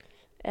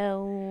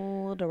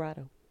El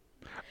Dorado.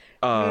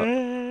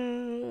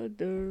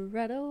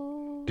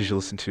 Dorado. Did you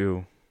listen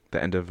to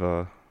the end of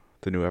the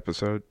new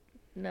episode?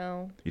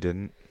 No. You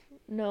didn't?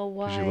 No,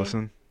 why? Did you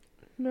listen?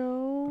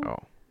 No. Oh.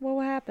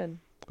 What happened?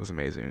 It was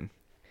amazing.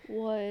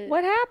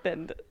 What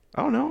happened?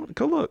 I don't know.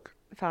 Go look.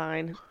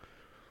 Fine.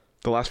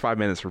 The last 5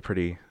 minutes were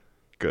pretty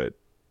good.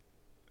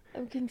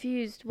 I'm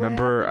confused.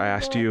 Remember, I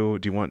asked you,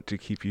 do you want to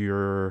keep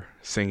your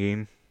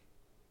singing?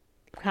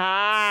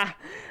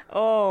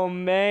 Oh,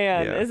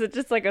 man. Yeah. Is it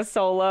just like a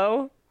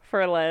solo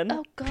for Len?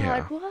 Oh, God,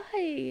 Yeah.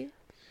 why?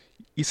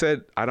 You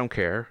said, I don't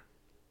care.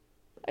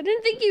 I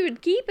didn't think you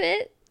would keep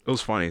it. It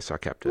was funny, so I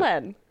kept it.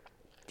 Len,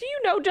 do you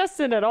know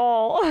Justin at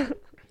all?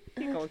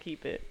 You're going to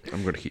keep it.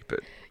 I'm going to keep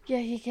it. Yeah,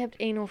 he kept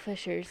anal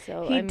fissures,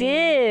 so He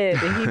did.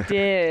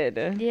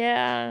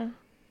 Yeah.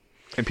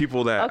 And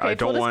people that Okay, I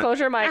don't full want...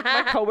 disclosure, my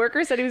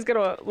coworker said he was going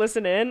to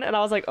listen in, and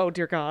I was like, oh,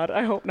 dear God,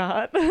 I hope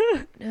not.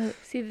 No,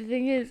 see, the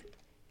thing is,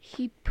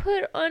 he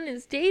put on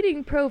his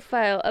dating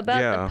profile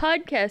about the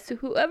podcast, so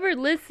whoever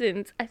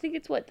listens, I think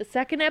it's the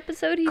second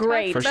episode he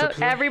Great. talks First about?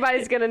 episode?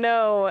 Everybody's going to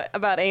know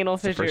about anal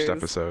It's the fissures. first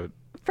episode.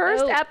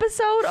 First Oh.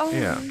 episode? Oh,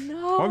 Yeah.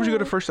 no. Why would you go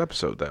to first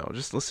episode, though?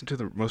 Just listen to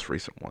the most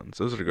recent ones.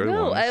 Those are the good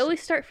No, ones. I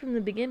always start from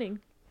the beginning.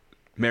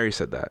 Mary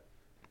said that.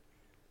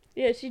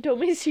 Yeah, she told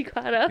me she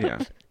caught up. Yeah.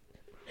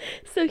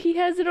 So he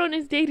has it on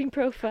his dating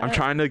profile. I'm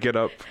trying to get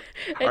up.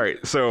 And- All right,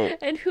 so...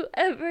 And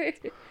whoever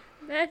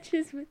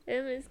matches with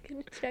him is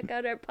going to check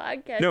out our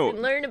podcast No.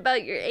 and learn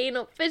about your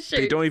anal fissures.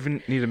 They don't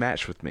even need a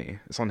match with me.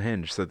 It's on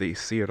Hinge, so they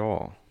see it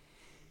all.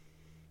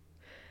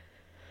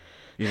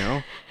 You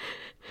know?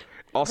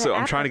 Also, The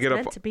I'm app trying to that's get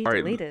meant up... to be all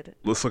right, deleted.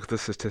 let's look at the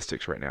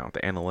statistics right now.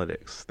 The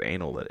analytics.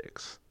 Anal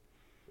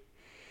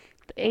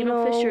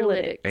fissure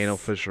lytics. Anal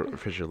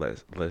fissure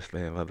list. Let's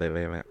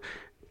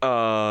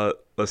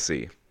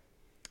see.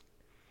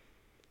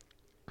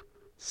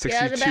 Get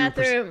out of the 62%.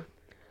 bathroom.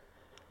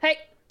 Hey.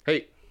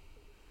 Hey.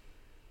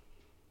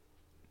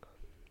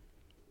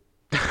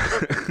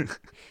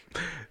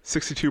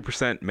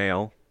 62%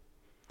 male,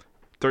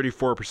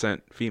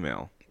 34%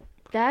 female.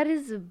 That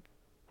is a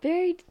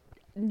very...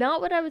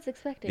 Not what I was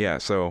expecting. Yeah,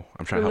 so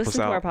I'm trying You to help us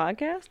listen to our out.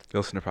 podcast? They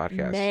listen to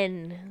podcasts.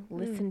 Men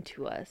listen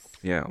to us.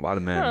 Yeah, a lot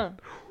of men.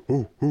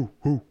 Huh. Ooh.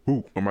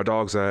 Where my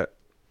dog's at?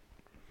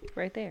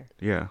 Right there.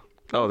 Yeah.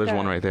 Oh, there's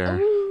one right there.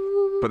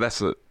 Ooh, But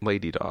that's a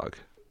lady dog.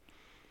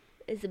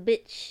 is a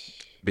bitch.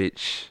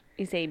 Bitch.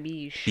 He's a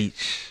beach.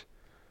 Beach.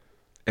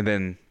 And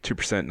then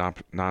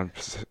 2%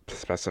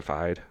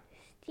 non-specified.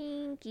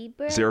 Stinky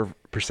breath.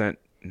 0%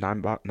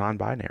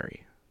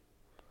 non-binary.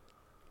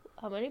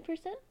 How many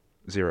percent?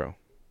 0.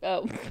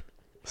 Oh.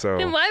 So,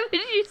 Then why would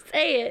you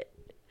say it?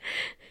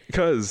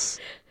 because,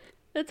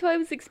 That's why I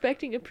was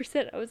expecting a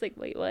percent. I was like,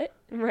 wait, what?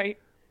 Right.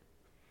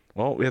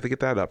 well, we have to get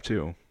that up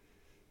too.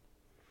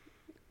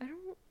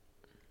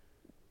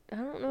 I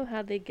don't know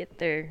how they get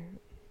their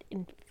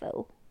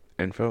info.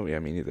 Info? Yeah,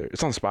 me neither.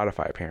 It's on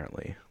Spotify,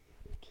 apparently.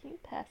 Can you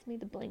pass me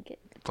the blanket?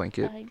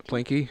 Blanket? Behind you.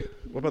 Blanky?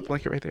 What about the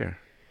blanket right there?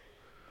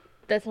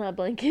 That's not a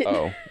blanket.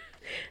 Oh.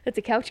 That's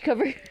a couch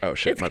cover. Oh,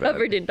 shit, It's my bad.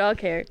 covered in dog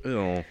hair.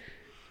 Ew.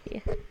 Yeah.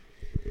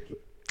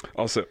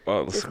 Also,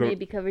 let's This go. may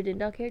be covered in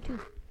dog hair too.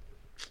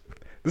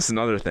 This is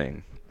another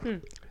thing.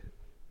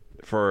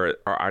 For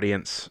our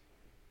audience,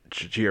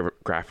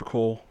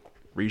 geographical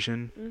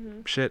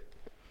region shit.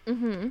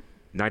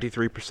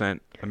 93%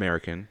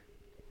 American.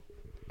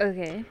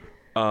 Okay.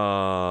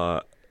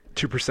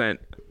 2%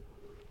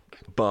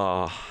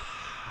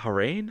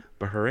 Bahrain?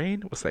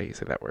 Bahrain? What's that? You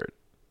say that word?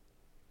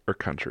 Or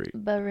country?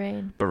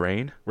 Bahrain.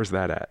 Bahrain? Where's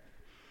that at?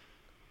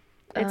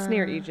 It's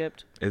near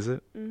Egypt. Is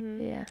it?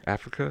 Yeah.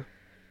 Africa?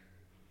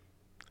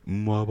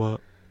 Mwah.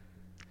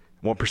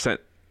 1%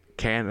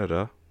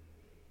 Canada.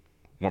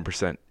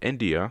 1%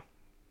 India.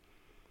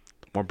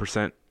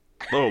 1%,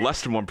 a little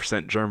less than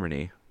 1%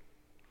 Germany.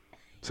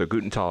 So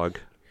Guten Tag,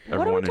 What are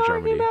we everyone in talking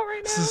Germany. about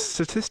right This now? is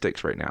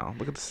statistics right now.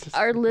 Look at the statistics.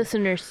 Our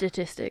listener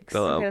statistics. The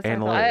Okay, that's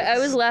what analytics. I I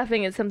was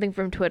laughing at something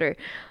from Twitter.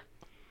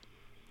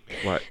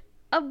 What?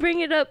 I'll bring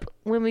it up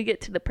when we get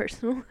to the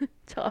personal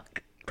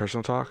talk.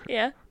 Personal talk?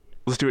 Yeah.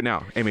 Let's do it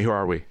now. Amy, who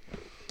are we?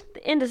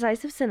 The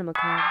Indecisive Cinema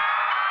Club.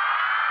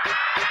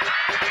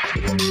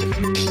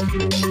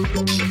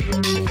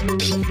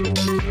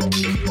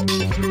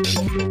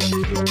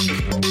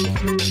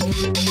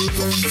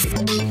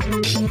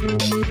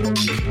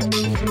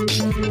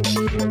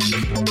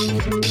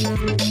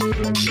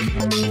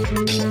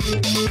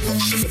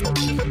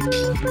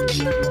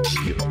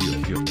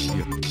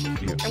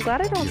 Yep. I'm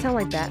glad I don't sound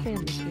like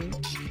Batman this week.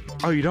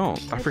 Oh, you don't?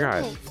 I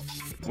forgot. don't.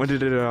 When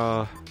did it,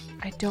 I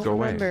don't Go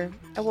away. remember.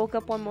 I woke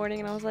up one morning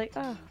and I was like,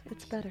 oh,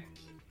 it's better.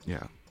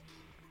 yeah.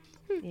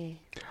 Yeah.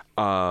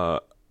 Uh,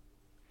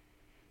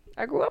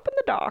 I grew up in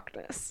the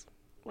darkness.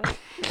 What?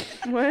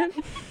 What?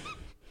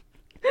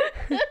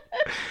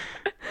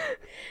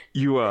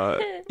 you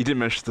didn't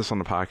mention this on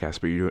the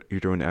podcast, but you're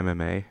doing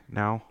MMA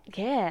now?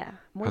 Yeah.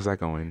 How's that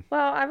going?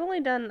 Well, I've only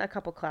done a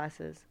couple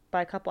classes.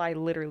 By a couple, I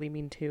literally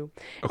mean 2.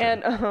 Okay.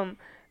 And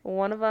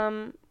one of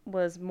them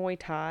was Muay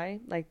Thai,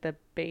 like the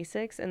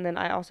basics, and then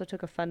I also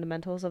took a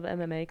fundamentals of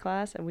MMA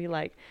class, and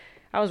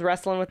I was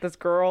wrestling with this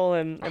girl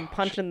and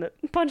punching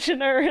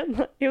her,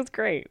 and it was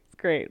great. It's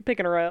great,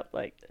 picking her up,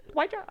 like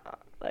white jaw,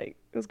 like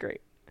it was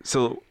great.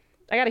 So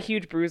I got a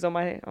huge bruise on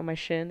my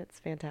shin. It's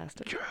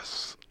fantastic.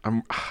 yes,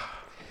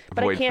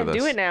 But I can't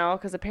do it now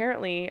because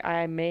apparently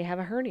I may have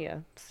a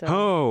hernia.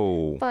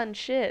 So fun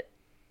shit.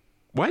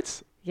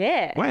 What?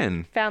 Yeah.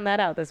 When? Found that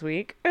out this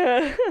week.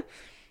 How'd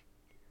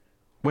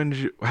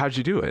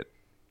you do it?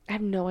 I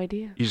have no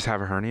idea. You just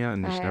have a hernia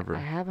and just never. I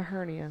have a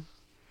hernia.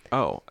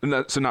 Oh,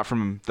 so not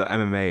from the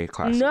MMA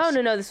classes. No.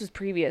 This was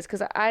previous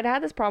because I'd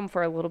had this problem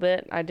for a little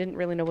bit. I didn't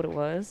really know what it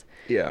was.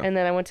 Yeah. And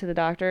then I went to the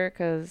doctor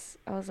because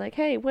I was like,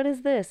 "Hey, what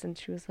is this?" And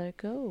she was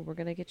like, "Oh, we're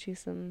gonna get you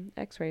some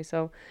X-rays."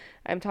 So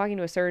I'm talking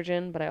to a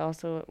surgeon, but I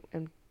also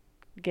am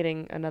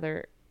getting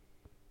another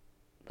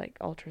like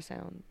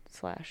ultrasound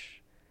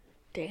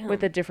 / Damn.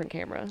 with a different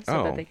camera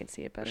so that they can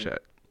see it better.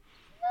 Shit.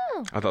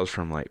 Oh. I thought it was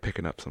from like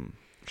picking up some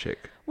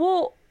chick.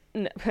 Well,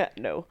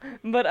 no,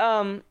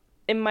 but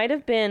it might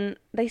have been.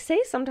 They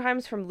say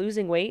sometimes from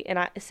losing weight,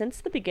 and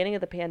since the beginning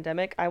of the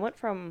pandemic, I went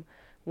from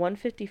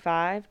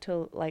 155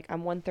 to like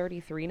I'm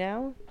 133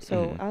 now.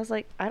 So I was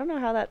like, I don't know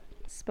how that's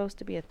supposed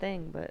to be a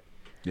thing, but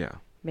yeah,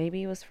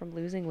 maybe it was from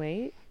losing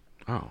weight.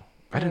 Oh,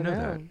 I didn't know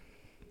that.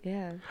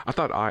 Yeah. I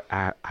thought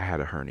I had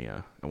a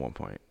hernia at one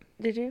point.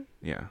 Did you?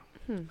 Yeah,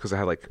 because I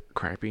had like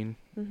cramping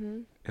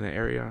in an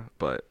area,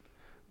 but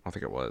I don't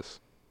think it was.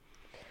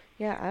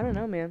 Yeah, I don't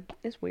know, man.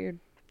 It's weird.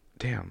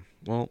 Damn.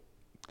 Well,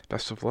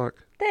 best of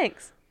luck.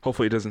 Thanks.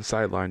 Hopefully it doesn't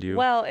sideline you.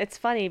 Well, it's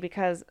funny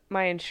because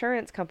my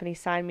insurance company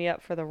signed me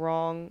up for the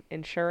wrong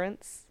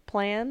insurance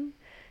plan.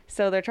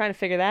 So they're trying to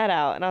figure that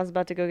out. And I was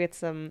about to go get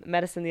some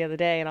medicine the other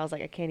day, and I was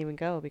like, I can't even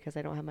go because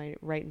I don't have my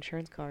right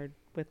insurance card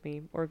with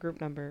me or group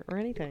number or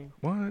anything.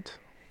 What?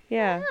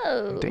 Yeah.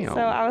 Oh. Damn.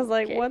 So I was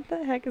like, Okay. what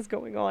the heck is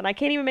going on? I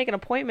can't even make an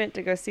appointment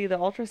to go see the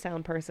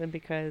ultrasound person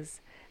because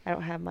I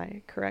don't have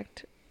my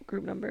correct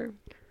group number.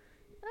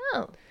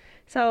 Oh.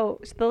 So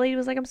the lady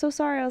was like, I'm so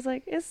sorry. I was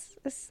like,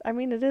 I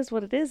mean, it is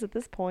what it is at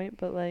this point,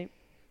 but like,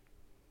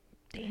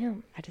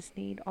 Damn. I just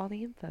need all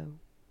the info.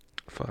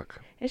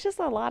 Fuck. It's just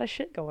a lot of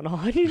shit going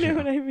on. You know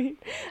what I mean?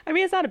 I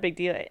mean, it's not a big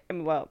deal. I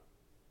mean, well,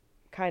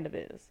 kind of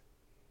is,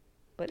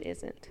 but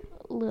isn't.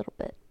 A little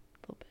bit.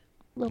 A little bit.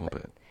 A little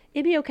bit.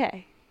 It'd be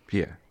okay.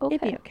 Yeah. Okay.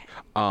 It'd be okay.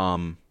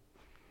 I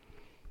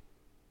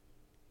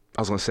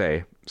was gonna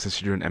say,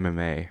 since you're doing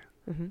MMA,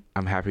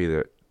 I'm happy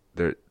that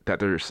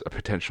there's a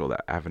potential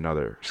that I have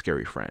another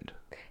scary friend.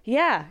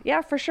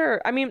 Yeah, for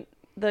sure. I mean,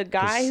 the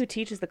guy who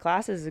teaches the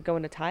classes is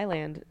going to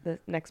Thailand the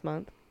next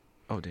month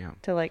Oh damn.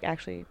 to like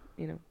actually,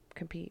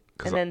 compete.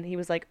 And then he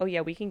was like, "Oh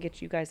yeah, we can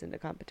get you guys into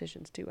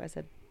competitions too." I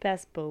said,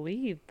 "Best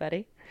believe,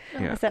 buddy."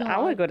 Yeah. I said, "I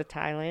God. want to go to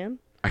Thailand."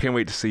 I can't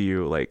wait to see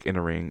you like in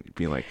a ring,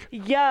 being like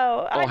Yo,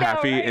 all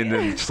happy, right? and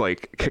then just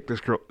like kick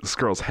this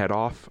girl's head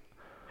off,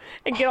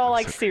 and get all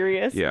like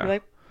serious. Yeah. Be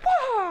like,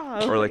 wow.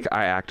 or like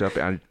I act up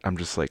and I'm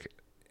just like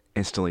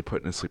instantly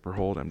put in a sleeper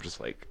hold. I'm just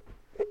like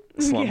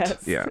slumped.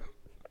 Yes. Yeah.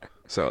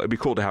 So it'd be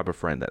cool to have a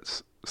friend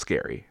that's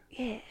scary.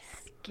 Yes.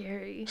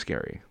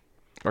 Scary.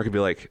 Or I could be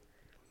like,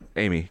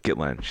 Amy, get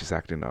Len. She's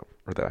acting up,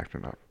 or they're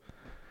acting up.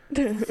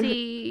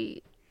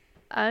 See,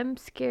 I'm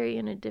scary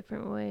in a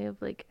different way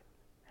of like,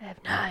 I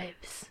have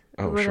knives.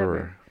 or Oh, whatever.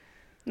 sure.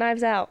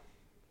 Knives Out.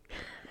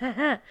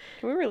 Can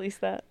we release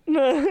that?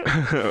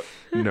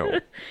 No,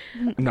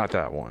 not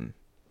that one.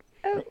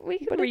 We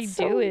can But it's redo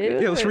so it.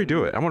 good. Yeah, let's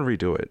redo it. I want to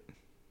redo it.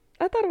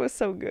 I thought it was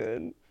so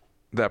good.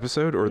 The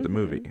episode or the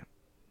movie?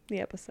 The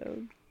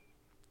episode.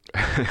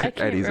 can't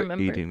Eddie's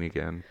remember. eating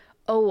again.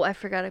 Oh, I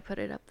forgot I put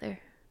it up there.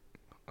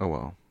 Oh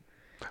well.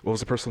 What was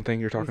the personal thing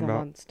you're talking He's a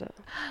about?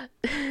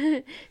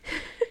 monster.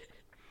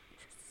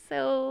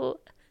 So,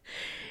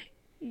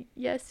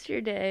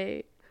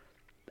 yesterday,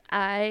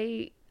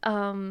 I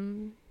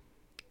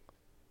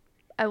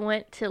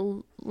went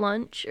to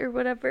lunch or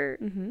whatever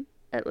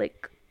at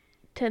like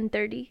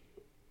 10:30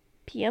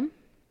 p.m.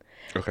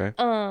 Okay.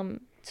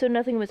 So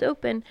nothing was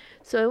open.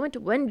 So I went to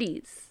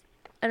Wendy's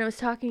and I was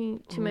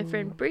talking to my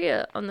friend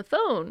Bria on the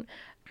phone.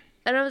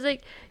 And I was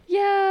like,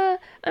 yeah,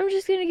 I'm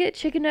just going to get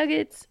chicken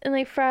nuggets and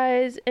like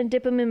fries and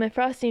dip them in my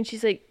Frosty. And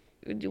she's like,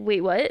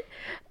 wait, what?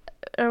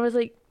 And I was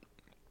like,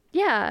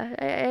 yeah,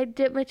 I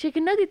dip my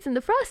chicken nuggets in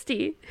the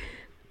Frosty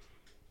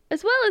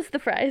as well as the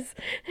fries.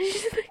 And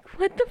she's like,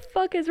 what the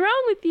fuck is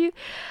wrong with you?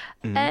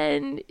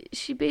 And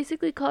she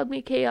basically called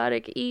me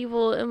chaotic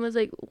evil and was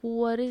like,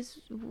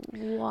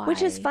 why?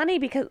 Which is funny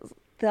because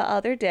the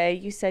other day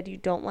you said you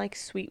don't like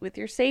sweet with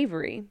your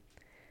savory,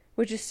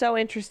 which is so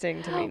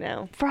interesting to me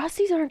now.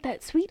 Frosties aren't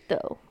that sweet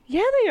though.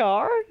 Yeah, they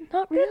are.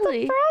 Not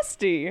really. It's a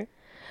Frosty.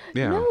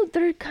 Yeah. No,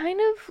 they're kind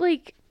of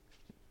like.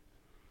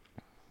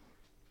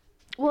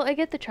 Well, I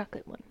get the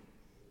chocolate one.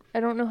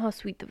 I don't know how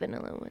sweet the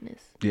vanilla one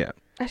is. Yeah.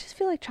 I just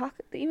feel like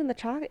chocolate, even the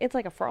chocolate, it's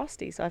like a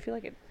Frosty, so I feel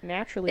like it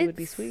naturally would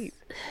be It's- sweet.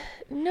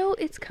 No,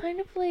 it's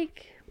kind of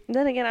like.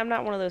 Then again, I'm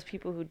not one of those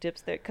people who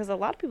dips their, because a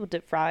lot of people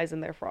dip fries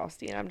in their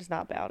Frosty, and I'm just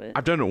not about it.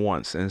 I've done it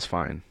once and it's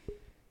fine.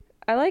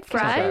 I like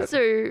Fries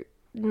or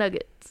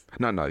nuggets?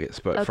 Not nuggets,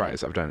 but Okay.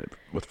 fries. I've done it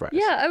with fries.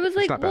 Yeah, I was It's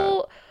like, not bad.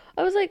 well,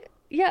 I was like,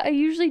 yeah, I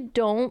usually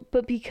don't,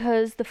 but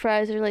because the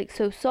fries are like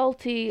so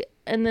salty,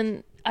 and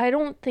then I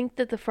don't think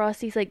that the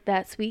Frosty's like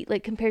that sweet.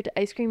 Like compared to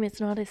ice cream, it's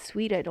not as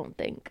sweet, I don't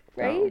think.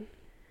 Right? Oh.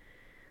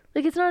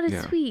 Like it's not as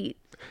Yeah. sweet.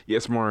 Yeah,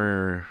 it's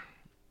more.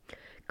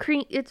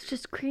 It's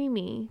just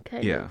creamy,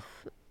 kind Yeah. of.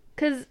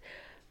 Because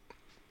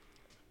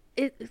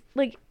it,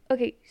 like,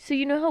 okay, so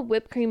you know how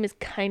whipped cream is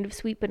kind of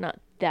sweet, but not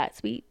that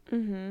sweet?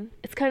 Mm-hmm.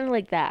 It's kind of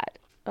like that.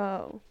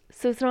 Oh.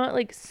 So it's not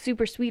like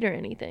super sweet or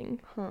anything.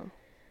 Huh.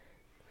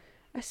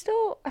 I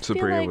So feel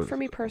Bria like was- for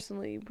me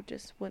personally,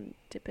 just wouldn't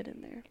dip it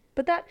in there.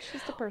 But that's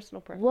just a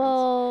personal preference.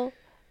 Well,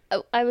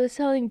 I was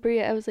telling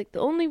Bria, I was like, the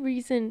only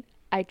reason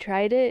I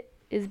tried it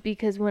is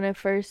because when I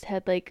first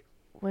had like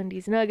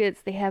Wendy's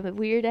nuggets, they have a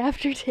weird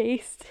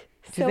aftertaste.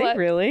 do they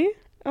really?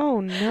 Oh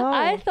no.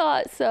 I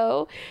thought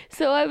so.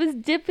 So I was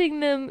dipping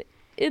them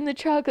in the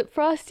chocolate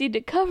frosty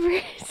to cover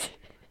it.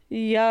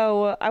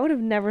 Yo, I would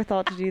have never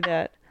thought to do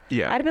that.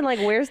 Yeah. I'd have been like,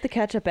 "Where's the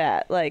ketchup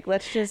at? Like,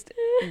 let's just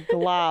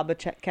glob a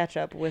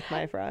ketchup with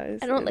my fries."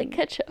 I don't and- like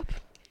ketchup.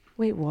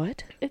 Wait,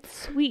 what? It's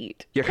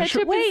sweet. Yeah,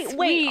 ketchup- is Wait,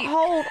 sweet.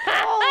 hold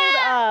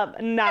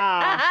up.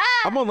 Nah.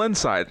 I'm on Len's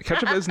side.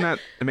 Ketchup isn't that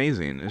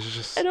amazing. It's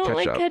just I don't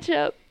ketchup. like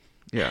ketchup.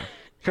 Yeah.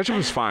 Ketchup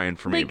is fine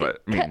for me, Like,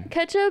 but I mean,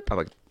 ketchup I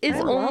like is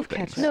I more love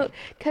things. ketchup. No,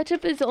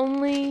 ketchup is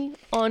only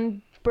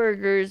on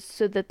burgers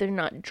so that they're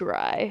not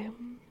dry.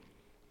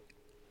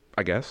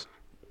 I guess.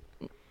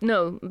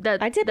 No,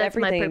 I did that's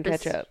my everything in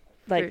purpose. ketchup.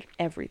 Like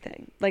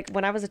everything. Like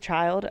when I was a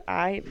child,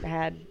 I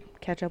had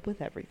ketchup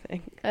with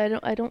everything.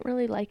 I don't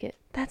really like it.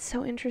 That's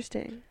so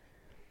interesting.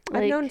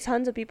 I've Like- known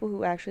tons of people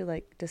who actually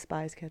like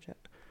despise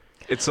ketchup.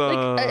 It's Like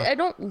I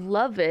don't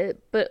love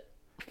it, but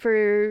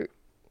for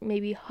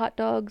maybe hot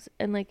dogs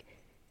and like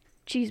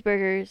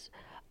cheeseburgers,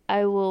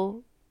 I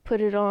will put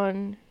it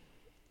on,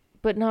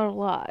 but not a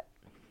lot.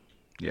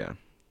 yeah.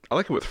 I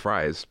like it with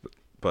fries,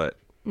 but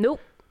Nope.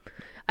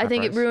 I Not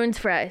think it fries? ruins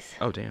fries.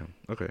 oh damn.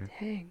 Okay.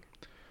 Dang.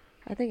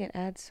 I think it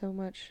adds so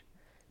much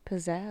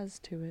pizzazz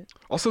to it.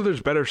 Also,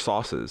 there's better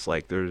sauces.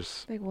 Like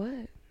there's Like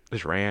what?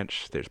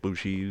 ranch, there's blue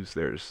cheese,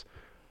 there's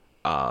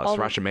All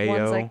the sriracha ones I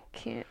mayo,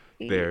 can't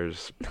eat.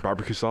 there's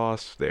barbecue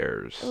sauce,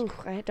 there's Ooh,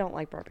 I don't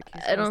like barbecue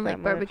sauce I don't that like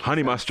much. barbecue.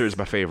 honey sauce. mustard is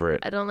my favorite.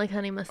 I don't like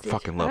honey mustard.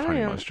 Fucking I love don't honey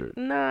even- mustard.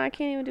 No, I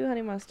can't even do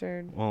honey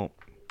mustard. Well,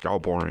 y'all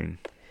boring.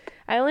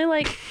 I only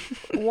like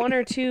one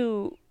or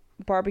two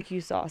barbecue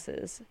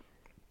sauces.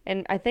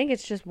 And I think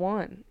it's just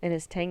one, and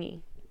it's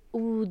tangy.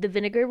 Ooh, the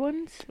vinegar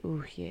ones.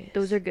 Ooh, yes.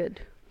 Those are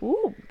good.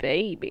 Ooh,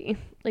 baby.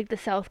 Like the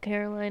South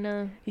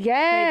Carolina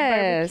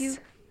Yes.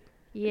 barbecue.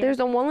 Yeah. There's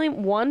only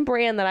one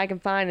brand that I can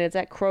find, and it's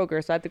at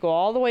Kroger, so I have to go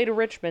all the way to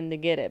Richmond to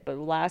get it. But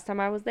last time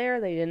I was there,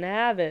 they didn't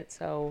have it,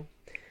 so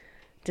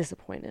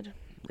disappointed.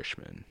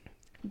 Richmond.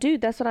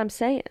 Dude, that's what I'm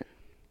saying.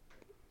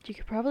 You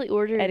could probably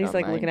order it Eddie's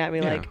like online. looking at me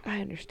Yeah. like,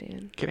 I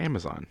understand. Get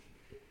Amazon.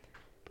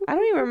 I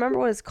don't even remember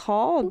what it's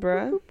called,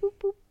 bruh. Boop, boop,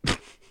 boop.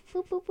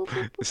 Boop, boop, boop,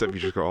 boop, Except boop,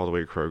 you just go all the way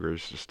to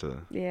Kroger's just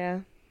to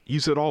Yeah.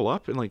 use it all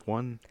up in like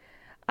one.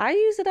 I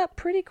use it up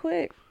pretty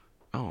quick.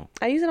 Oh,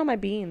 I use it on my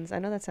beans. I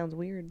know that sounds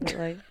weird, but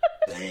like,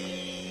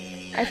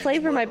 I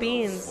flavor my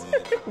beans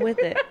with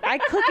it. I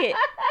cook it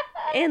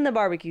in the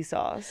barbecue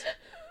sauce.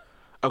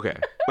 okay.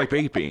 Like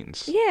baked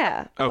beans.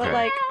 Yeah. Okay. But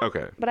like,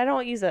 okay. but I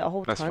don't use a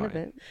whole That's ton of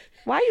fine. it.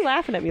 Why are you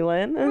laughing at me,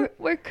 Lynn?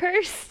 We're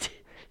cursed.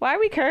 Why are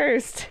we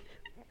cursed?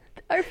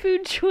 Our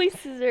food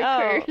choices are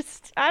Oh.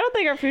 cursed. I don't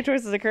think our food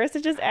choices are cursed.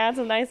 It just adds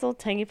a nice little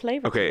tangy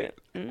flavor Okay. to it.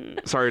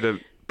 Mm. Sorry to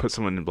put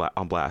someone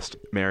on blast.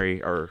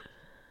 Mary, or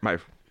my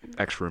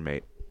ex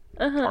roommate,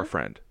 our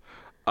friend.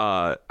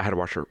 I had to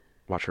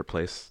watch her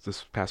place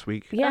this past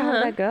week. Yeah,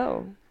 how'd that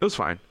go? It was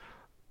fine.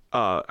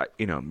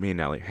 Me and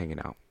Nelly hanging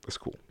out. It was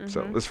cool.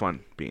 So it was fun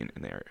being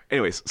in the area.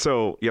 Anyways,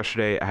 so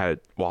yesterday I had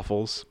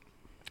waffles.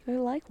 I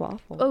like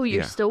waffles. Oh,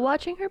 you're Yeah. still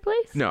watching her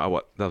place?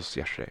 No, that was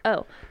yesterday.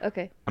 Oh,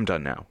 okay. I'm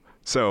done now.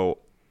 So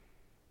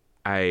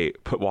I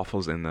put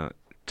waffles in the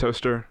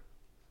toaster,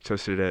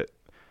 toasted it,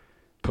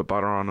 put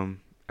butter on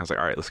them. I was like,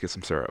 all right, let's get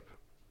some syrup.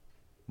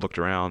 Looked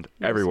around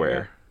No everywhere.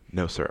 syrup.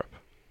 No syrup.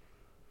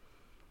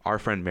 Our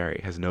friend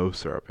Mary has no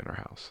syrup in her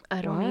house.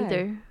 I don't Why?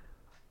 either.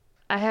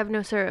 I have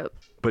no syrup.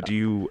 But do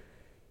you,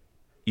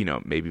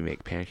 maybe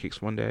make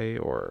pancakes one day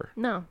or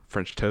No,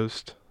 French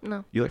toast?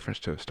 no. You like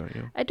French toast, don't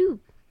you? I do.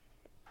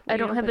 I you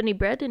don't don't have put- any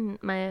bread in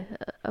my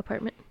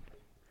apartment.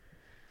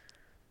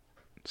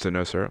 So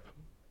no syrup?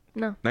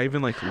 No. Not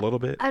even like a little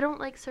bit? I don't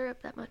like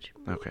syrup that much.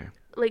 Okay.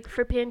 Like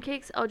for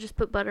pancakes, I'll just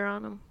put butter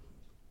on them.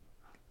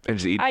 And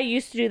just eat. I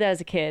used to do that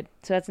as a kid,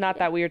 so that's not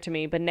that weird to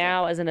me. But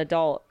now, as an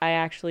adult, I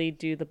actually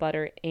do the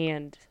butter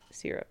and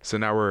syrup. So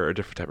now we're a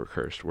different type of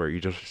cursed where you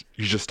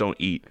just don't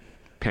eat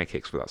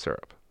pancakes without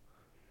syrup.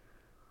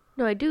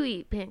 No, I do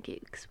eat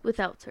pancakes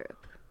without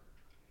syrup.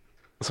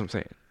 That's what I'm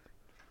saying.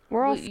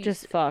 We're all Well, you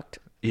just fucked.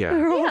 Yeah.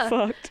 We're all Yeah.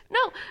 fucked.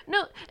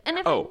 No. And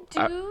if Oh,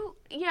 I do,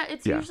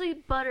 it's yeah. usually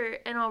butter,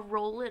 and I'll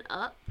roll it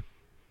up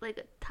like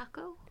a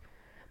taco.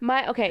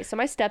 So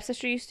my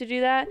stepsister used to do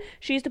that.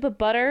 She used to put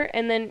butter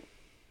and then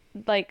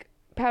like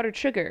powdered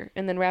sugar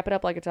and then wrap it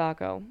up like a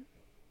taco.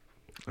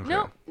 Okay.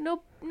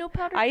 No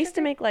powder. I used to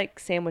sugar? make like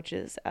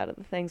sandwiches out of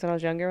the things when I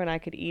was younger when I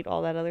could eat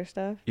all that other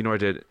stuff. You know what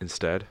I did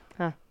instead?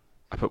 Huh.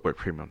 I put whipped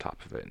cream on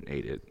top of it and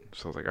ate it.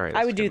 So I was like, all right. I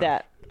that's would good do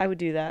enough. that. I would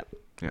do that.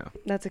 Yeah.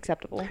 That's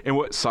acceptable. And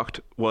what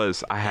sucked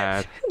was I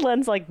had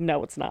Len's like,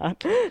 no, it's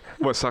not.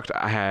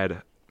 I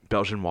had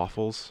Belgian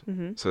waffles.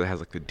 Mm-hmm. So it has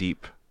like the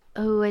deep.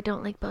 Oh, I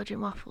don't like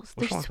Belgian waffles.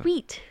 Which They're one's that?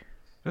 sweet.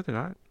 No, they're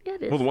not. Yeah,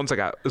 it is. Well, the ones I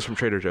got was from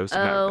Trader Joe's.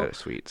 They're Oh. not that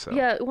sweet. So.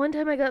 Yeah, one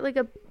time I got like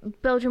a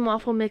Belgian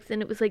waffle mix,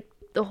 and it was like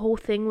the whole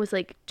thing was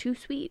like too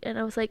sweet, and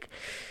I was like,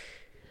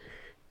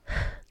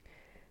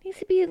 needs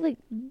to be like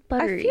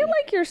buttery. I feel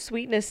like your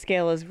sweetness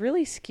scale is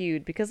really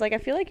skewed because like I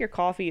feel like your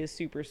coffee is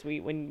super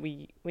sweet when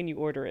you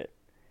order it.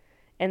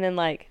 And then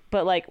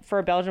but for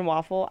a Belgian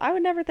waffle, I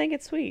would never think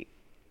it's sweet.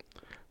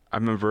 I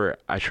remember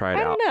I tried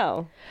I out. don't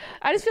know.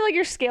 I just feel like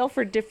your scale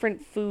for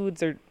different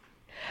foods is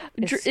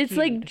It's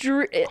like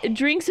skewed.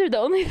 drinks are the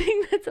only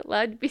thing that's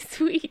allowed to be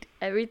sweet.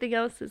 Everything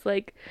else is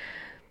like,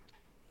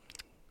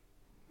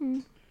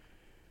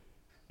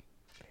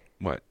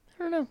 What?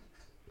 I don't know.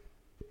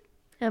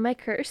 Am I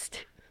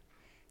cursed?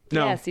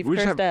 No, Yes, you've we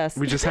just cursed have, us.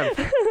 We just have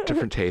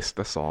different tastes.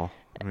 That's all.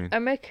 I mean,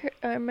 Am I?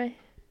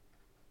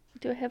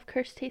 Do I have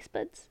cursed taste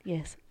buds?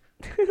 Yes.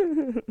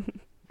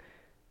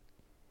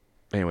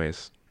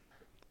 anyways,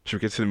 should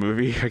we get to the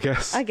movie? I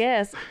guess. I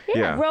guess.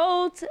 Yeah.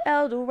 Road to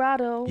El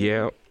Dorado.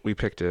 Yeah, we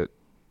picked it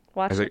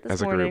Watched as it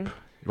this a morning. group.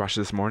 You watched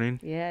it this morning?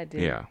 Yeah, I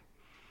did. Yeah.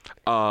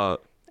 I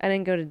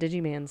didn't go to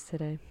Digiman's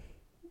today.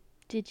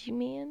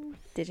 Digimans?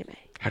 Digiman.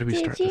 How do we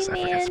start this? I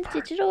forgot this Digiman, part.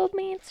 digital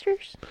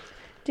monsters.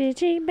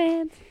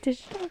 Digiman's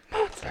digital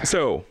monster.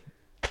 So,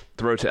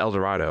 The Road to El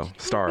Dorado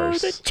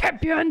stars.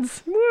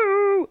 Champions.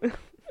 Woo!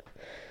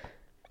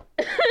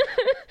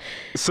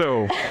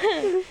 So,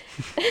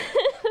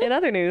 In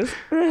other news,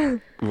 we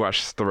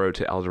watched The Road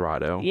to El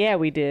Dorado. yeah,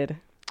 we did.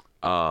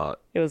 Uh,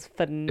 It was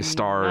phenomenal. it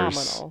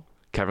stars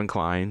Kevin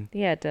Kline,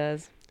 Yeah, it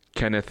does.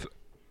 Kenneth.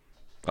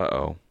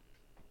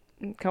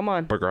 Come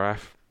on.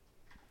 Burgraff.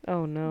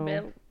 Oh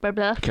no. Blah,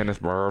 blah,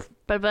 Kenneth Burgraff.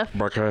 blah, blah.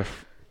 Burgraff.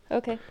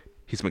 Okay.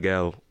 He's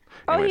Miguel.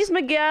 Oh, Anyways, he's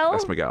Miguel.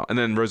 That's Miguel. And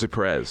then Rosie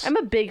Perez, I'm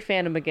a big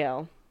fan of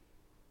Miguel.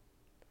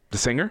 the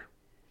singer.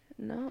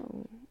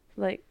 No,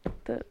 like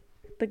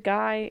the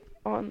guy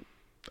on.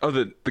 Oh,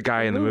 the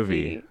guy The in the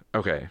movie. movie.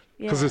 Okay.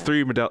 Because there's Yeah.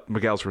 3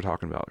 Miguels we're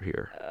talking about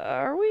here.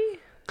 Are we?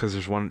 Because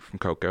there's one from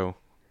Coco,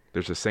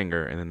 there's a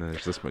singer, and then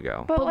there's this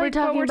Miguel. But we're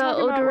talking about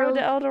Road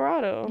to El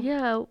Dorado.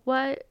 Yeah,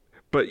 what?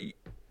 But you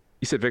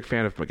said big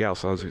fan of Miguel,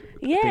 so I was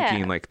Yeah,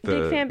 thinking like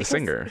big fan the because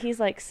singer. He's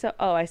like so.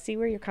 Oh, I see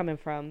where you're coming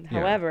from. Yeah.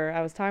 However,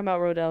 I was talking about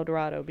Road to El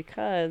Dorado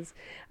because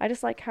I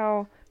just like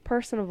how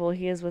personable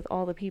he is with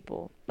all the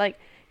people. Like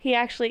he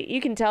actually, you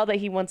can tell that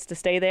he wants to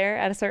stay there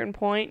at a certain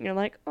point, and you're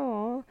like,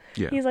 oh,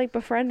 Yeah. he's like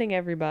befriending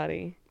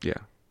everybody. Yeah.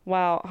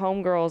 While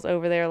homegirl's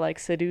over there like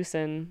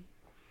seducing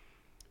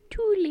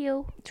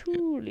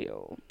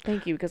Tulio.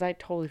 Thank you, because I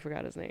totally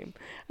forgot his name.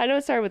 I know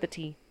it started with a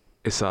T.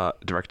 It's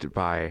directed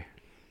by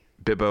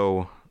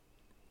Bibbo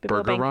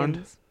Bilbo Bergeron?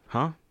 Bankins.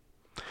 Huh?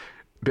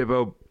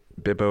 Bibbo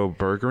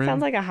Bergeron?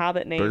 Sounds like a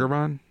Hobbit name.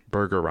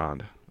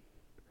 Bergeron?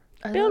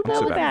 Bilbo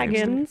so bad at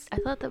names. Baggins. I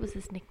thought that was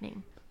his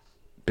nickname.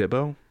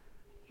 Bibbo?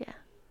 Yeah.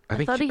 I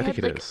think thought he I think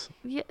had, it like, is.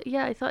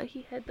 Yeah, I thought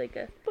he had like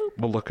a.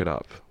 We'll look it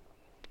up.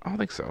 I don't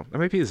think so. That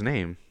might be his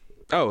name.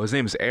 Oh, his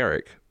name is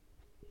Eric.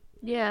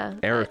 Yeah.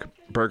 Eric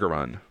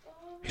Bergeron.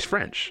 He's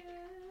French.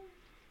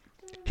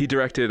 He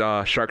directed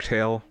Shark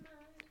Tale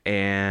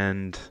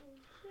and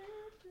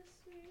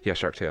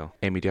Shark Tale.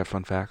 Amy, do you have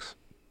fun facts?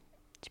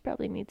 She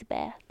probably needs a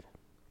bath.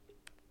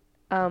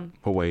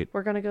 We'll wait.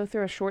 We're gonna go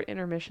through a short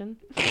intermission.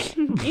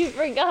 You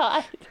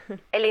forgot.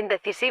 El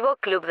indecisivo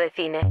Club de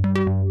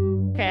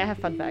Cine. Okay, I have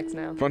fun facts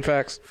now. Fun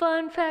facts.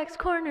 Fun Facts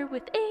Corner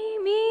with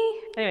Amy.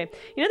 Anyway,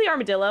 you know the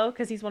armadillo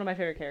because he's one of my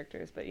favorite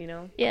characters, but you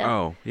know. Yeah.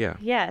 Oh, yeah.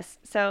 Yes.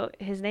 So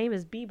his name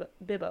is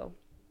Bibbo,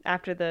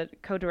 after the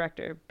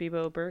co-director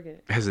Bibbo Bergen.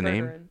 Has a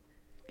name? Bergeron.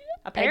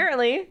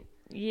 Apparently,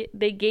 Yeah,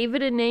 they gave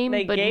it a name,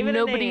 they but gave it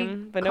nobody a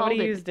name, but called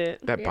nobody it. used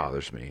it. That Yeah.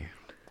 bothers me.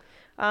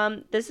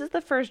 This is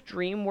the first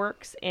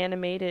DreamWorks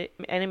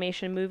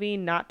animation movie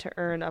not to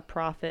earn a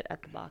profit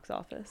at the box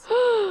office.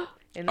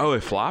 And Oh,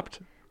 it flopped?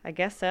 I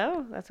guess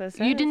so. That's what it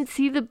says. You didn't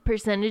see the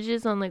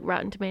percentages on like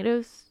Rotten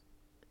Tomatoes?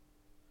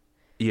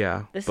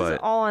 Yeah, This but is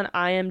all on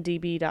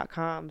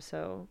imdb.com,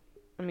 so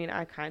I mean,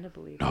 I kind of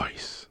believe it.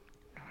 nice.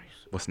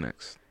 What's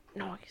next?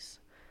 Nice.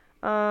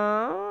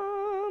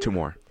 2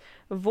 more.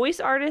 Voice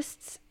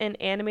artists in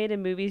animated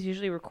movies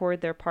usually record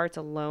their parts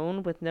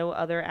alone with no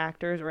other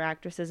actors or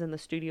actresses in the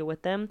studio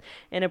with them.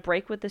 In a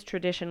break with this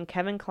tradition,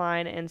 Kevin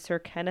Kline and Sir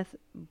Kenneth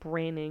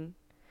Branagh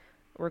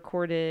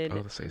recorded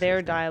Oh, this is their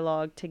his name.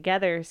 dialogue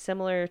together,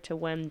 similar to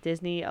when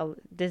Disney's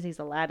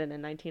Aladdin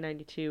in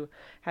 1992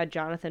 had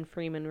Jonathan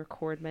Freeman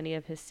record many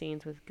of his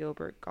scenes with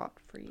Gilbert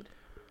Gottfried.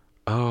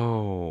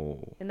 Oh.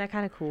 Isn't that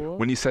kind of cool?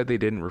 When you said they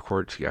didn't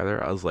record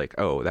together, I was like,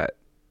 oh, that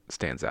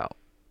stands out,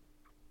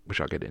 which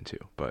I'll get into.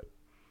 But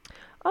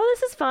Oh,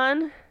 this is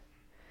fun.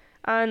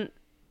 On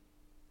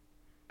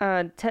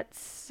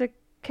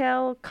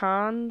Sekel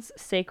Khan's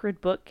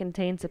sacred book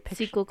contains a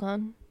picture. Sequel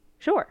con.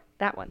 Sure,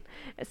 that one.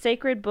 A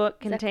sacred book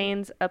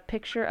contains a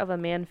picture of a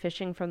man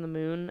fishing from the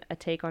moon, a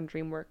take on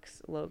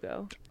DreamWorks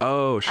logo.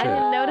 Oh shit! I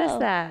didn't notice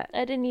that.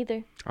 I didn't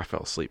either. I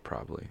fell asleep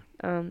probably.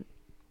 You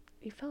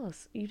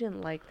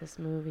didn't like this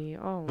movie.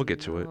 Oh, We'll get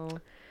to it.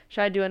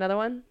 Should I do another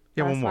one?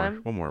 Yeah,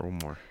 Last one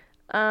more.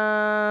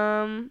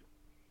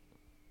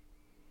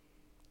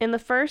 In the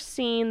first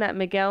scene that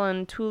Miguel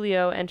and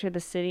Tulio enter the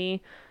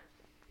city,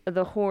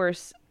 the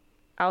horse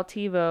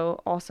Altivo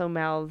also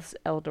mouths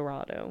El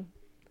Dorado.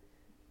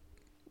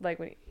 Like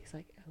when he's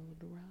like El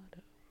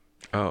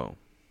Dorado.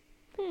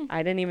 Oh,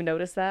 I didn't even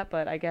notice that,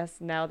 but I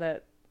guess now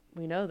that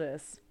we know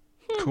this,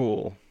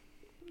 cool.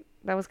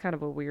 that was kind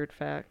of a weird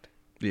fact.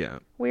 Yeah.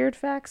 Weird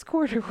facts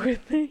corner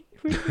with me.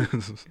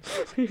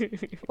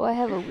 Well, I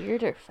have a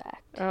weirder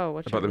fact. Oh,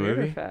 what's About your the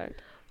weirder movie?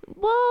 fact?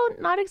 Well,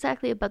 not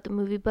exactly about the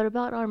movie, but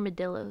about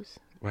armadillos.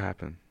 What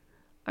happened?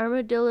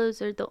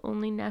 Armadillos are the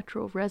only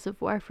natural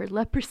reservoir for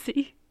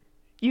leprosy.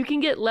 You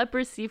can get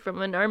leprosy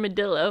from an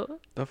armadillo.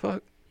 The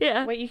fuck?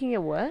 Yeah. Wait, you can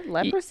get what?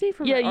 Leprosy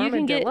from yeah, an you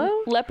can get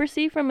armadillo?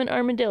 leprosy from an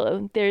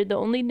armadillo. They're the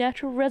only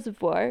natural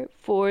reservoir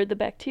for the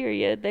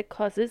bacteria that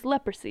causes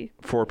leprosy.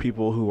 For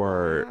people who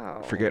are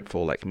Wow.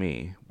 forgetful like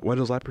me, what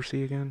is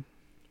leprosy again?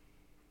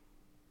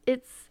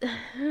 It's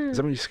Is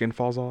that when your skin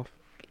falls off?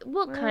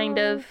 well, kind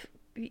of.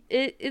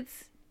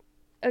 It's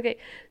okay.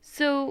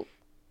 So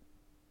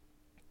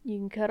you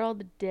can cut all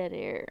the dead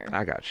air.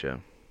 I got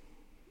you.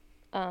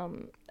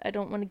 I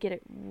don't want to get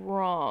it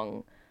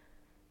wrong.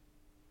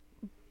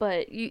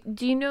 But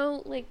do you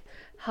know like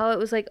how it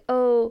was like,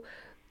 oh,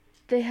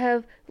 they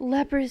have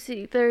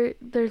leprosy. They're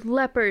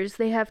lepers.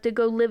 They have to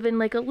go live in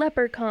like a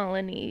leper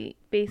colony,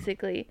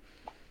 basically.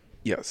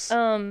 Yes.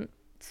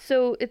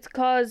 So it's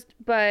caused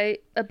by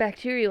a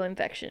bacterial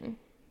infection.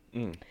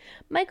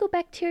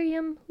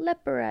 Mycobacterium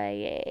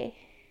leprae.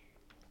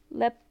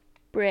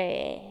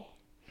 Leprae.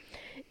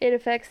 It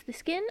affects the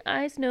skin,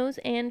 eyes, nose,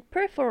 and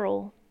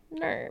peripheral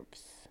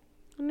nerves.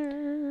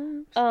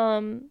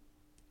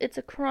 It's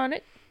a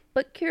chronic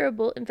but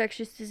curable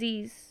infectious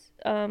disease,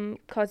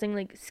 causing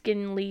like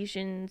skin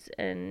lesions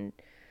and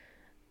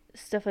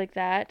stuff like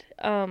that.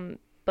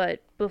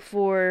 But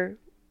before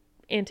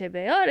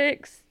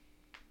antibiotics,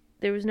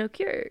 there was no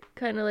cure.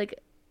 Kind of like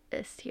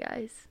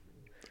STIs.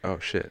 Oh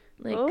shit.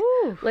 Like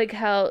Ooh. like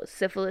how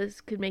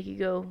syphilis could make you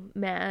go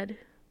mad,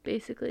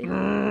 basically.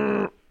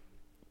 Oh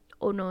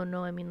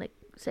no, I mean like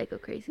psycho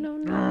crazy.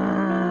 No,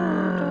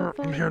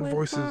 I'm hearing with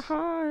voices. my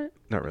heart.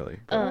 Not really.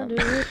 I'll do it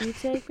if you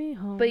take me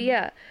home. But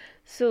yeah,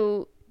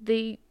 so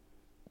they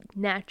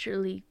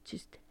naturally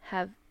just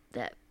have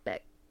that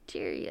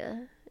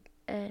bacteria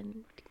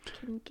and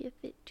can give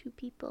it to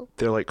people.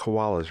 They're like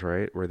koalas,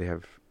 right? Where they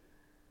have.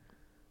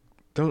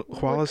 Don't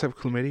koalas have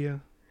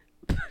chlamydia?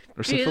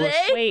 Or Do syphilis?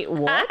 they? Wait,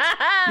 what?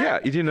 Yeah,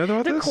 you didn't know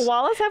about Do this?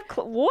 koalas have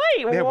wait,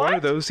 They have what? one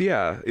of those,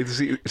 yeah.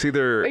 It's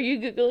either. Are you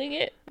Googling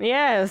it?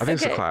 Yes. I think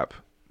it's Okay. the clap.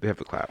 They have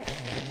the clap.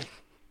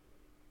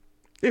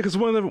 Yeah, because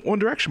one of the One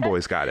Direction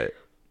boys got it.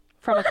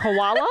 From a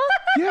koala?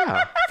 Yeah,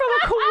 From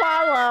a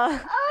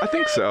koala. I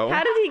think so.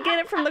 How did he get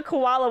it from the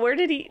koala? Where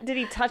did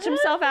he touch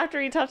himself after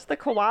he touched the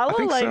koala? I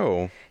think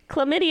so.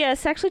 Chlamydia, a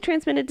sexually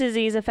transmitted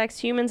disease, affects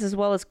humans as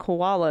well as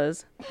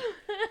koalas.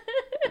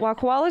 While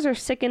koalas are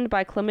sickened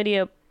by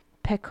chlamydia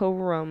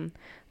pecorum,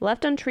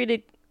 left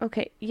untreated.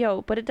 Okay,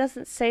 but it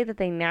doesn't say that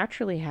they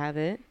naturally have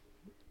it.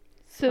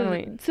 So, Oh,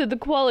 wait. so the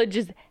koala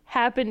just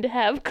happened to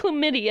have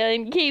chlamydia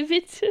and gave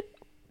it to.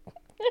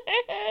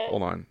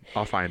 Hold on,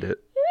 I'll find it.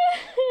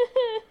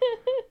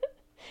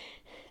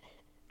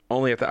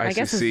 Only at the ICC. I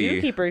guess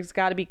the zookeeper's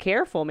got to be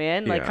careful,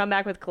 man. Like, Yeah. come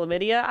back with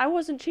chlamydia. I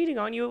wasn't cheating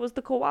on you. It was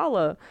the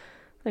koala.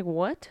 Like,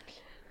 what?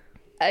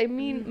 I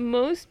mean,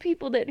 most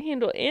people that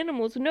handle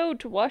animals know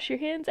to wash your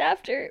hands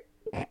after.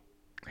 I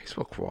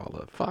spell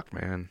koala. Fuck,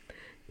 man.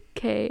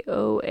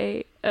 Koala.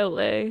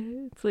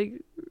 It's like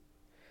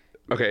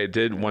Okay,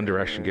 did One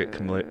Direction get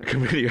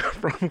chlamydia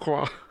from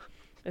koala?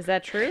 Is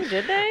that true?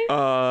 Did they?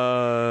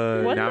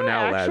 Now, the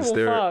lads. actual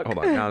There. fuck? Hold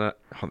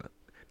on.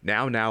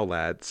 Now,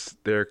 lads.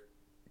 There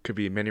could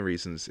be many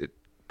reasons it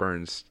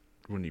burns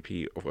when you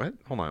pee. What?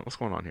 Hold on. What's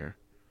going on here?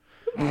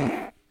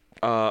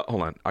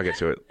 Hold on. I'll get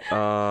to it.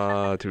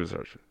 To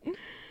research.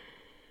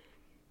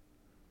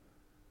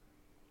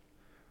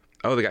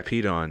 Oh, they got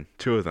peed on.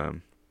 2 of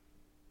them.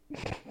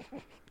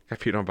 Got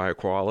peed on by a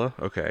koala.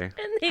 Okay.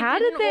 and they How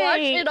did didn't wash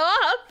they- it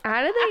off.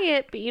 How did they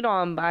get beat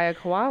on by a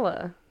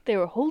koala? They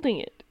were holding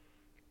it,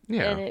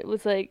 Yeah. and it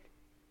was like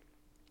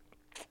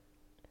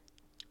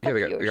Yeah,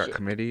 they fuck got your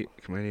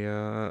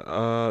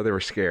chlamydia. They were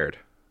scared.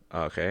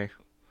 Okay.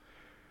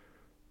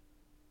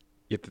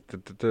 You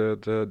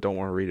don't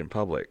want to read in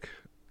public.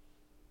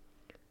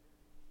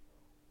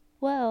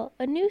 Well,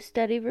 a new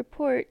study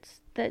reports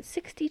that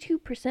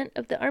 62%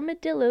 of the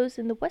armadillos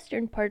in the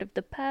western part of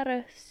the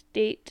Para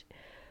state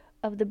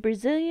of the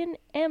Brazilian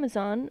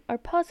Amazon are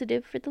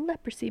positive for the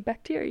leprosy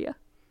bacteria.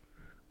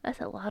 That's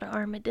a lot of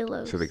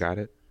armadillos. So they got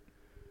it.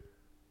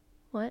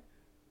 What?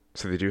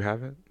 So they do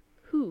have it.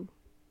 Who?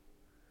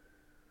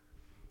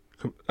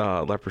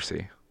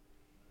 Leprosy.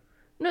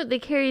 No, they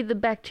carry the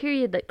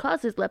bacteria that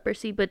causes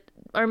leprosy, but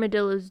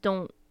armadillos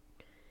don't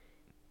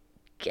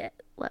get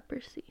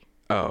leprosy.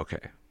 Oh, okay.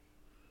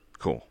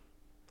 Cool.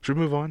 Should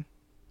we move on?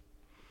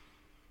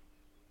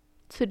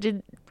 So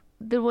did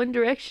the One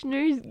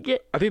Directioners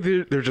get... I think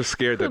they're just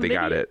scared that they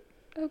got it.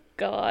 Oh,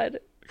 God.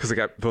 Because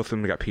both of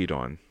them got peed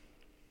on.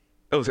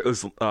 It was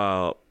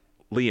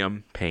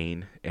Liam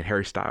Payne and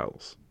Harry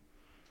Styles.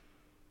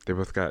 They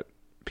both got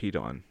peed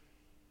on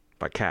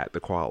by Cat, the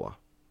koala.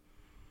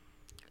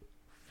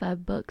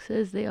 $5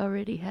 says they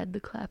already had the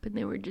clap and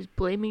they were just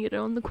blaming it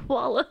on the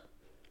koala.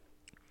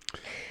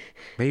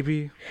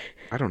 Maybe.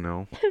 I don't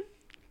know.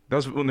 That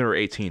was when they were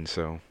 18,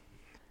 so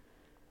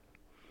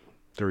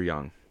they were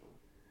young.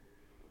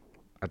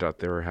 I thought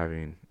they were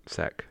having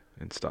sex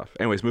and stuff.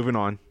 Anyways, moving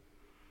on.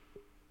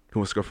 Who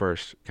wants to go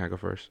first? Can I go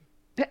first?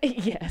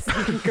 Yes, you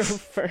can go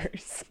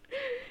first.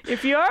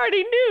 If you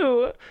already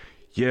knew.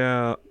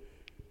 Yeah.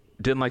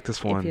 Didn't like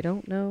this one. If you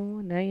don't know,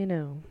 now you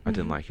know. I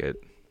didn't like it.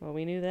 Well,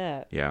 we knew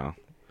that. Yeah.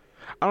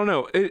 I don't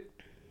know.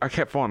 I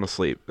kept falling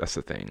asleep. That's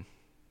the thing.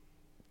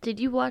 Did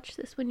you watch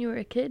this when you were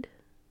a kid?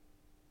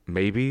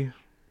 Maybe.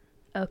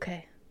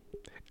 Okay.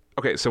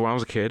 Okay, so when I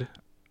was a kid,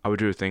 I would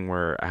do a thing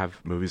where I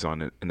have movies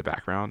on in the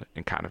background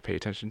and kind of pay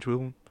attention to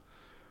them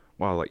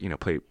while, like,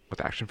 play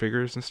with action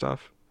figures and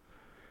stuff.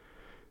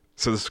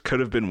 So this could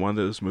have been one of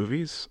those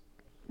movies.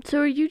 So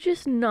are you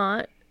just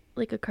not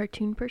like a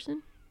cartoon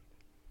person?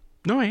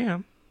 No, I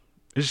am.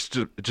 It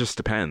just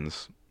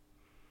depends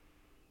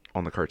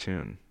on the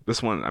cartoon.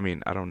 This one, I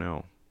mean, I don't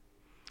know.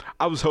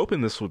 I was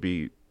hoping this would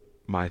be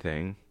my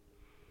thing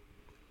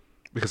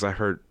because I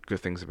heard good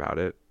things about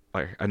it.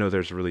 Like, I know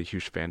there's a really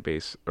huge fan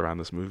base around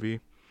this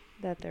movie.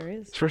 That there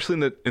is. Especially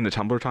in the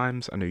Tumblr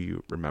times. I know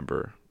you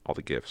remember all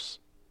the gifs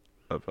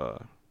of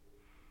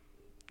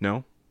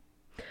No?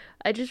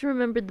 I just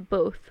remembered the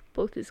both.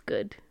 Both is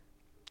good.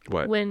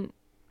 What? When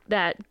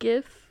that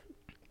gif.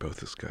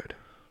 Both is good.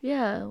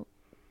 Yeah.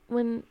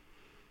 When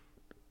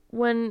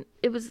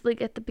it was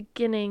like at the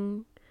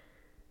beginning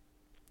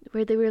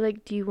where they were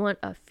like, do you want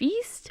a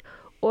feast?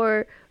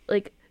 Or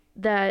like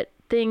that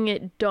thing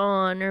at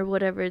dawn or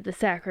whatever, the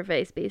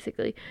sacrifice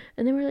basically.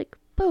 And they were like,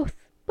 both.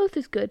 Both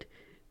is good.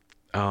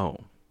 Oh.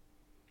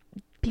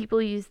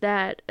 People use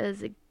that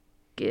as a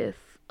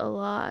gif a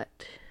lot.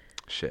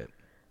 Shit.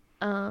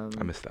 I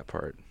missed that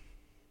part.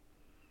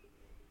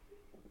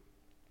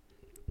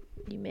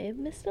 You may have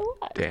missed a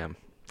lot. Damn.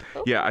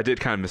 Oh. Yeah, I did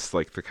kind of miss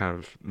like the kind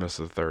of most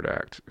of the third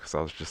act because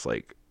I was just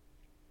like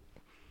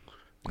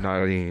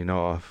nodding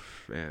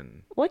off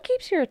and. What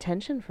keeps your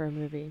attention for a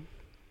movie?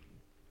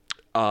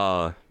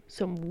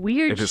 Some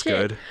weird if it's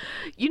shit. good.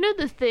 You know,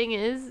 the thing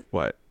is,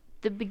 What?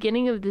 the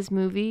beginning of this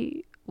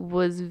movie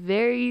was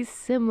very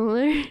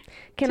similar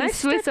to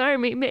Swiss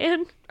Army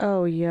Man.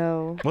 Oh,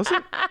 yo. Was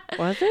it?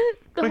 Was it?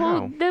 The Wait, whole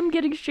how? them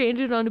getting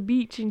stranded on a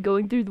beach and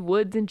going through the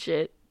woods and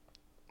shit.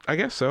 I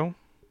guess so.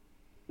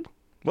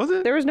 Was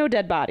it? There was no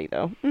dead body,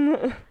 though.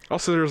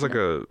 Also, there was like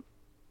a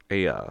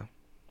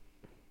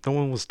no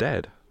one was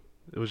dead.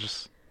 It was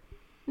just.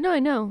 No, I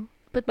know,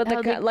 but But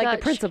how they the got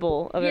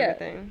principle of yeah.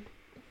 everything.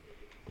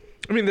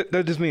 I mean, that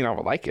doesn't mean I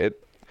would like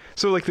it.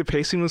 So, like, the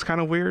pacing was kind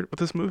of weird with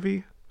this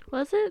movie.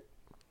 Was it?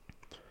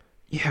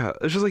 Yeah,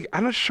 it's just like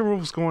I'm not sure what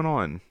was going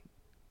on.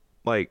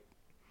 Like,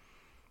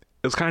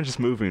 it was kind of just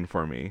moving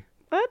for me,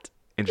 What?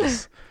 and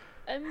just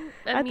I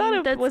I mean, thought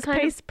it that's was kind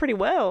paced pretty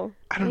well.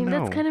 I I don't mean, know.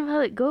 that's kind of how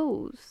it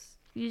goes.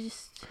 You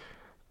just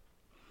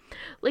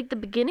like the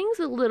beginning's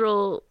a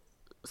little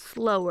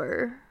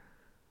slower.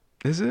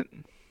 Is it?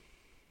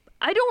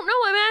 I don't know.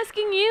 I'm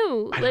asking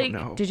you. I like,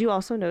 don't know. Did you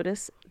also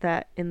notice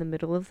that in the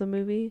middle of the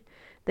movie,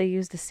 they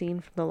used a scene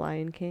from The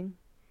Lion King?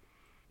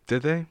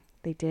 Did they?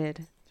 They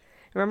did.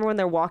 Remember when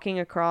they're walking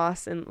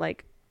across and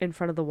like in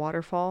front of the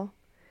waterfall?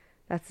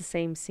 That's the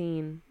same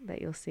scene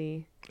that you'll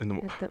see. In the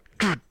At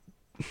the...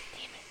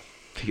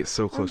 he gets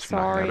so close to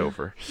knocking sorry. that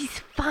over. he's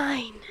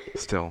fine.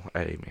 Still,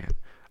 hey man.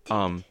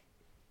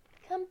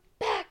 Come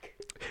back.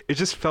 It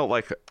just felt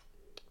like,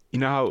 you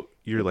know how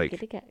you're like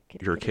Kitty cat,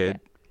 kitty you're a kitty kid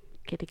cat.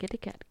 Kitty kitty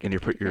cat. and you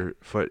kitty, put kitty your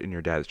foot in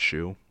your dad's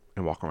shoe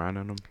and walk around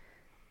in them. cat.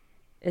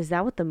 Is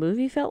that what the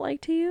movie felt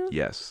like to you?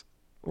 Yes.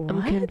 What?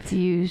 I'm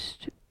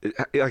confused.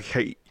 Like,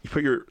 hey, you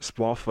put your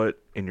small foot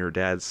in your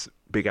dad's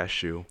big ass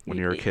shoe when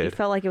you're a You kid.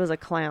 felt like it was a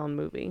clown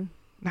movie.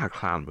 Not a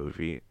clown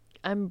movie.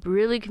 I'm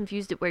really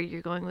confused at where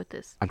you're going with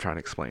this. I'm trying to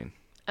explain.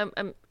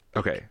 I'm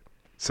Okay,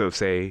 so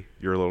say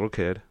you're a little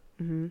kid,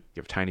 Mm-hmm. you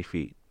have tiny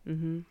feet,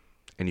 Mm-hmm.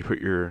 and you put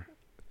your.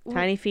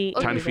 Tiny feet.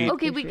 okay, Tiny feet.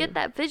 Okay, we get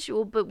that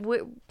visual, but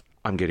where?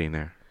 I'm getting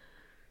there.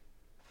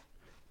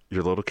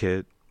 You're a little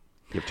kid,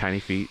 you have tiny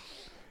feet,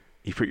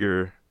 you put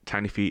your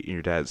tiny feet in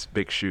your dad's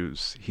big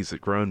shoes. He's a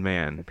grown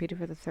man, Repeat it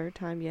for the third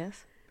time,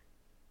 yes.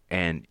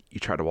 and you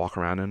try to walk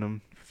around in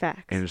them,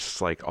 Facts. and it's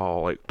just like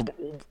all like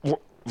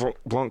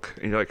blunk,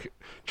 and you're like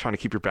trying to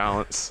keep your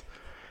balance,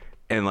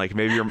 and like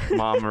maybe your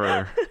mom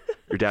or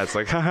your dad's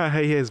like,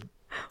 hey,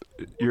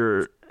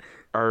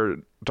 our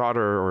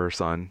daughter or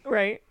son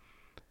Right.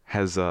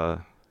 has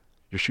your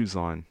shoes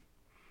on,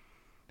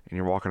 and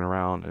you're walking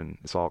around and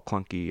it's all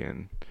clunky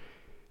and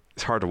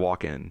it's hard to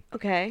walk in.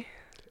 Okay.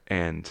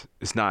 And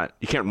it's not,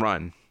 you can't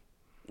run.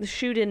 The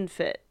shoe didn't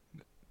fit.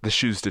 The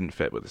shoes didn't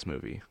fit with this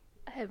movie.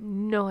 I have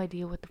no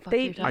idea what the fuck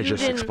They- you're talking I about.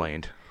 just didn't-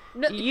 explained.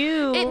 No,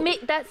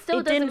 that still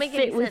it doesn't didn't make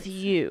fit any with sense.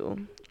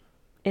 you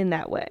in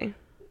that way.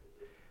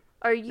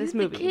 Are you this the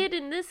movie. kid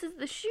and this is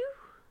the shoe?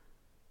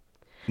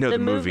 No, The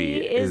the movie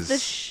is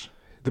is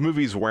the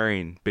movie's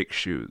wearing big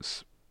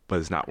shoes, but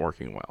it's not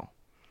working well.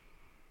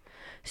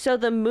 So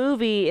the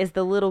movie is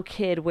the little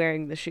kid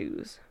wearing the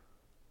shoes.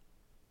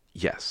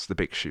 Yes, the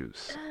big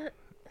shoes.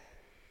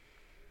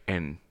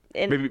 And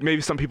And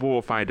maybe some people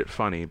will find it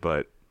funny,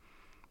 but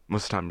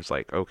most of the time it's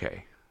like,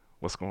 okay,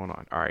 what's going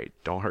on? All right,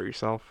 don't hurt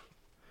yourself.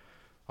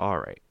 All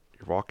right,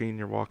 you're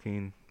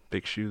walking.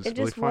 Big shoes, it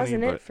really just funny,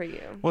 wasn't but it for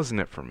you. wasn't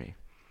it for me.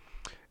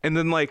 And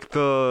then like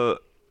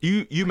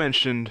you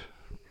mentioned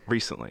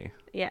recently,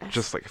 Yes.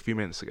 just like a few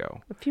minutes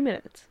ago, a few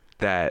minutes.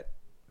 that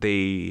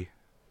they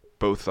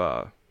both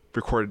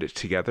recorded it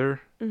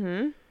together.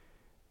 Mm-hmm.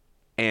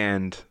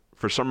 And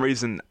for some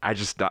reason, I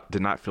just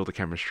did not feel the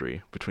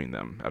chemistry between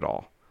them at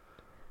all.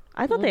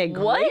 I thought they had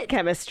great What?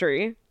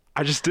 chemistry.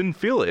 I just didn't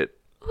feel it.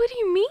 What do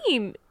you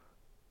mean?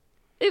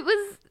 It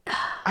was.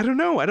 I don't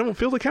know. I don't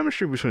feel the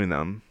chemistry between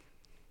them.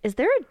 Is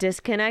there a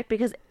disconnect?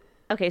 Because,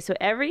 okay, so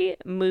every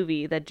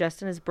movie that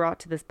Justin has brought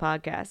to this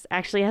podcast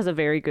actually has a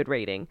very good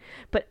rating.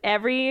 But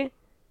every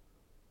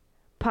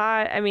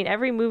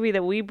movie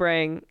that we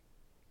bring,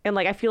 and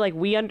like I feel like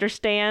we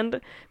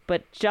understand,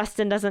 but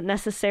Justin doesn't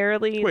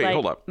necessarily Wait, like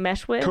hold up.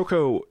 mesh with.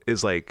 Coco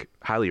is like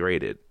highly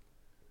rated,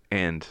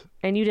 and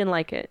And you didn't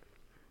like it.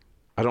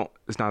 I don't.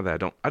 It's not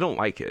that I don't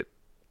like it.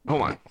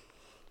 Hold on.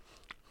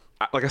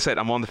 Like I said,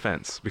 I'm on the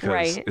fence because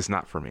Right. it's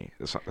not for me.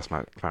 That's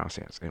my final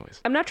stance.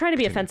 Anyways, I'm not trying to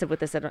be Continue. offensive with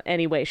this in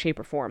any way, shape,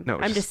 or form. no.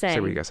 I'm just saying. Say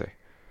what you guys say.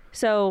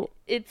 So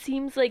It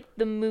seems like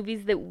the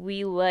movies that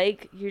we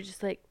like, you're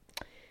just like,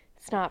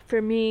 it's not for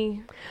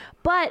me.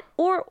 But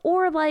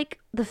or like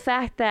the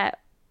fact that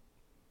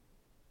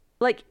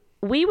like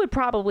we would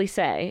probably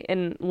say,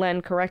 and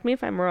Len, correct me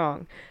if I'm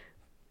wrong,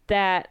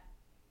 that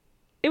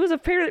it was a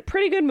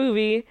pretty good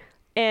movie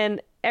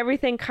and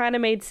everything kind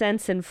of made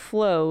sense and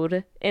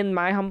flowed in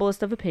my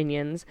humblest of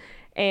opinions,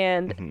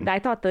 and I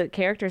thought the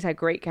characters had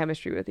great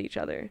chemistry with each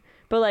other.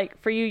 But like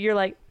for you, you're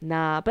like,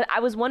 nah. But I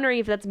was wondering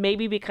if that's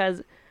maybe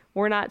because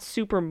we're not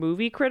super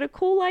movie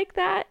critical like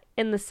that,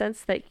 in the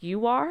sense that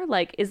you are.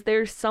 Like, is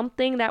there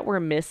something that we're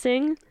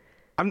missing?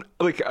 I'm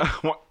like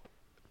when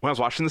I was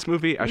watching this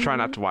movie, I try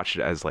not to watch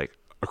it as like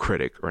a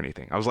critic or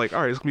anything. I was like,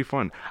 all right, it's gonna be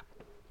fun.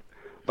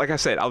 Like I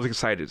said, I was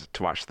excited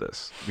to watch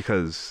this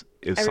because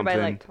it's Everybody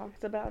something like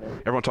talks about it.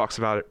 everyone talks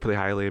about it pretty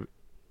highly,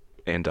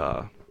 and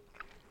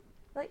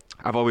Like,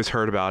 I've always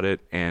heard about it,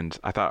 and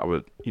I thought I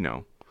would,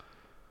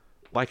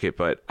 like it,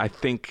 but I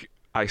think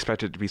I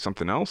expected it to be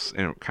something else,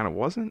 and it kind of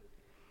wasn't.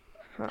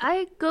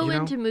 I go You know?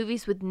 into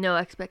movies with no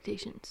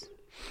expectations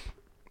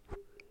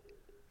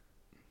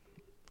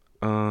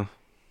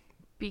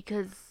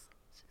because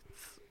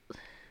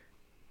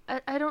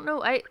I don't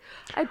know. I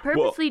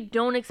purposely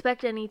don't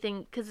expect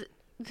anything because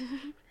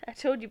I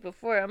told you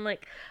before. I'm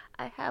like,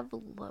 I have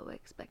low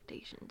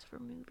expectations for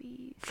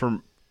movies.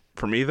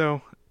 For me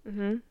though,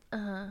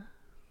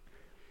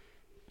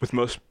 with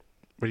most,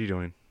 what are you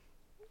doing?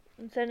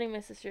 I'm sending my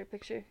sister a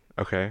picture.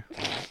 Okay,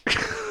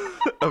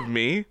 of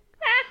me.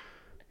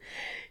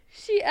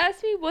 She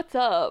asked me what's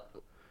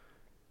up.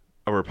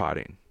 Oh, we're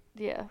potting.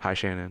 Yeah. Hi,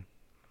 Shannon.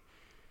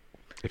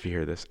 If you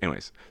hear this.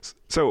 Anyways,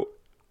 so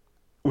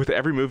with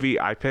every movie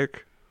I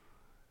pick,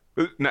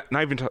 not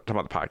even talking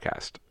about the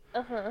podcast,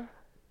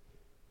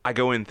 I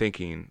go in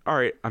thinking, all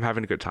right, I'm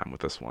having a good time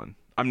with this one.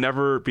 I'm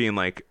never being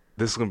like,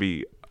 this is going to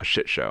be a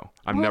shit show.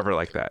 I'm Well- never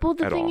like that Well,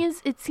 the at thing all.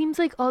 is, it seems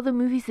like all the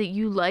movies that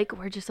you like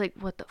were just like,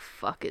 what the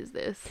fuck is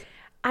this?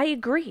 I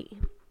agree.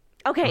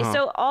 Okay, Uh-huh.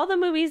 so all the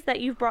movies that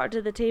you've brought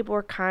to the table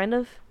are kind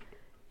of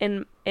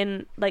in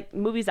like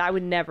movies I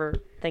would never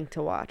think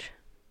to watch.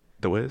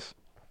 The Wiz?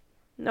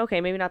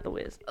 Okay, maybe not The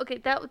Wiz. Okay,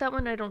 that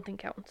one I don't think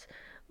counts.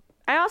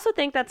 I also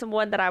think that's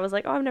one that I was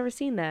like, oh, I've never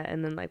seen that,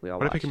 and then like we all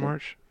What did I watched pick in it.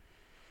 March?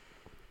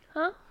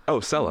 Huh? Oh,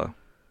 Sella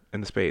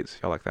and the Spades.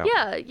 Y'all like that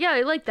one? Yeah,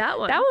 I like that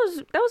one. That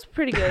was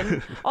pretty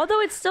good.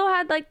 Although it still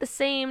had like the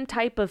same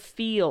type of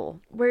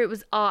feel. where it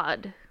was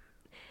odd.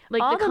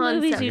 Like All the the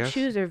movies concept. you I guess.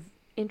 choose are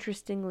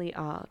interestingly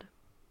odd,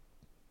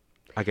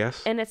 I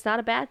guess. and it's not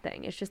a bad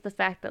thing. It's just the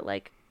fact that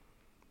like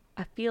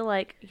I feel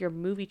like your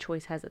movie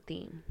choice has a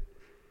theme.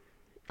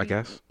 I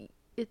guess.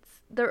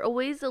 They're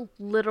always a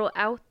little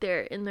out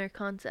there in their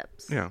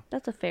concepts. Yeah.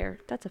 That's a fair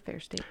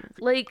statement.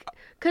 Like,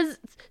 cause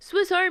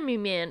Swiss Army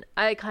Man,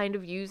 I kind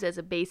of use as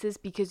a basis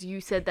because you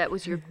said that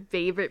was your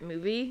favorite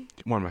movie.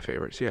 One of my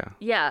favorites, yeah.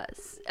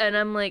 Yes, and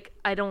I'm like,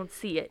 I don't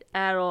see it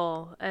at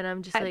all, and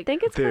I'm just I like,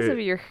 think it's because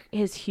There- of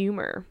his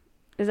humor.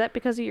 Is that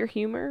because of your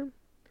humor?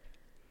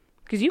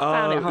 Because you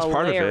found it It's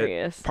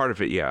hilarious. Part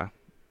of it, yeah.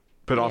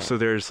 But Yeah. also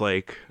there's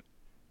like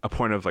a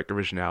point of like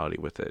originality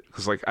with it.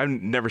 Because like I've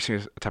never seen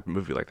a type of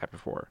movie like that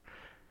before.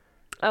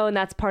 Oh, and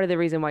that's part of the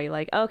reason why you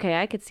like. Okay,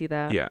 I could see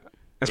that. Yeah.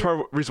 That's part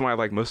of the reason why I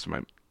like most of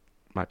my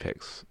my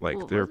picks. Like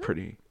What they're was it?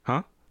 pretty.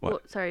 Huh? What?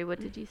 Well, sorry, what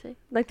did you say?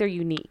 Like they're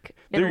unique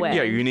in They're- a way.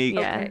 yeah, unique.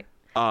 Yeah.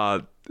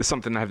 Okay. It's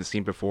something I haven't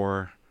seen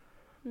before.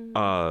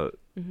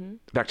 Mm-hmm.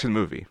 Back to the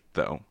movie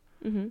though.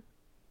 Mm-hmm.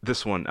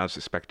 This one I was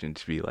expecting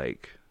to be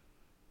like,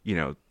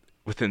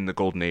 within the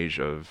golden age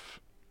of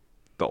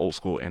the old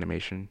school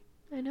animation.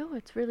 I know,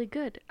 it's really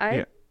good.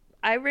 Yeah.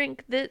 I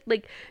rank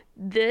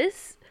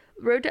this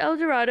Road to El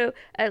Dorado,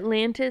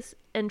 Atlantis,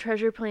 and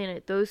Treasure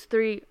Planet. Those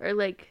three are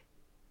like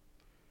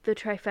the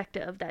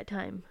trifecta of that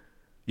time.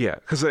 Yeah,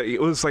 because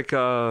it was like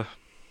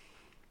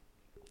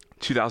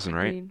 2000,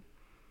 right? Agreed.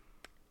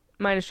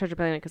 Mine is Treasure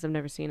Planet because I've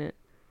never seen it.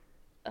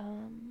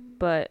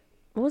 But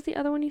what was the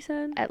other one you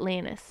said?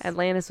 Atlantis.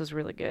 Atlantis was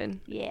really good.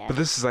 Yeah. But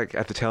this is like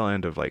at the tail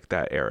end of like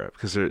that era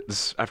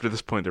because after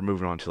this point they're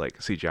moving on to like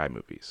CGI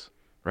movies,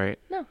 right?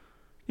 No.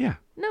 Yeah.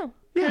 No.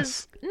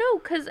 Yes. No,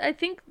 because I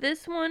think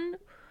this one.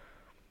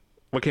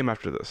 What came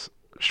after this?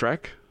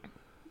 Shrek?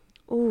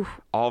 Ooh.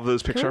 All of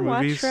those Can Pixar we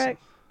watch movies? Shrek?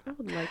 I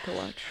would like to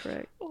watch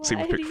Shrek. See,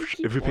 Why do you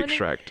keep if we pick wanting-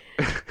 Shrek,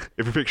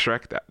 if we pick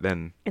Shrek,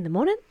 then In the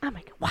morning, I'm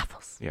making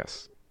waffles.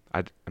 yes,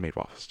 I made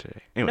waffles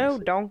today. No,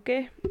 Anyways,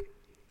 donkey.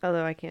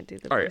 Although I can't do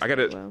the all right, voice I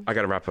very gotta well. I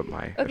gotta wrap up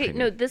my. Okay, opinion.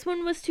 no, this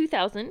one was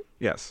 2000.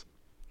 Yes.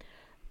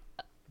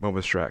 When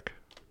was Shrek?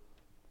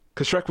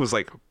 Because Shrek was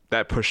like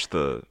that pushed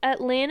the.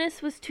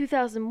 Atlantis was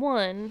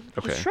 2001.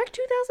 Okay. Was Shrek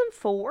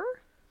 2004?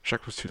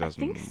 Shrek was 2000.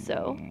 think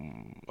so.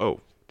 Oh,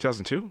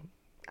 2002.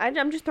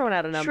 I'm just throwing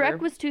out a number. Shrek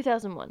was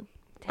 2001.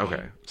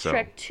 Okay, so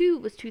Shrek 2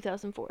 was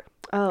 2004.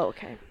 Oh,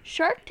 okay.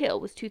 Shark Tale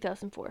was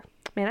 2004.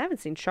 Man, I haven't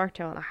seen Shark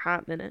Tale in a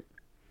hot minute.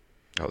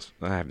 I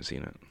haven't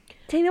seen it.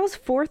 Dang, that was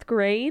 4th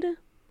grade?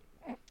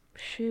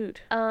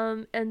 Shoot.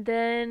 And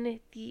then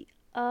the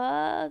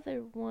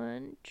other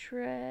one,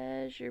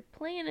 Treasure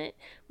Planet,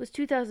 was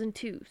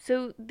 2002.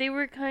 So they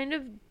were kind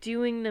of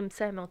doing them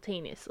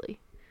simultaneously.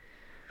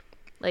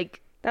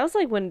 Like, That was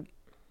like when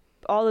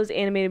all those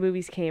animated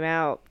movies came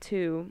out,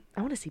 too.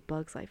 I want to see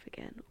Bug's Life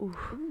again. Ooh.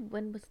 ooh,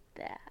 when was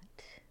that?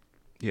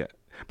 Yeah,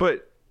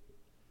 but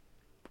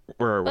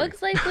where are we?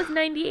 Bug's Life was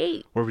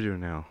 98. What are we doing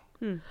now?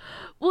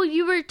 Well,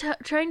 you were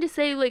trying to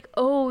say, like,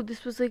 oh,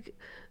 this was like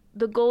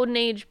the golden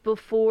age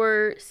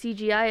before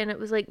CGI, and it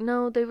was like,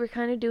 no, they were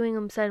kind of doing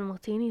them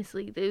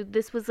simultaneously.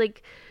 This was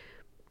like,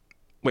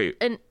 Wait,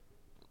 and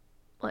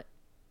what?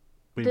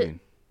 what do you mean?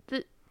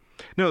 The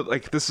No,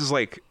 like this is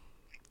like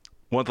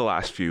one of the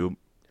last few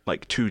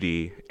like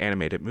 2D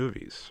animated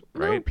movies,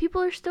 no, right? people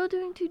are still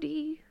doing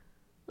 2D.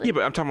 Yeah,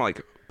 but I'm talking about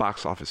like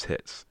box office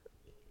hits.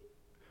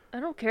 I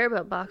don't care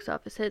about box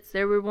office hits.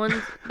 There were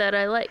ones that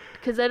I liked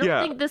because I don't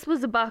Yeah. think this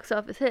was a box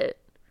office hit.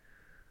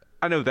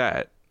 I know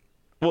that.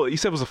 Well, you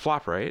said it was a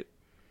flop, right?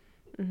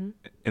 Mm-hmm.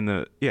 In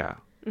the yeah.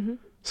 Mm-hmm.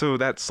 So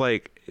that's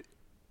like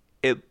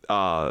it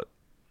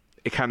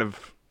kind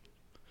of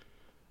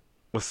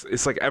was.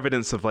 It's like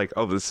evidence of like,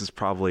 oh, this is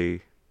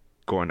probably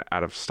going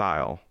out of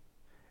style.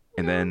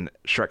 And then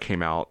Shrek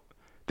came out.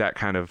 That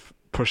kind of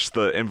pushed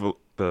the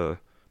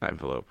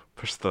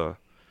pushed the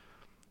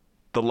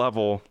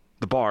level,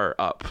 the bar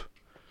up,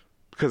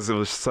 because it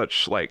was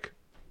such like.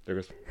 There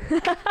goes.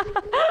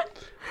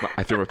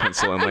 I threw a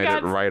pencil and laid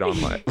it right on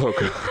my logo.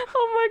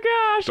 Oh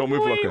my gosh. Don't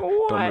move, wait, logo.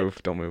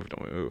 what? Don't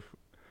move.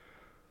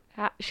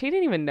 She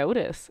didn't even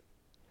notice.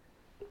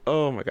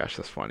 Oh my gosh,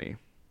 that's funny.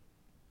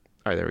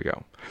 All right, there we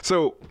go.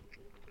 So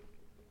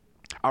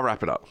I'll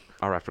wrap it up.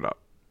 All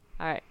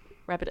right.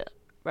 Wrap it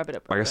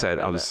up. Like I said,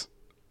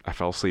 I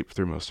fell asleep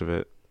through most of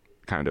it.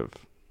 Kind of.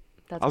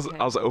 That's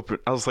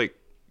I was like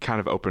kind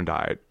of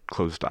open-eyed,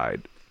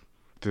 closed-eyed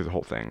through the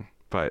whole thing.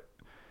 But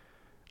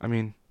I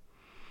mean,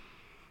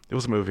 it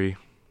was a movie.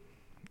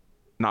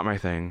 Not my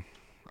thing,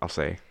 I'll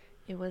say.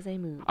 It was a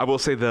movie. I will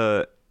say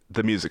the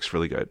music's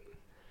really good.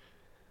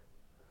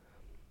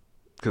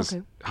 Because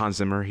Okay. Hans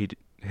Zimmer,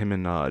 him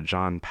and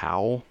John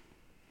Powell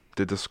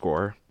did the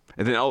score.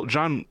 And then Elton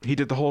John, he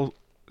did the whole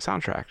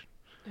soundtrack.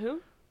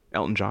 Who?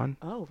 Elton John?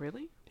 Oh,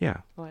 really? Yeah.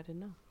 Oh, I didn't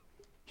know.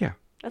 Yeah.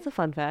 That's a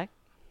fun fact.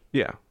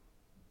 Yeah.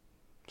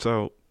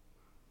 So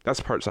that's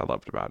the parts I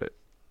loved about it.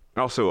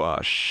 Also,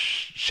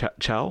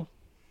 Chell,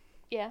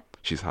 Yeah.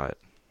 she's hot.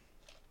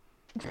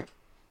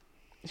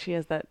 She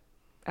has that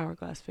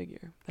hourglass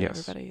figure that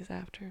Yes. everybody is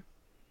after.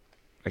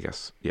 I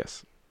guess.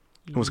 Yes.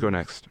 Let's go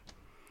next.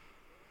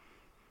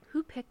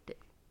 Who picked it?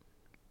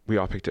 We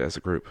all picked it as a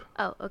group.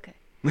 Oh, okay.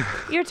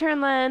 Your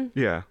turn, Len.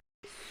 Yeah.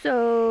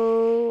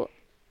 So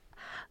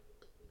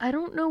I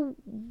don't know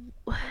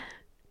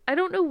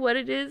what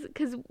it is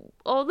because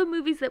all the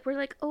movies that were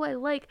like, oh,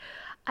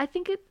 I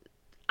think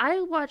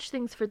I watch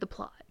things for the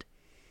plot.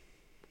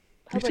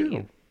 How Me about too.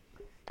 you?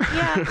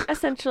 Yeah,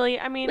 essentially.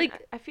 I mean,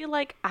 Like- I feel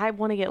like I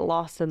want to get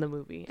lost in the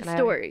movie. The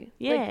story.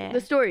 Yeah. Like,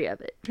 the story of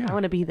it. Yeah. I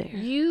want to be there.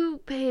 You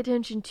pay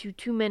attention to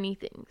too many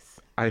things.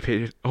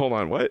 Hold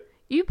on, what?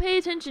 You pay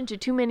attention to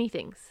too many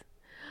things.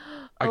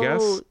 I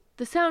guess.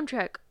 The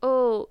soundtrack.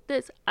 Oh,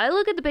 this. I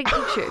look at the big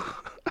picture.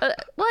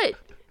 What?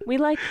 We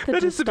like the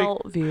That is the big-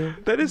 gestalt view.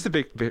 That is the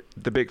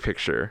big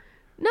picture.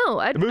 No,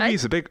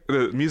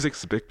 The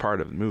music's a big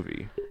part of the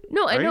movie.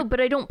 No, I know, right? but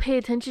I don't pay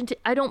attention to.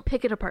 I don't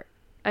pick it apart.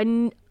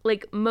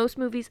 Like most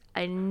movies,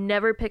 I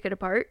never pick it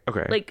apart.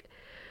 Okay. Like,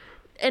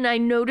 and I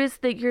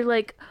noticed that you're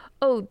like,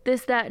 oh,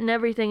 this, that, and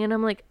everything. And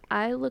I'm like,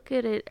 I look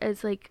at it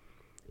as like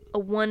a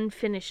one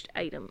finished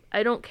item.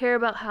 I don't care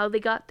about how they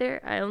got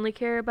there. I only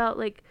care about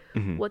like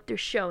what they're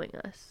showing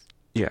us.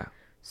 Yeah.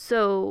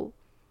 So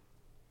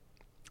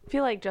I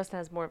feel like Justin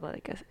has more of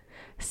like a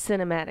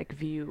cinematic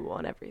view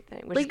on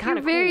everything, which like is kind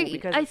of very, cool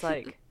because it's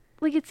like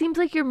it seems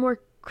like you're more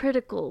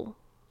critical,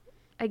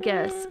 I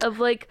guess, of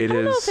like, It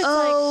is.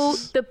 oh,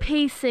 the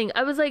pacing.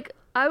 I was like,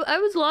 I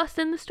was lost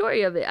in the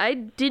story of it. I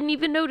didn't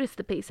even notice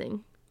the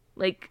pacing.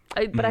 Like,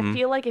 but I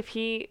feel like if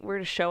he were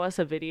to show us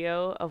a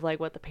video of like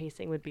what the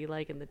pacing would be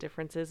like and the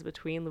differences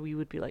between, we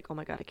would be like, oh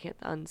my god, I can't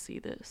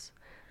unsee this.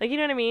 Like, you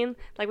know what I mean?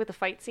 Like with the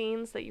fight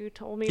scenes that you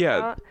told me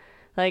about.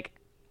 Like,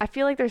 I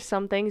feel like there's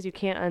some things you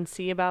can't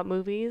unsee about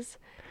movies,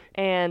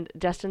 and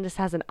Justin just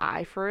has an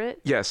eye for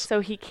it. Yes. So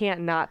he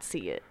can't not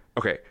see it.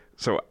 Okay.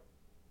 So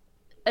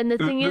and the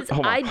thing is,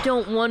 hold on. I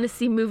don't want to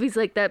see movies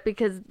like that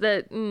because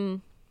but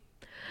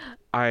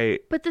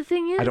the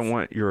thing is, I don't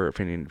want your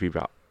opinion to be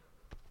about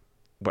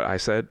what I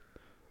said.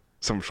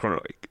 So I'm just going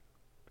to like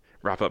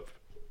wrap up.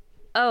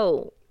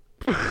 Oh.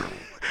 We're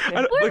having a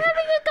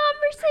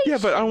conversation. Yeah,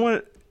 but I don't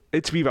want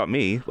it to be about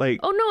me. Like,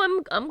 oh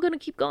no, I'm gonna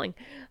keep going.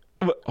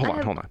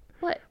 hold on.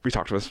 What? We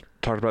talked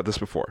about this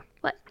before.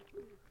 What?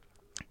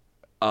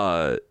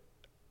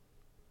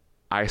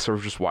 I sort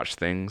of just watch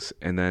things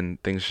and then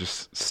things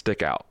just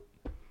stick out.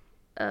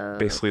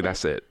 Basically, okay.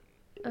 that's it.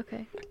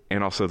 Okay.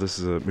 And also, this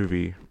is a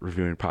movie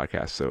reviewing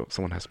podcast, so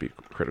someone has to be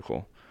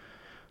critical.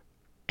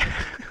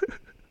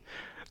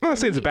 I'm not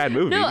saying it's a bad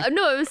movie. No, I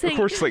was saying. Of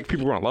course, like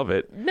people want to love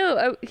it.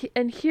 No,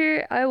 and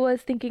here I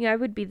was thinking I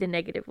would be the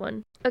negative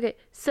one. Okay,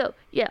 so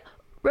yeah,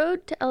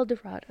 Road to El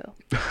Dorado.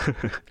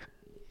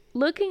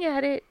 Looking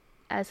at it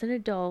as an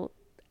adult,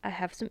 I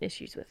have some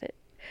issues with it.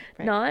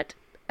 Right. Not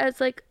as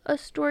like a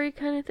story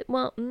kind of thing.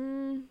 Well,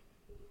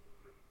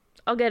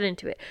 I'll get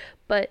into it.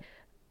 But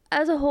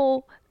as a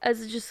whole,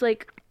 as just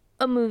like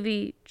a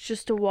movie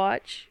just to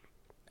watch,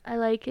 I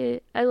like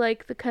it. I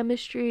like the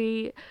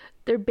chemistry.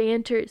 Their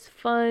banter is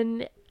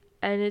fun.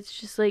 And it's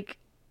just like,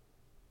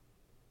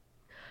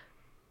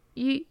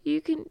 you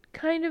can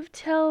kind of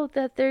tell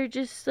that they're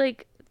just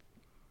like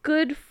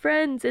good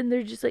friends, and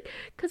they're just like,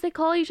 because they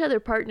call each other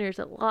partners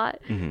a lot.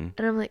 And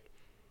I'm like,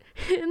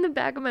 in the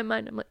back of my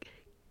mind, I'm like,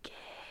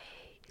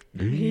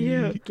 gay.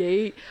 Yeah,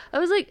 gay. I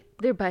was like,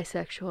 they're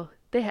bisexual.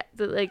 They're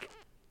like,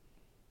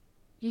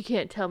 you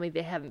can't tell me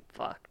they haven't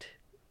fucked.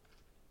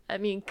 I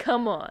mean,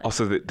 come on.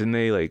 Also, didn't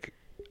they like?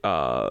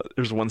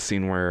 There's one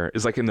scene where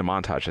it's like in the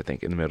montage, I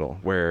think, in the middle,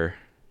 where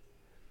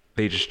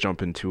they just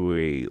jump into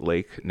a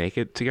lake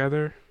naked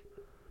together.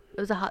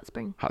 It was a hot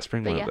spring. Hot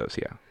spring, But one yeah. of those,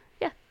 yeah.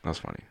 Yeah. That was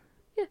funny.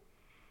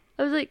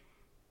 I was like,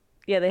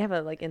 Yeah, they have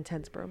a like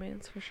intense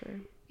bromance for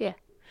sure. yeah.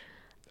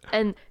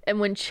 And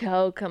when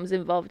Chow comes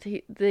involved,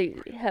 they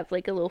have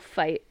like a little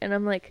fight, and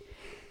I'm like,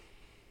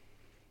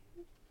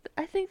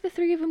 I think the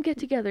three of them get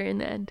together in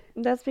the end.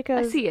 That's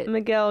because see it.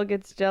 Miguel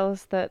gets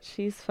jealous that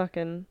she's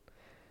fucking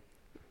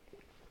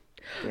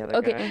the other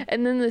Okay, guy.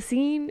 and then the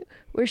scene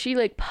where she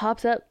like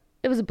pops up,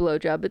 it was a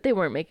blowjob, but they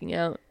weren't making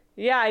out.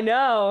 Yeah, I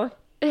know.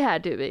 It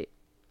had to be.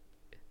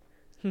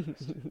 I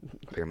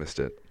think I missed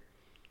it.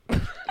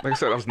 Like I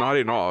said, I was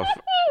nodding off.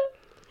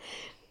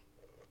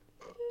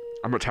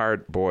 I'm a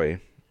tired boy.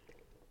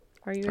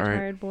 Are you a All right.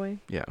 tired boy?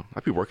 Yeah,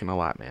 I'd be working a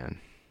lot, man.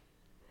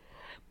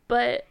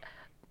 But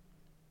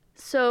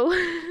so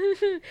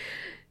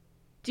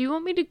do you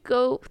want me to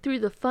go through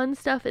the fun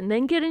stuff and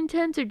then get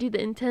intense, or do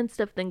the intense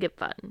stuff then get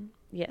fun?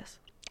 Yes.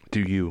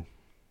 Do you?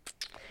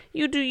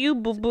 You do you,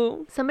 boo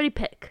boo. Somebody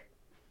pick.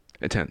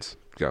 Intense.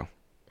 Go.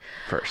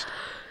 First.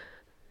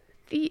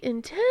 The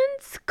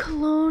intense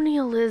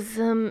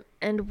colonialism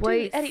and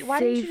white Dude, Eddie, why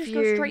didn't you just go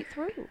savior straight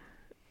through?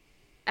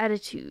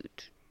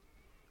 attitude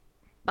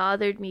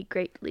bothered me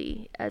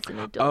greatly as an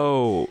adult.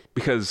 Oh,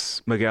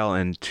 because Miguel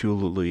and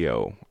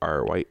Tulio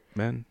are white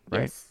men,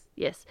 right?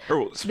 Yes.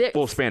 Or They're-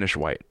 well, Spanish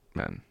white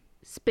men.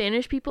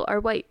 Spanish people are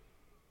white.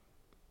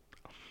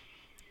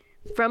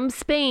 From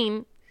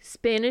Spain,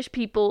 Spanish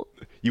people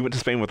You went to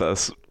Spain with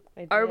us.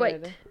 I are did.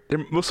 white.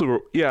 They're mostly,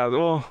 yeah,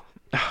 well,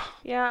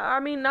 Yeah, I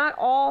mean, not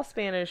all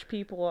Spanish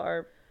people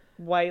are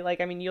white. Like,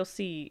 I mean, you'll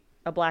see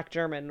a black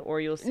German, or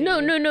you'll see. No.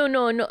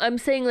 I'm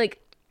saying like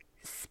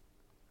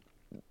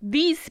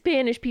these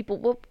Spanish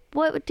people.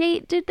 What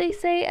date did they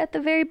say at the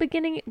very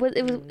beginning? It was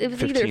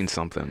 15 either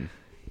something.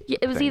 yeah,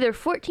 it was thing. either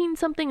 14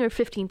 something or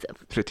 15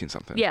 something. 15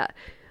 something. Yeah.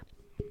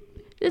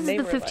 This They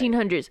is the were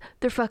 1500s.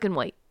 They're fucking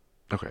white.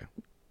 Okay.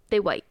 They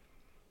white.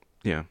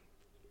 Yeah.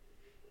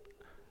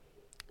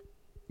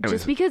 Just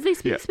Anyways, because they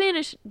speak yeah.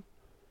 Spanish.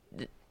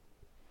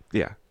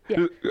 Yeah.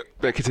 Yeah.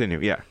 Continue.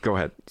 Yeah. Go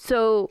ahead.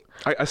 So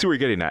I see where you're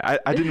getting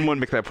at. I didn't want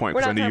to make that point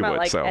We're because I not knew talking you about would.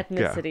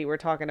 like So ethnicity. We're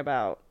talking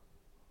about.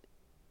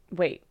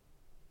 Wait.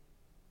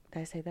 Did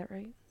I say that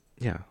right?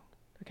 yeah.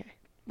 Okay.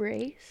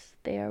 race,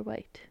 they are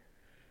white.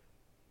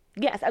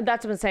 Yes,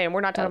 that's what I'm saying.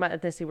 We're not talking Oh. about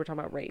ethnicity. We're talking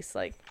about race.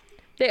 Like,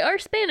 They are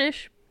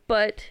Spanish,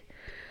 but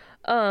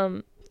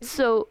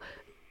so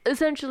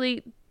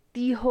essentially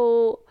the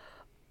whole,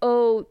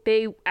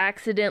 they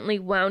accidentally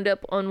wound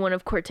up on one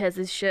of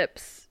Cortez's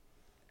ships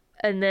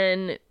and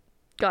then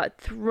got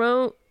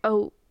thrown.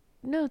 Oh,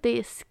 no, they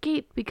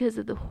escaped because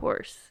of the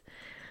horse.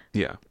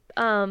 Yeah.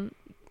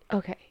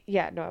 Okay.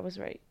 Yeah, no, I was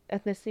right.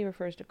 Ethnicity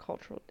refers to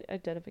cultural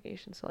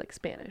identification, so like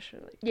Spanish or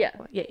like Yeah.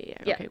 Yeah.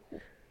 Yeah. Okay,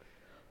 cool.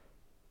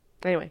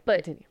 Anyway, But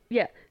continue.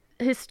 yeah,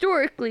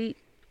 historically,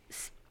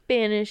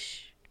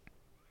 Spanish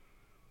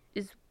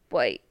is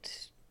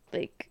white.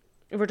 Like,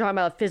 If we're talking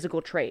about a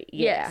physical trait,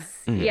 yeah.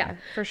 yes, Mhm. yeah,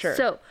 For sure.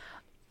 So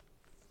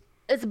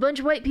it's a bunch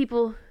of white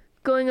people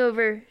going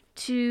over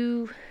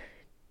to.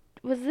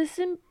 Was this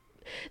in?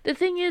 The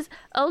thing is,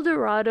 El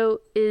Dorado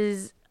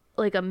is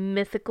like a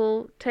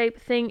mythical type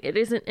thing. It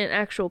isn't an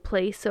actual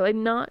place, so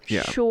I'm not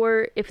Yeah.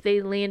 sure if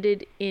they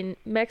landed in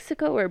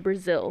Mexico or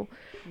Brazil,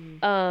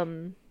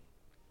 or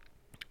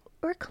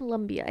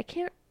Colombia. I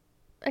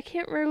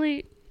can't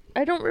really.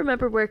 I don't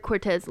remember where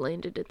Cortez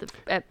landed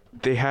at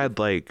They had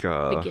like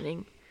the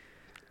beginning.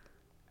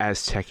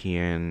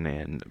 Aztecian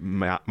and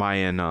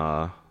Mayan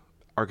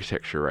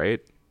architecture, right?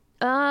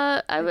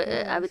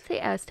 I would say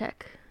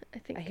Aztec. I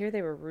think I hear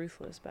they were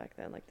ruthless back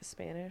then. Like the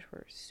Spanish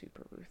were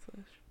super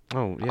ruthless.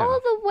 Oh yeah. all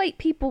the white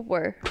people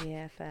were.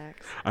 Yeah,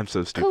 facts. I'm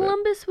so stupid.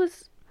 Columbus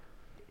was.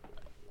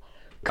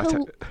 That's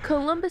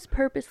Columbus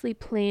purposely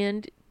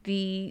planned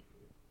the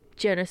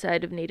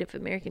genocide of Native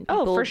American Oh,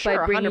 people for sure,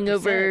 by bringing 100%.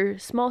 over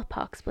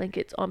smallpox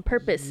blankets on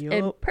purpose and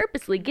Yup.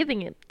 purposely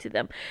giving it to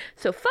them.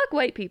 So fuck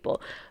white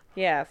people.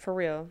 Yeah, for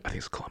real. I think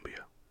it's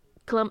Colombia.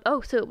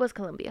 So it was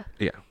Columbia.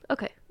 Yeah.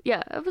 Okay.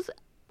 Yeah, it's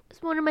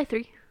one of my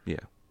three. Yeah.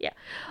 Yeah.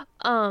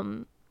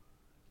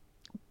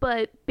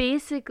 But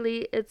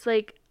basically it's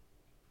like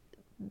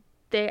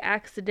they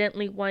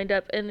accidentally wind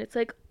up and it's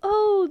like,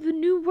 oh, the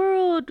new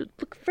world,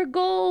 look for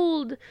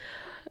gold.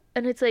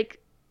 And it's like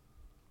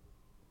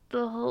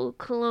the whole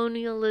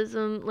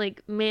colonialism,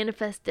 like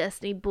manifest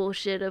destiny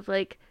bullshit of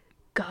like,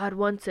 God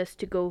wants us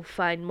to go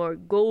find more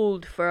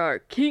gold for our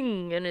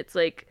king. And it's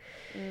like,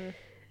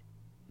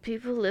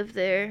 people live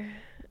there.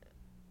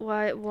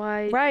 Why?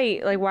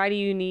 Right. Like, why do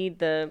you need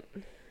the...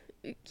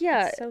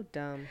 Yeah. It's so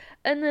dumb.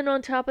 And then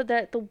on top of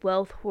that, the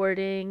wealth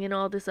hoarding and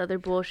all this other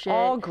bullshit.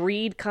 All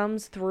greed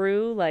comes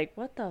through. Like,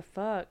 what the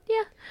fuck?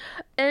 Yeah.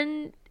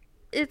 And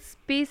it's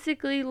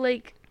basically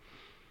like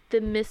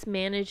the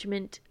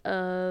mismanagement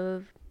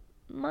of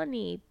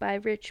money by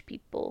rich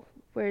people,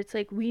 where it's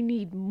like, we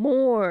need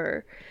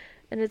more.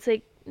 And it's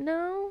like,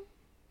 no,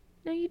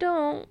 you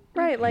don't.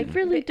 Right, like, You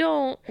really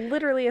don't.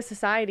 Literally a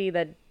society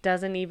that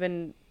doesn't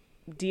even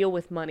deal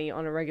with money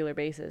on a regular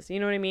basis. You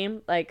know what I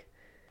mean? Like,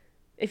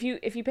 if you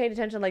paid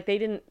attention, like, you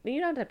didn't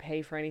have to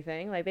pay for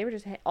anything. Like, they were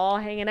just all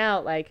hanging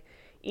out, like,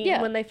 eating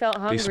Yeah. when they felt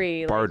They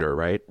hungry. Like, barter,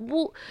 right?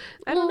 Well,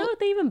 I don't know if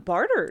they even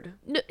bartered.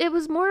 No, it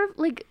was more of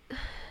like,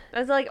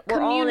 It's like,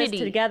 we're all in this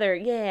Community. together.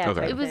 Yeah. Okay.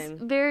 type it was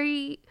thing.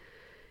 very,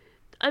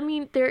 I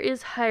mean, there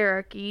is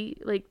hierarchy,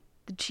 like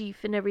the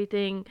chief and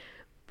everything,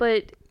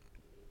 but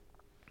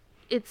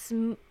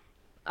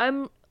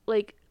I'm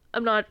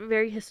not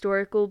very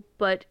historical,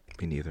 but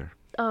Me neither.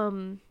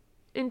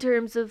 in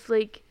terms of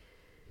like,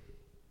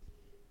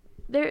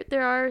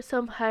 there are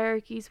some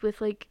hierarchies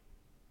with like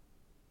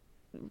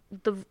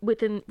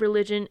within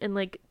religion and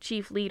like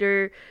chief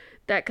leader,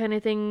 that kind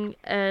of thing,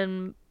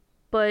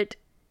 but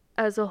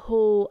as a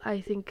whole, I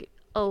think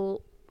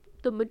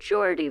the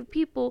majority of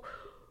people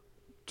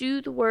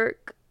do the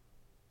work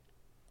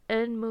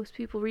and most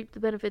people reap the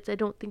benefits. I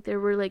don't think there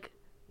were like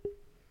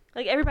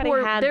everybody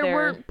poor, had there their...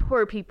 weren't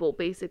poor people,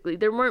 basically.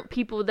 There weren't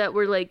people that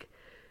were like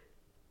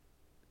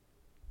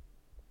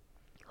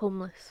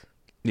homeless.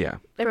 Yeah.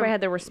 Everybody from-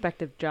 had their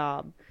respective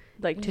job,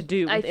 like, to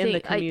do I within the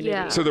think- community.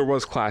 yeah. So there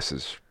was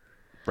classes,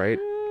 right?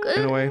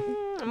 In a way.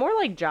 More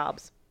like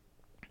jobs.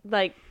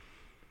 Like,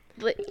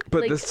 Like,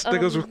 But that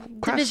goes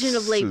with classes, division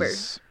of labor.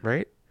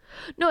 right?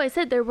 No, I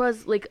said there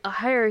was like a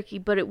hierarchy,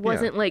 but it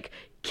wasn't like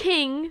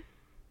king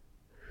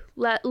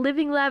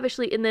living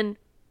lavishly and then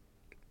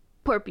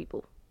poor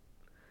people.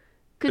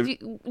 Because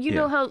you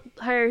know how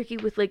hierarchy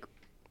with like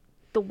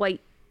the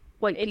white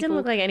it people. didn't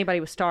look like anybody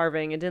was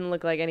starving. It didn't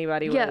look like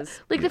anybody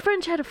was... Like the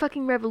French had a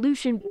fucking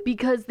revolution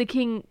because the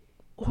king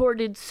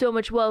hoarded so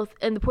much wealth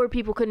and the poor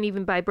people couldn't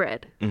even buy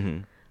bread.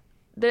 Mm-hmm.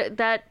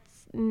 That's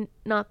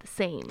not the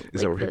same.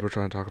 Is that what people are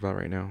trying to talk about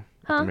right now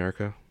with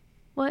America?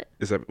 What?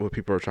 Is that what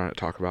people are trying to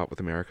talk about with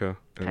America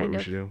and what Kind we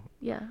of. should do?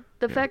 Yeah.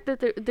 The fact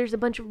that there's a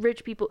bunch of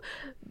rich people.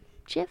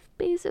 Jeff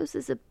Bezos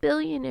is a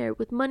billionaire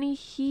with money.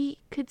 He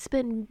could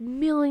spend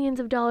millions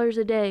of dollars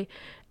a day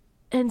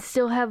and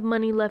still have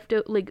money left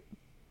over, like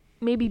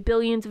maybe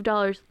billions of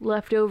dollars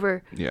left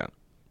over Yeah.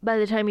 by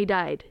the time he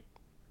died.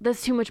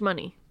 That's too much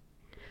money.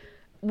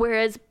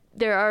 Whereas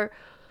there are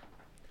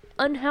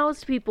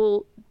unhoused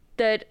people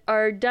that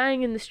are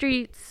dying in the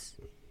streets.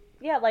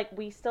 Yeah, like,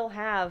 we still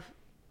have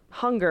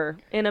hunger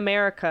in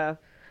America.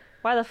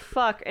 Why the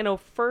fuck in a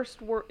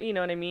first world... You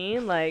know what I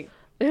mean? Like...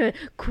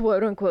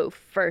 quote unquote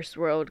first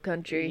world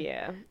country.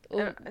 Yeah.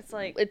 Well, It's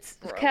like It's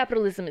bro.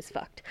 capitalism is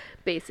fucked,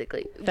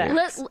 basically.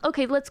 Facts.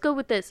 Let's go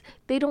with this.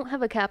 They don't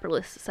have a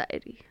capitalist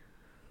society.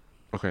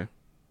 Okay.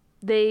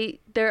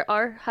 There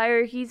are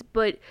hierarchies,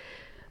 but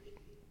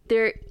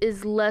there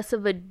is less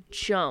of a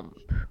jump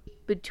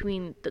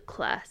between the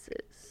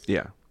classes.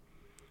 Yeah.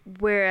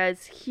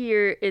 Whereas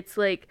here, it's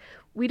like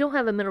we don't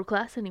have a middle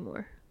class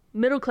anymore.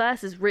 Middle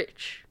class is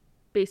rich.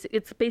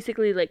 It's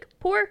basically like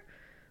poor,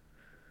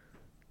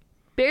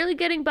 barely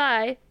getting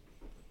by,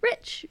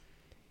 rich,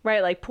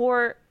 Right, like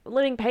poor,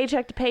 living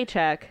paycheck to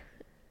paycheck.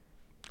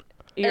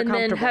 You're and then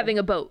comfortable. having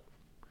a boat.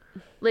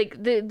 Like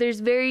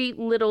there's very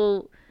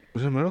little.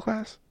 Was it middle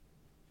class?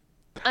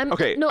 I'm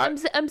Okay, No, I-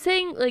 I'm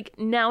saying like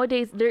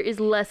nowadays there is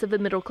less of a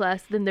middle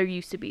class than there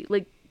used to be.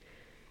 Like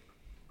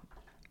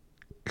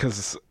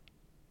Because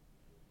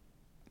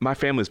my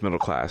family's middle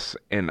class,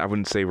 and I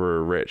wouldn't say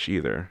we're rich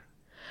either.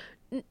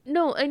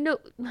 no, I know.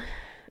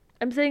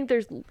 I'm saying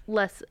there's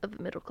less of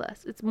a middle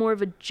class. It's more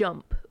of a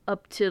jump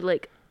up to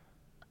like.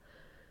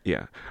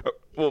 Yeah.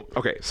 Well,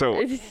 okay.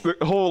 So the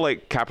whole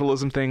like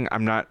capitalism thing,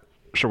 I'm not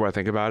sure what I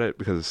think about it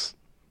because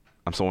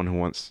I'm someone who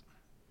wants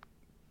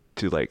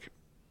to like,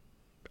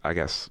 I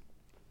guess,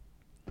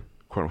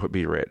 quote unquote,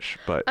 be rich.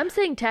 But I'm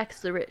saying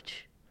tax the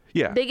rich.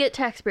 yeah, They get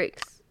tax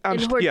breaks. and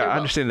hoard yeah, their I wealth.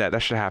 understand that.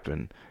 That should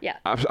happen. Yeah.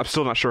 I'm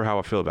still not sure how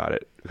I feel about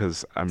it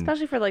because I'm.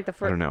 Especially for like the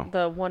I don't know.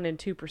 the 1% and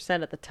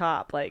 2% at the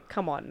top. Like,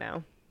 come on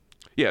now.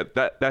 Yeah,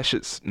 that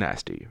shit's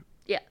nasty.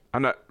 Yeah.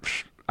 I'm not.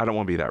 I don't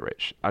want to be that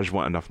rich. I just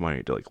want enough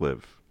money to like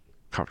live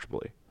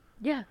comfortably.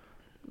 Yeah.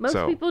 Most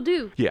So- people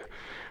do. Yeah.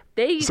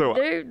 They So-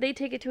 they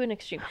take it to an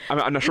extreme.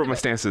 I'm not sure what my Either way.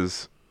 stance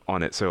is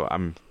on it, so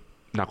I'm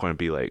not going to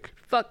be like,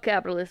 Fuck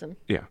capitalism.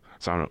 yeah.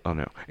 So I don't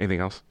know. Anything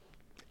else?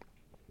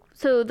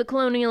 So the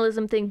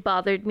colonialism thing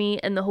bothered me,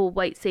 and the whole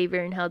white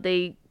savior and how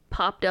they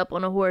popped up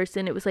on a horse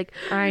and it was like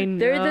I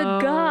they're the know.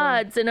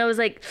 gods, and I was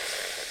like,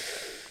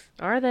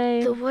 Are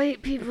they? the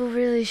white people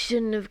really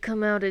shouldn't have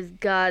come out as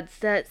gods.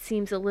 That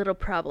seems a little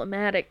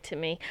problematic to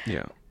me.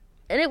 Yeah.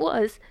 And it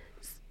was.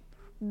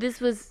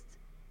 This was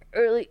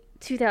early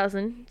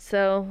 2000,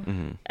 so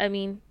I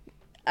mean,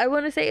 I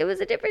want to say it was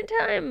a different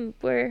time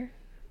where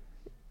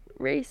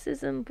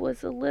racism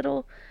was a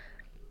little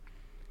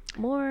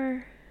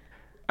more.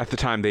 At the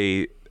time,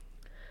 they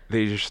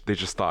just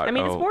thought. I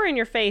mean, oh, it's more in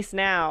your face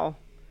now.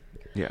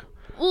 Yeah.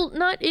 Well,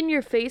 not in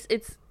your face.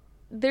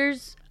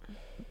 There's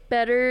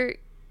better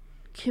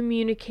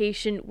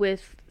communication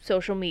with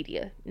social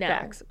media now.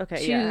 Facts.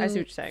 Okay, yeah, I see what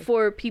you're saying.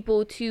 For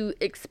people to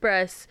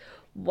express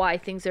why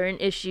things are an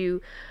issue,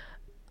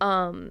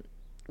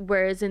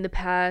 whereas in the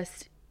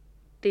past,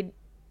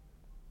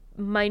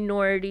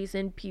 minorities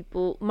and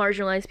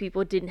marginalized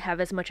people didn't have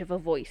as much of a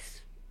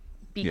voice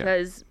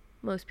because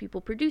most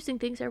people producing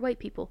things are white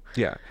people.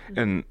 Yeah.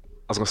 And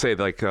I was gonna say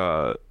like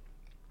at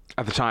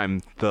the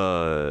time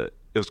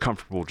it was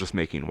comfortable just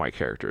making white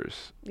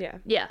characters Yeah.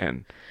 Yeah.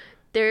 and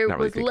There not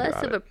really was thinking less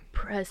about of it. a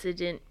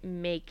precedent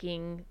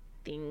making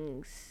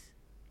things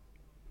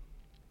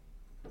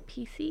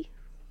PC.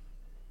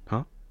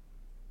 huh?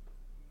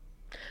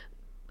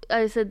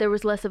 I said there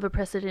was less of a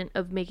precedent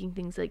of making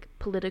things like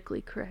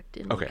politically correct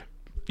and Okay.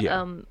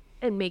 Yeah.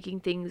 and making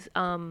things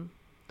not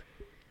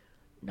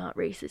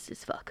racist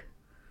as fuck.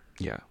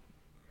 Yeah.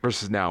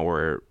 Versus now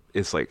where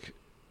it's like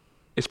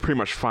it's pretty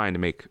much fine to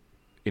make,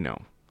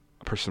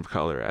 a person of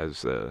color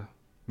as the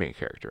main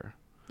character.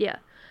 Yeah.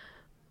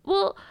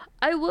 Well,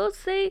 I will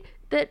say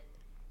that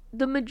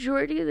the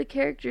majority of the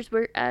characters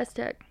were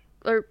Aztec,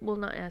 or well,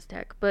 not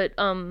Aztec, but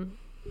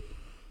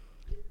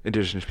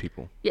Indigenous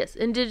people. yes,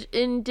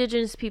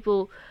 indigenous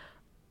people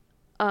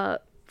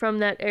from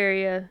that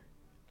area,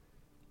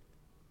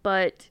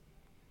 but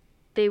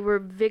they were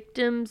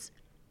victims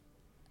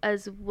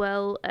as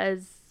well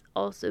as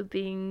also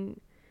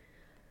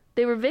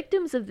they were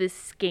victims of this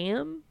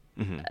scam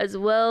as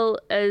well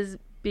as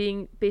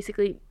being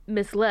basically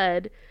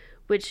misled,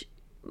 which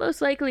most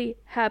likely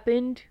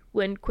happened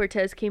when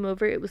Cortez came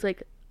over. It was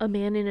like a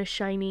man in a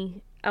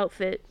shiny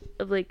outfit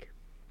of like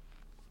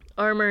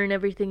armor and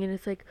everything, and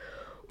it's like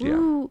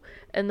ooh,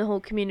 and the whole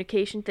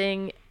communication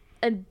thing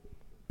and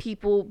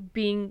people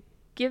being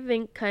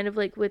giving kind of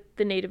like with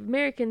the Native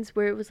Americans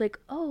where it was like,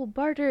 oh,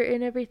 barter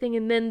and everything,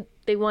 and then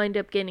they wind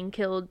up getting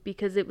killed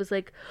because it was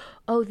like,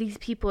 oh, these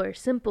people are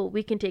simple,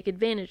 we can take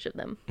advantage of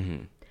them.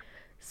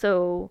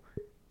 So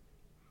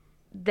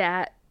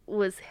that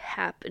was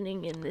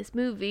happening in this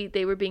movie.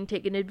 They were being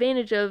taken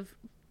advantage of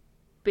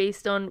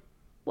based on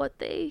what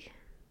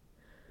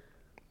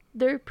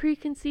their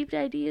preconceived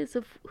ideas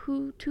of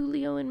who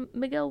Tulio and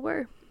Miguel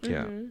were.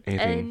 Yeah. Anything?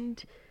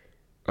 And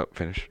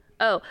Finish.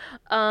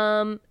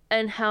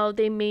 and how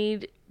they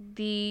made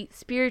the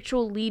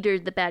spiritual leader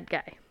the bad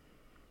guy.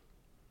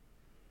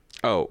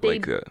 Oh, They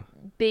like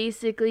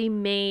basically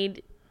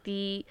made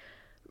the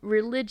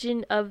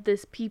religion of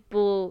this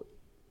people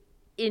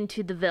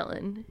into the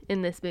villain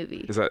in this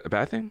movie. is that a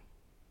bad thing?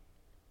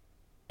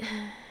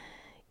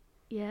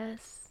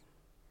 Yes.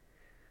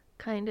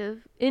 Kind of.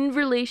 In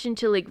relation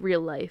to like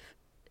real life,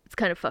 it's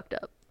kind of fucked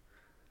up.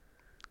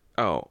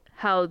 Oh,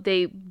 how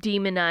they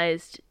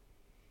demonized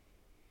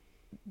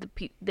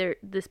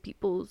this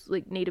people's,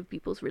 like, native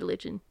people's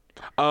religion.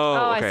 oh,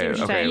 I okay, see what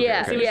you're okay, saying. okay, Yeah,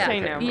 I okay, see what you're okay,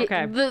 saying now.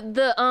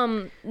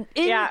 okay.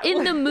 Okay.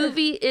 In the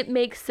movie it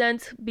makes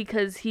sense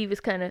because he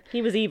was kind of,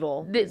 He was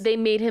evil. they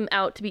made him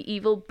out to be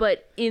evil,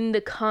 but But because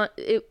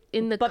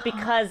in the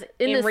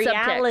subtext.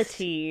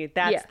 reality,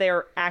 that's Yeah.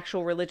 their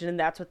actual religion and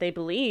that's what they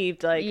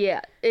believed. Like,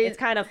 Yeah, it's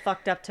kind of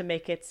fucked up to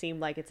make it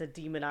seem like it's a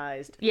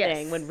demonized Yes.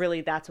 thing when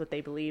really that's what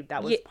they believed.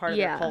 That was part of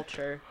yeah. their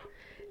culture.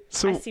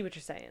 So I see what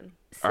you're saying.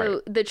 So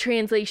Alright. the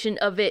translation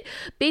of it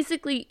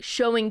basically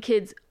showing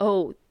kids,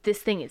 oh, this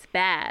thing is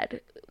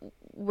bad,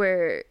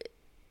 where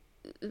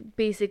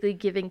basically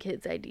giving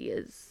kids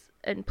ideas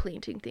and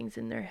planting things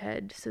in their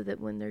head so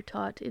that when they're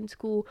taught in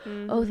school,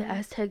 oh, the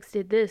Aztecs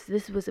did this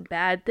was a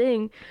bad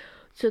thing.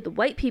 So the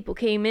white people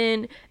came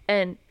in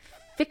and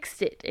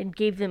fixed it and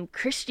gave them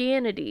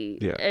Christianity,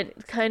 Yeah. and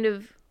kind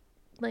of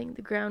laying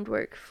the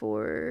groundwork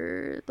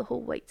for the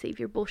whole white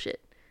savior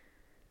bullshit.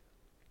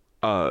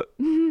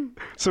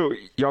 So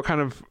y'all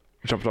kind of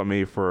jumped on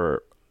me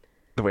for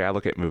the way I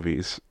look at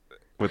movies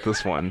with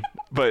this one,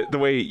 but the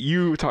way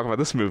you talk about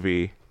this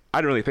movie, I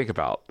didn't really think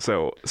about.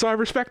 So I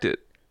respect it.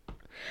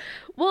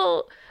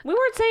 Well, We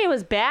weren't saying it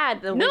was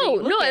bad. The way that no,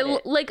 you look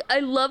at it. I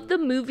love the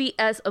movie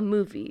as a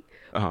movie,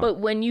 but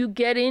when you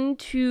get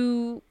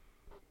into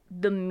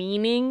the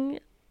meaning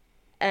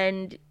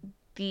and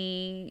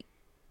the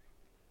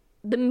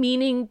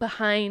meaning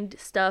behind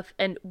stuff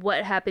and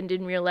what happened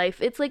in real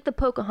life, it's like the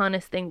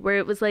Pocahontas thing where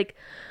it was like,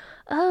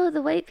 oh,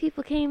 the white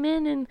people came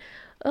in and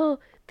oh,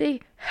 they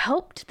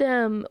helped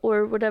them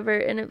or whatever,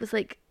 and it was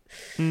like,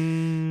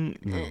 No.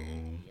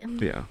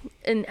 Yeah.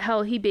 and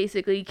how he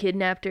basically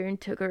kidnapped her and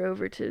took her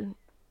over to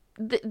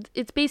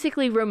it's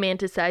basically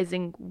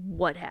romanticizing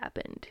what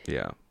happened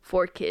Yeah.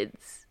 for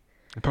kids.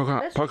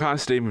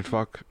 Pocahontas didn't even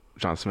fuck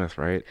John Smith,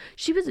 right?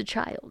 She was a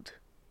child.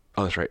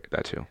 Oh, that's right.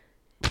 That too.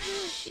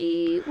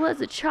 She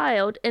was a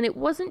child, and it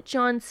wasn't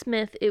John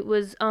Smith. It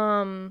was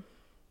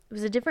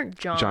a different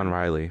John. John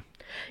Riley,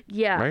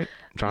 Yeah. right?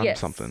 John Yes.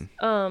 something.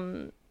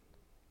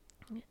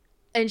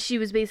 And she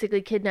was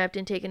basically kidnapped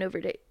and taken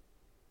over to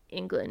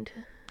England.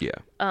 Yeah.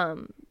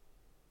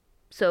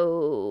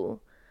 So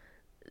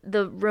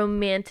the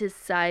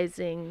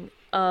romanticizing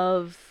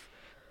of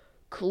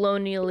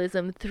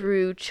colonialism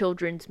through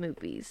children's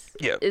movies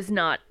Yeah. is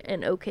not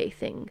an okay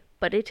thing,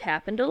 but it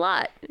happened a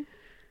lot.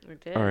 We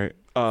did. All right.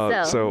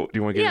 So So, do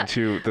you want to get yeah.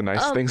 into the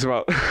nice things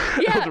about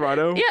Yeah. El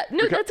Dorado? Yeah,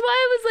 no, that's why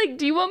I was like,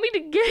 do you want me to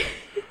get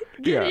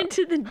Yeah.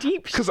 into the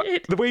deep Because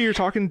shit? the way you're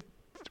talking,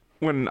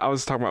 when I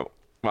was talking about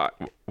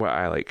what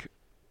I like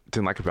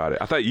didn't like about it,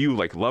 I thought you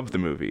like loved the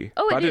movie.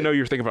 Oh, But I I didn't do. know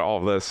you were thinking about all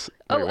of this.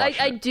 while Oh, you're I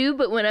watching it. do,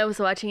 but when I was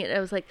watching it, I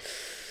was like,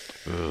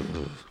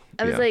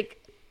 I was Yeah.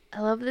 like, I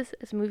love this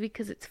as a movie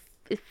because it's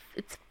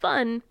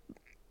fun,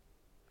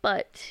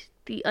 but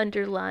the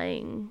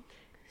underlying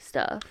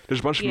stuff. There's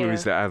a bunch of Yeah.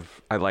 movies that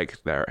I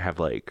like that have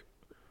like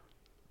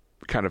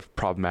kind of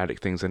problematic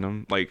things in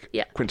them, like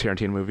Yeah. Quentin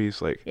Tarantino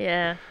movies. Like,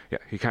 Yeah. yeah,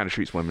 he kind of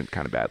treats women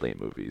kind of badly in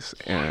movies,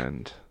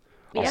 and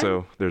Yeah.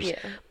 also there's Yeah.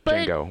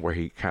 But- Django where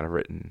he kind of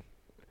written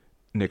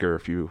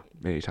nigger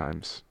many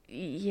times,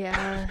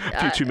 Yeah. a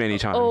few too many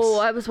times. Oh,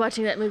 I was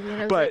watching that movie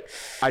and I was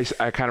But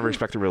I kind of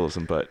respect the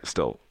realism, but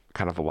still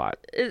kind of a lot.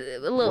 like, a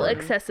little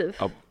excessive.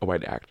 A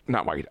white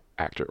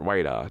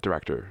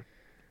director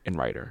and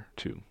writer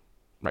to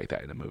write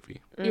that in a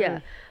movie. Yeah.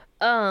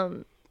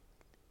 But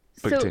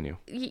So, continue.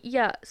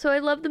 Yeah. So I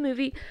love the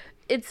movie.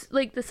 It's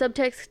like the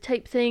subtext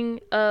type thing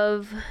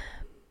of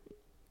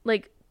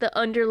like the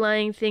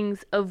underlying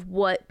things of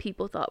what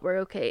people thought were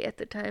okay at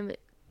the time. It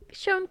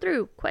shone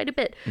through quite a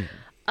bit.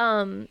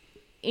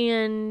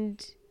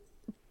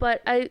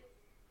 But I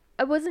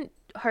wasn't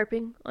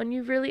harping on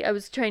you really. I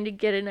was trying to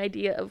get an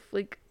idea of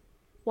like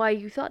why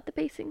you thought the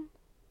pacing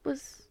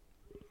was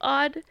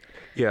odd.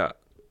 Yeah.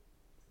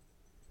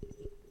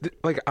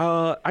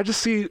 I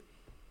just see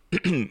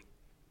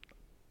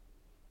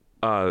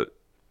I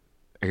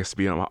guess to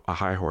be on a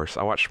high horse,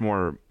 I watch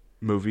more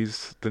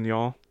movies than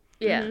y'all,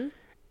 Yeah.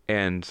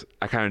 and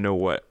I kind of know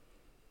what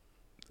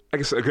I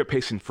guess a good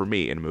pacing for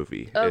me in a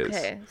movie is.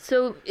 Okay.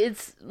 So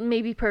it's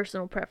maybe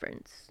personal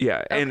preference.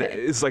 Yeah, and Okay.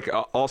 it's like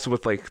also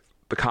with like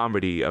the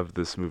comedy of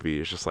this movie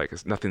is just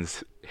like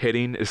nothing's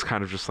hitting. It's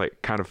kind of just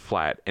like kind of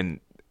flat, and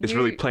it's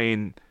really You're-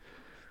 playing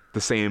the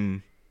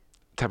same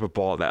type of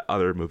ball that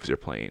other movies are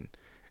playing,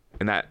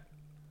 and that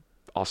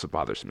also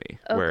bothers me.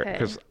 Where Okay.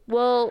 because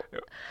Well,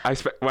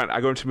 when I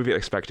go into a movie, I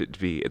expect it to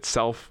be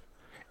itself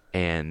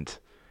and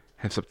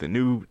have something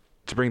new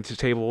to bring to the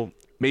table.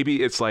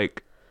 Maybe it's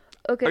like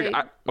okay.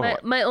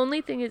 Like, my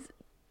only thing is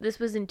this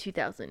was in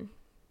 2000.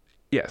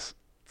 yes,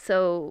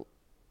 So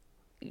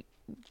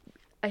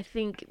I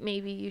think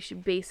maybe you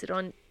should base it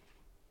on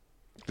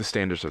the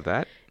standards of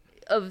that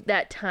of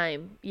that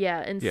time.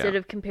 Yeah, instead Yeah.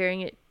 of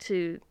comparing it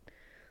to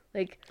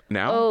like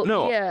now. Oh,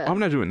 no, yeah. I'm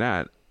not doing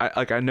that.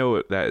 I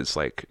know that it's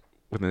like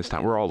within this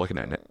time. We're all looking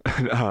at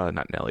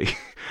not Nelly.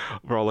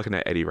 We're all looking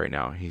at Eddie right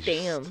now. He's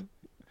damn. just-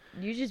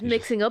 You're just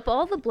mixing up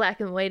all the black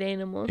and white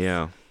animals.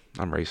 yeah,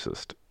 I'm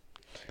racist.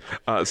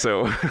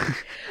 So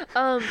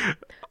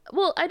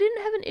Well, I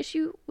didn't have an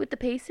issue with the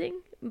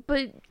pacing,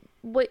 but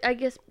what I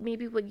guess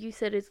maybe what you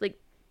said is like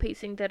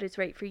pacing that is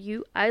right for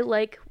you. I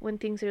like when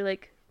things are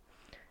like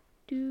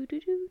do do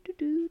do do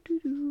do do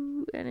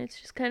do, and it's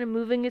just kind of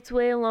moving its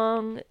way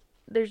along.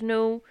 There's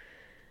no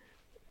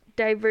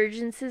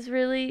divergences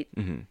really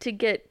to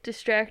get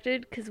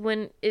distracted, because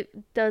when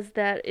it does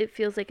that, it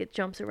feels like it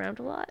jumps around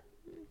a lot.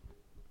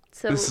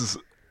 So this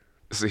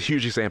is a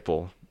huge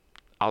example.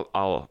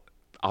 I'll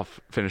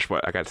finish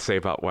what I got to say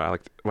about what I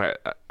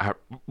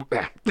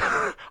like.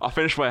 I'll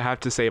finish what I have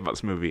to say about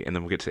this movie, and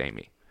then we'll get to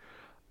Amy.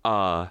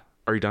 Are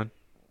you done?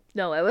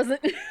 no, I wasn't.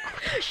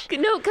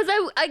 No, because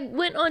I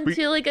went on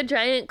to like a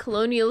giant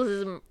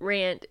colonialism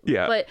rant.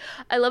 Yeah. But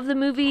I love the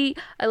movie.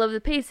 I love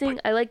the pacing.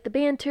 I like the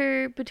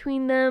banter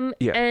between them.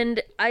 Yeah.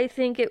 And I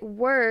think it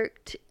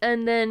worked.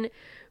 And then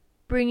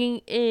bringing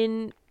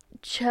in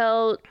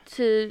Chell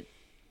to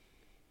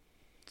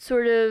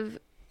sort of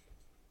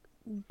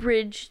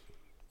bridge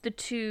the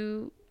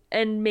two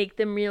and make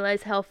them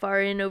realize how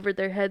far in over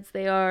their heads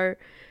they are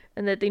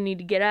and that they need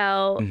to get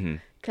out,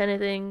 kind of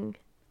thing.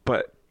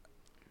 But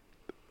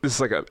this is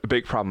like a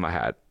big problem I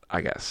had, I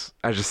guess.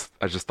 I just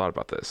thought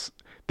about this.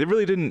 They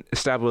really didn't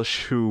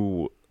establish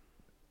who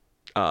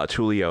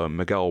Tulio and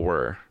Miguel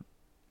were.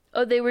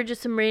 Oh, they were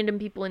just some random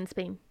people in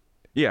Spain.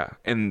 Yeah,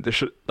 and they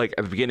should, like,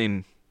 at the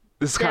beginning,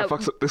 this kind of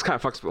fucks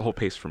up the whole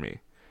pace for me.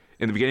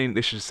 In the beginning,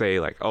 they should say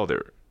like, oh,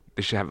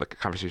 they should have like a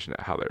conversation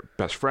about how they're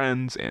best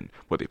friends and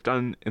what they've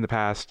done in the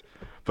past.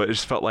 But it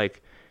just felt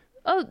like,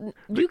 oh,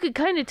 you could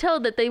kind of tell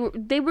that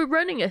they were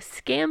running a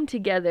scam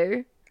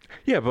together.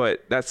 yeah,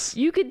 but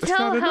You could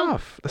tell not how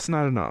enough. That's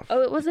not enough.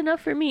 Oh, it was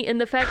enough for me. And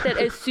the fact that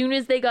as soon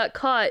as they got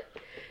caught,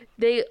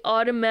 they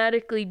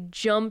automatically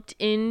jumped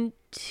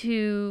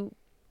into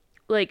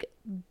like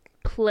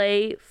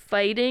play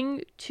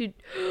fighting to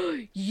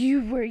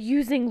you were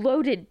using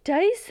loaded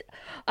dice?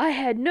 I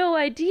had no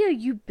idea,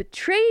 you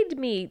betrayed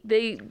me.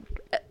 They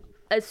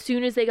as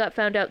soon as they got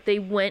found out, they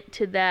went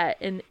to that,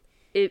 and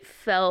it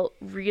felt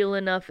real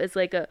enough as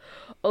like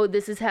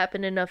this has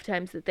happened enough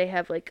times that they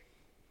have like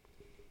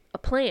a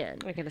plan.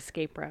 Like an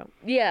escape route.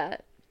 Yeah.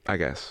 I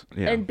guess.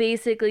 Yeah. And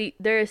basically,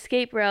 their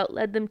escape route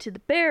led them to the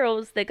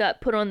barrels that got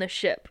put on the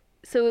ship.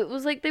 So it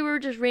was like they were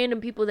just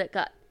random people that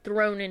got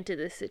thrown into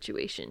this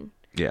situation.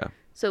 Yeah.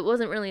 So it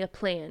wasn't really a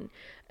plan.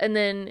 And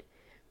then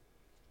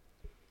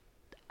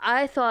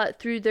I thought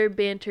through their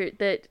banter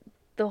that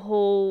the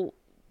whole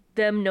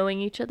them knowing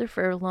each other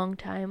for a long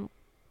time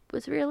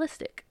was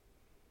realistic.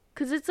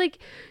 Because it's like,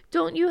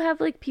 don't you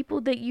have like people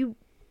that you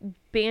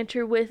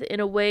banter with in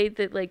a way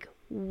that like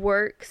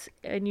works,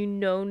 and you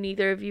know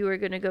neither of you are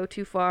going to go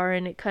too far,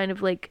 and it kind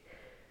of like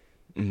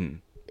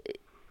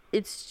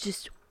it's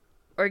just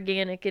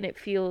organic and it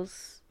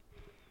feels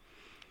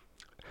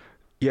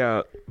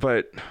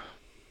but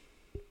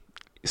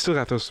you still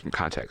got to throw some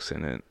context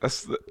in it.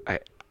 I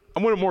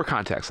wanted more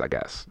context, I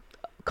guess.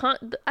 I thought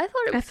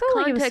it was felt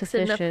like it was context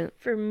enough sufficient.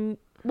 for me.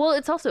 Well,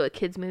 it's also a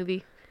kids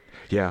movie.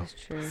 Yeah. That's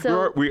true.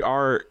 So we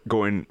are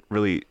going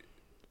really,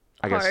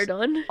 I guess,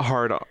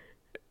 hard on.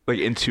 like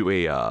into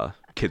a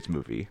kids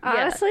movie.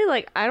 Honestly,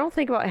 like, I don't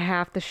think about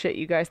half the shit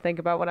you guys think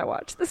about when I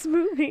watch this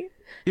movie.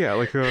 Yeah,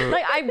 like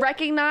Like, I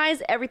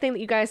recognize everything that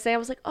you guys say. I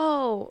was like,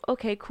 oh,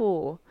 okay,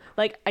 cool.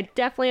 Like, I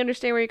definitely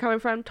understand where you're coming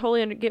from.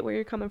 Totally get where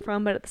you're coming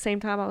from. But at the same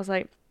time, I was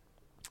like,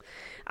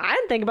 I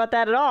didn't think about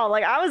that at all.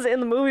 Like, I was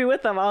in the movie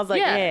with them. I was like,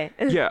 Yeah.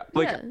 yeah,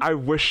 like Yeah. I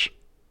wish.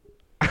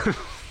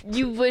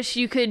 You wish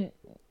you could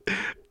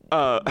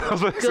I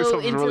was going to say Go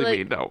something into,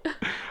 really like- mean.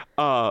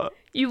 No.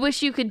 you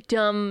wish you could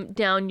dumb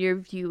down your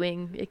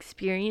viewing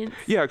experience.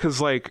 Yeah, because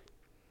like,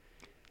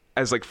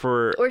 as like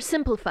for Or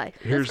simplify.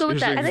 Here's- Let's go with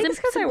here's that. the- I think it's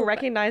because I Simplify.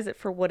 recognize it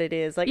for what it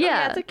is. Like, yeah,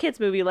 Yeah. it's a kid's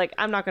movie. Like,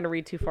 I'm not going to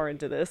read too far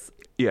into this.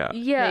 yeah,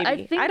 Yeah, I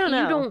Maybe. think I don't you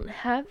know. don't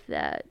have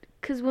that.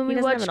 Because when He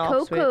we doesn't have watched an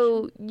off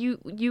Coco,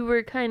 you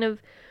were kind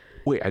of...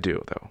 Wait, I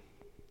do though.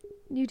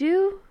 You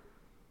do?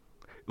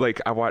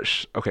 Like I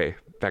watched. Okay,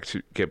 back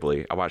to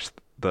Ghibli. I watched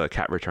The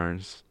Cat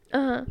Returns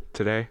Uh-huh.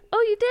 today,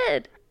 Oh, you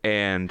did?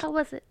 and How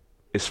was it?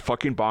 it's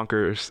fucking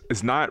bonkers.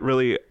 It's not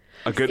really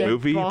a good Say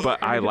movie,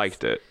 but I bonkers.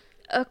 liked it.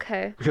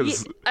 Okay.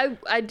 Because-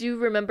 I do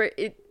remember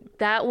it.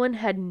 That one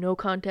had no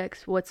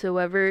context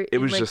whatsoever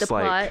in was like just the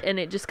plot, like- and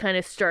it just kind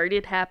of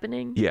started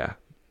happening. Yeah,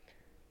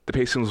 the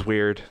pacing was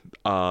weird.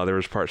 There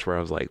was parts where I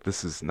was like,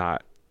 "This is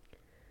not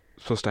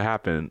supposed to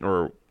happen,"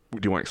 or "Do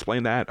you want to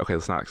explain that?" Okay,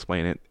 let's not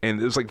explain it. And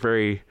it was like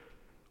very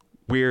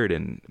weird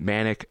and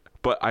manic,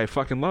 but I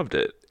fucking loved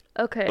it.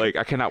 Okay. Like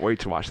I cannot wait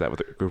to watch that with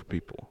a group of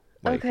people.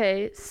 Like,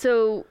 Okay,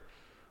 so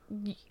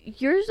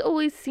yours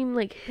always seem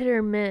like hit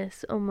or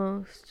miss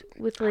almost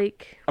with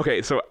like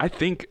Okay, so I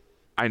think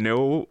I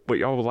know what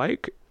y'all will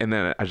like, and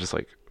then I just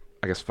like,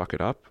 I guess, fuck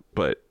it up.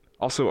 But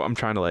also, I'm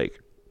trying to like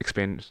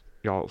expand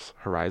y'all's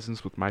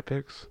horizons with my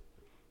picks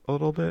a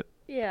little bit,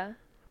 yeah.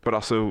 but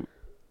also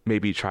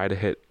maybe try to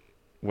hit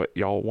what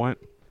y'all want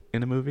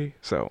in a movie.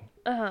 So,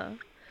 Uh-huh.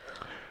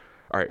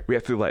 all right, we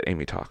have to let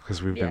Amy talk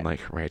because we've Yeah. been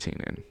like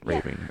ranting and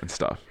raving and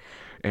stuff.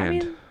 I And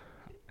mean-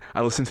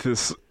 I listened to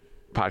this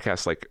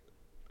podcast like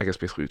I guess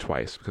basically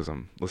twice because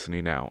I'm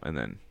listening now and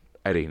then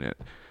editing it,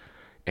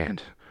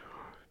 and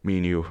me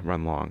and you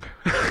run long,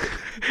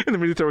 and then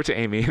we throw it to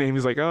Amy, and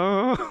Amy's like,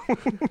 "Oh."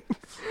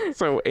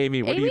 So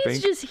Amy, what do you think?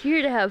 Amy's just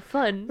here to have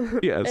fun.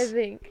 Yes. I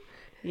think.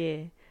 Yeah.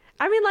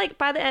 I mean, like,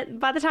 by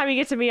the time you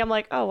get to me, I'm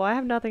like, oh, well, I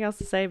have nothing else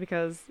to say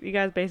because you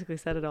guys basically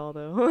said it all,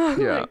 though.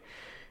 Yeah. Like,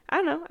 I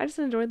don't know. I just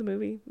enjoyed the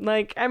movie.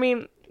 Like, I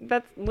mean,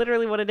 that's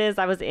literally what it is.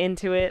 I was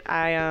into it.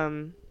 I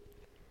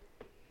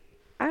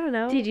don't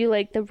know. Did you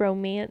like the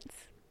romance?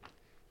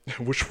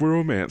 Which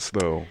romance,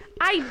 though?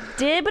 I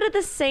did, but at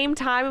the same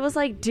time, it was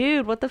like,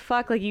 dude, what the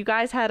fuck? Like, you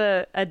guys had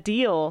a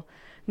deal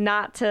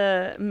not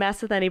to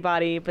mess with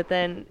anybody, but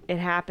then it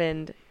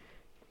happened.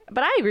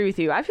 But I agree with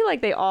you. I feel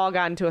like they all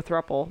got into a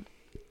throuple.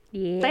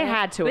 Yeah. They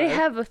had to They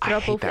have. have a I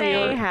hate throuple that feel.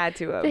 word. They had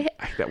to have. They-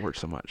 I hate that word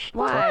so much.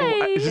 Why?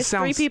 Throuple, it just It's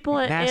sounds three people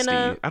nasty. in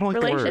a I don't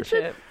like the word.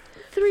 relationship.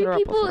 Three Throuple,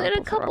 people in a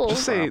throuple, couple.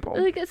 Just say-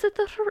 Like it's a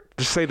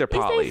Just say they're They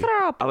say poly.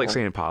 throuple. I like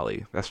saying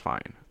poly. That's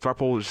fine.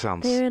 Throuple just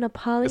sounds. They're in a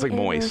poly. It's like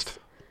moist.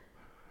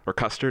 Or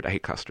custard. I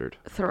hate custard.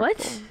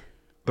 What?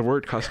 The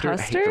word custard.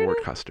 I hate the Custard? word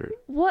custard.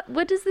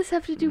 What does this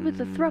have to do with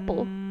the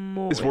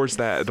throuple? It's words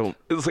that I don't.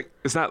 It's like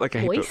it's not like I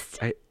hate. Moist?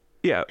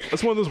 Yeah,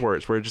 it's one of those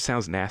words where it just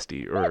sounds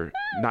nasty or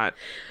not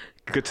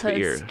good to the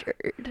ear.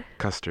 Custard.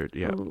 Custard.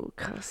 Yeah. Ooh,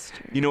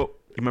 custard. You know,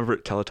 you remember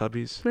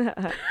Teletubbies?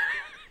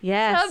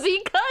 Yes.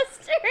 Tubby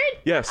custard.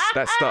 Yes,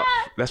 that stuff.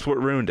 That's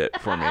what ruined it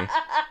for me.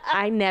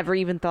 I never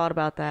even thought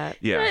about that.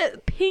 Yeah.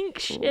 That pink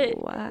shit.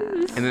 Wow.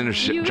 And then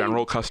there's You-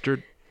 General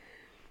Custard,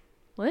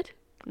 What?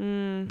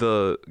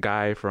 the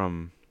guy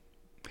from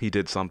he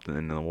did something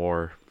in the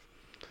war.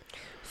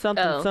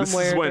 Something Oh. This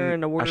somewhere is when during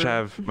the war. I should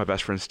have my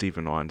best friend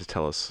Steven on to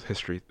tell us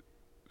history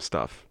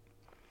stuff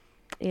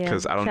Yeah.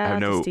 because I don't Shout I out to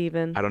know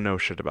Steven. I don't know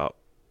shit about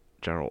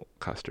General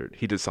Custard.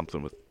 He did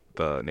something with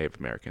the Native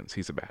Americans.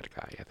 He's a bad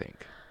guy, I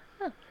think.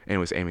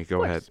 Anyways, Amy,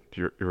 go ahead.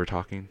 You were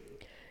talking.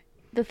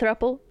 The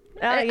throuple.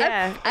 Oh,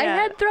 yeah. I yeah.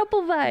 had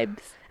throuple vibes.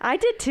 I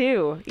did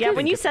too. Yeah,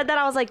 when you said that,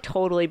 I was like,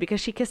 totally, because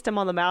she kissed him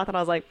on the mouth, and I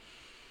was like,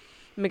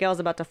 Miguel's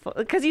about to fall.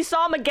 Because you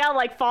saw Miguel,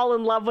 like, fall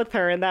in love with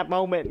her in that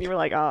moment, and you were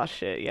like, oh,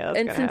 shit, yeah, that's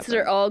And gonna since happen.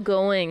 they're all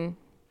going,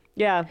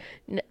 Yeah.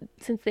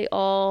 since they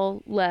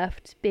all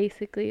left,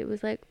 basically, it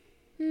was like,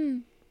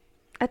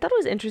 I thought it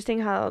was interesting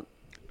how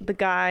the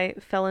guy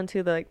fell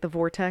into the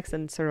vortex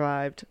and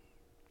survived.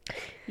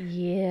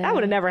 yeah. That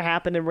would have never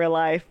happened in real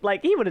life.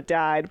 Like, he would have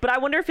died. But I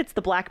wonder if it's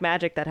the black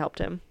magic that helped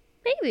him.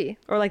 Maybe.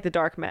 Or, like,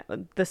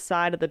 the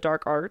side of the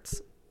dark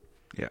arts.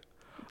 Yeah.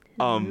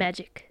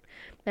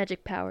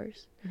 Magic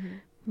powers.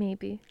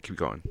 Maybe. Keep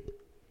going.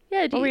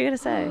 Yeah. What were you going to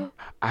say?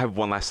 I have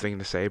one last thing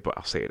to say, but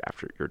I'll say it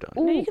after you're done.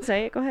 No, you can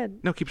say it. Go ahead.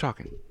 No, keep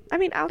talking. I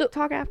mean, I'll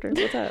talk after.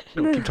 What's up?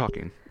 No, keep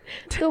talking.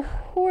 The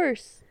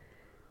horse.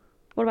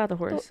 What about the The,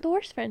 horse? the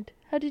horse friend.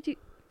 How did you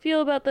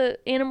feel about the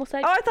animal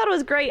side? Oh, I thought it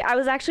was great. I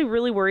was actually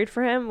really worried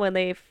for him when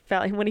he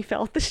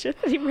fell off the ship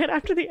and he ran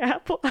after the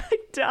apple. I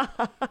died.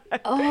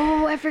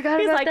 Oh, I forgot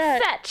He's about like,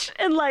 that. fetch!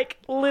 And, like,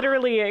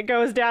 literally it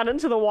goes down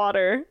into the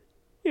water.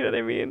 You know what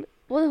I mean?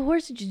 Well, the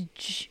horse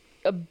just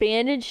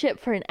abandoned ship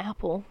for an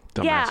apple.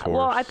 Dumbass yeah, horse.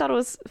 well, I thought it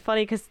was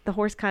funny because the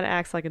horse kind of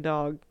acts like a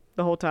dog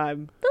the whole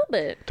time. A little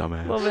bit.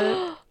 Dumbass. A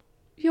little bit.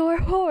 Your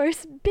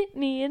horse bit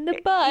me in the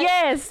butt.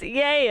 Yes.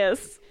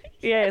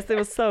 It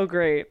was so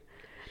great.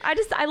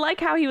 I like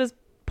how he was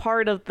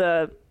part of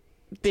the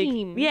big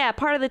Team. Yeah,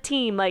 part of the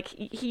team. Like,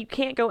 he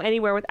can't go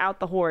anywhere without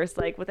the horse,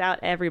 like, without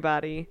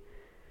everybody.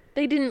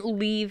 They didn't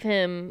leave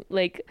him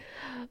like,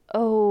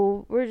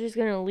 oh, we're just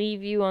going to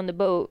leave you on the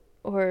boat.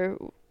 Or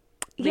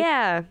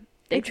Yeah.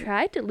 they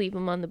tried to leave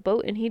him on the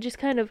boat and he just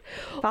kind of,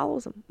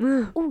 Follows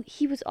him. oh,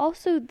 he was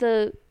also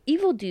the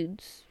evil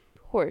dude's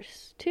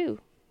horse, too.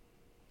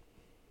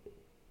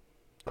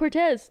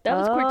 Cortez. That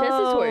was Cortez's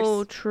horse.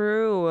 Oh,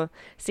 true.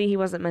 See, he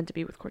wasn't meant to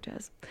be with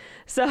Cortez.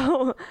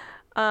 So,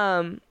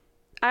 I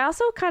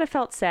also kind of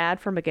felt sad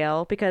for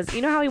Miguel because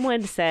you know how he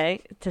wanted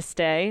to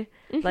stay,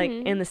 like,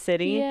 in the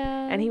city?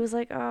 Yeah. And he was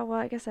like, oh, well,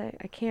 I guess I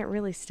can't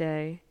really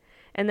stay.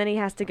 And then he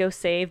has to go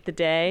save the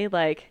day,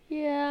 like.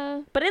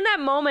 Yeah. But in that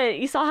moment,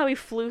 you saw how he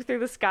flew through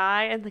the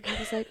sky, and the guy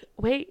was like,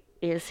 wait,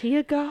 is he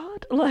a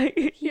god?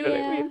 Like, you know what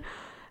I mean?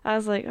 I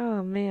was like,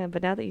 oh man,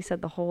 but now that you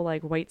said the whole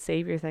like white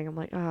savior thing, I'm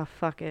like, oh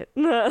fuck it.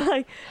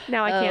 Like,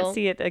 now I can't Oh.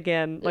 see it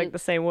again like the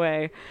same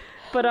way.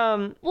 But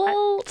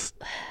Well,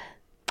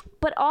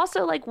 but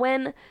also like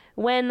when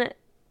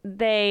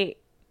they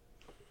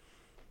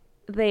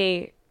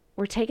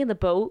were taking the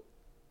boat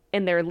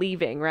and they're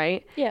leaving,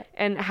 right? yeah.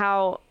 And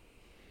how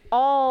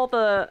all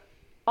the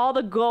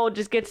gold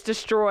just gets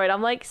destroyed.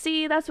 I'm like,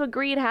 see, that's what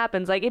greed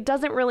happens. Like, it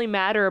doesn't really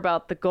matter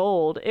about the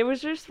gold. It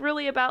was just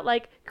really about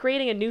like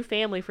creating a new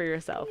family for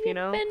yourself, you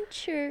know?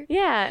 Adventure.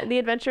 Yeah, the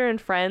adventure and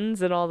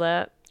friends and all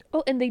that.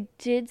 Oh, and they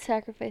did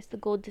sacrifice the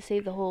gold to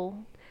save the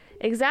whole.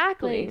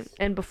 Exactly. Place.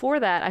 And before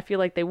that, I feel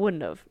like they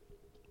wouldn't have.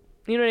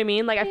 You know what I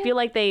mean? Like, I feel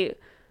like they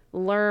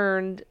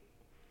learned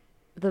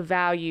the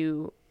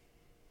value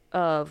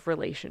of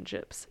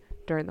relationships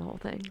during the whole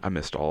thing. I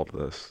missed all of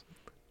this.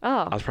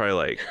 Oh, I was probably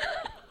like,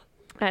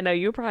 I know.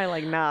 You were probably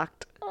like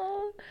knocked.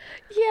 Oh,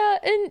 Yeah,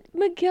 and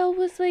Miguel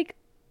was like,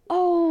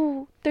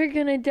 oh, they're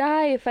gonna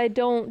die if I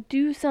don't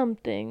do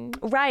something.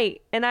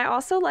 Right. And I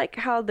also like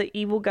how the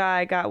evil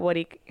guy got what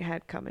he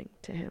had coming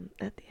to him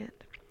at the end.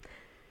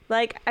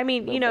 Like, I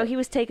mean, you know, he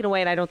was taken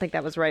away, and I don't think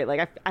that was right.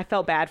 Like, I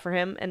felt bad for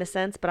him in a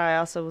sense, but I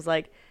also was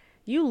like,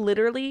 you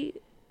literally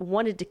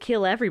wanted to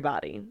kill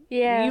everybody.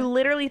 Yeah. You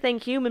literally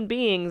think human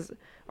beings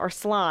are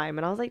slime.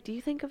 And I was like, do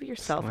you think of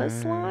yourself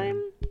as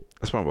slime?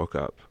 That's when I woke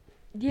up.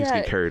 He's Yeah.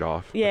 getting carried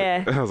off.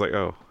 Yeah. I was like,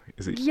 oh,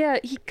 is he? Yeah,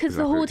 because Is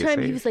the that whole where it gets time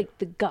he saved? was like,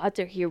 the gods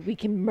are here. We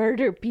can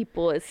murder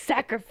people as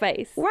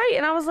sacrifice. Right.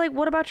 And I was like,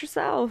 what about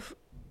yourself?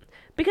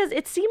 Because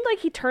it seemed like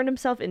he turned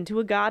himself into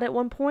a god at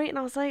one point, and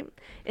I was like,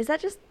 is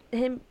that just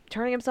him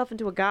turning himself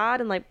into a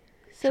god and like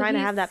So trying to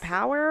have he's- that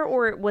power,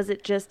 or was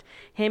it just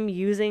him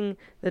using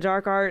the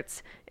dark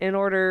arts in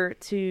order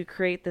to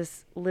create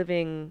this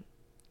living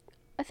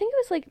I think it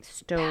was like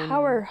stone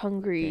power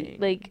hungry. thing?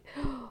 Like,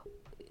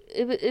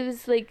 it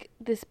was like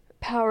this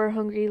power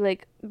hungry,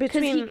 like, 'cause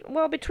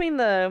between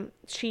the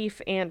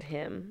chief and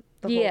him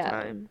the Yeah. whole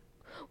time,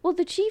 well,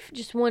 the chief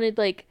just wanted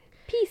like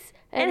peace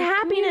and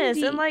happiness,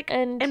 community and like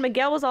and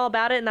Miguel was all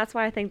about it, and that's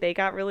why I think they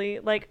got really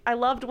like, I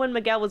loved when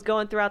Miguel was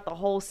going throughout the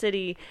whole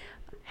city,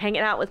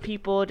 hanging out with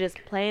people, just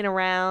playing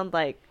around,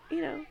 like,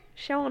 you know,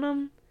 showing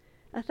them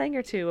a thing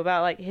or two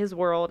about like his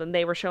world, and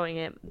they were showing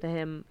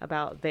him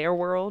about their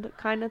world,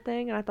 kind of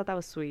thing, and I thought that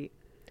was sweet.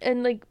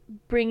 and like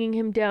bringing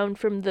him down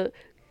from the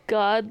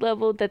god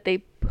level that they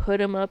put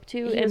him up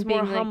to, He and was more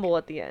being like, humble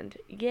at the end.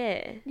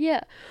 Yeah.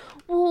 Yeah.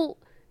 Well,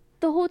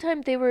 the whole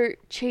time they were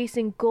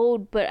chasing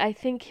gold, but I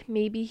think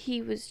maybe he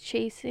was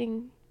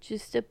chasing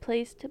just a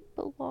place to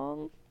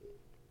belong.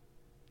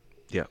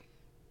 Yeah.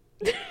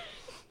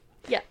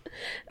 Yeah.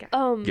 Okay.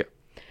 Yeah.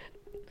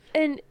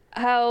 And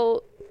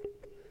how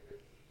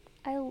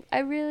I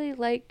really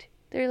liked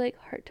their like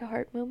heart to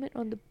heart moment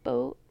on the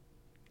boat.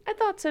 I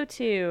thought so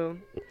too.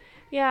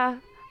 Yeah.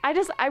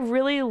 I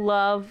really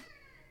love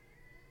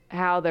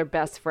how they're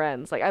best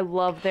friends. Like, I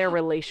love their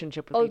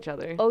relationship with each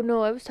other. Oh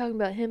no, I was talking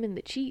about him and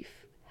the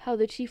chief. How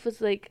the chief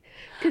was like,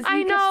 because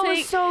I know, it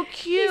was so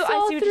cute. I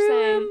saw see what through you're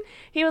saying. him.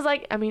 He was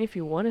like, I mean, if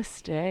you want to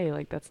stay,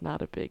 like, that's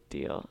not a big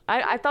deal.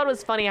 I thought it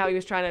was funny how he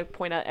was trying to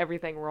point out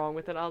everything wrong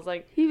with it. I was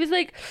like, He was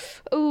like,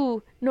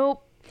 oh,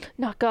 nope,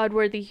 not God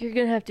worthy. You're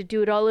going to have to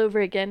do it all over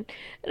again.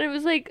 And it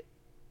was like,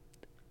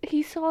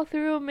 he saw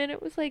through him, and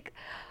it was like,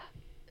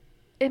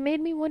 it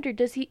made me wonder,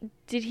 did he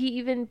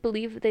even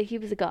believe that he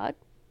was a god?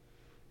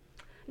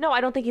 no, I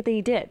don't think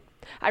he did.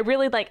 I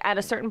really, like, at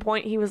a certain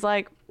point, he was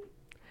like,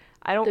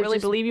 I don't They're really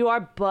just- believe you are,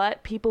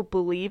 but people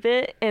believe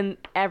it, and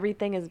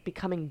everything is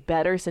becoming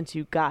better since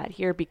you got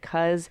here,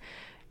 because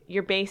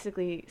you're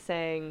basically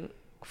saying,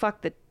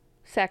 fuck the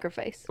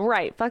Sacrifice.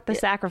 Right, fuck the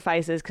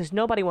sacrifices, because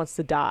nobody wants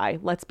to die.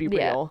 Let's be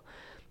Yeah. real.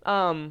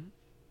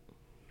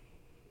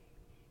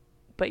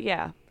 But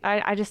yeah,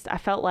 I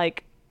felt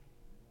like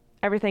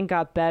everything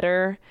got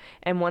better,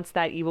 and once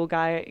that evil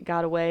guy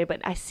got away.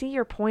 But I see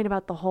your point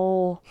about the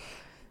whole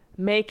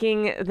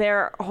making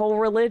their whole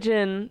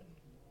religion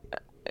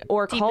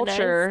or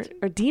culture Demonized.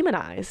 or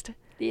demonized.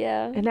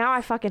 Yeah. And now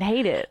I fucking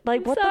hate it.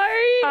 Like, what sorry.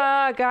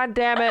 the god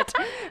damn it.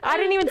 I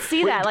didn't even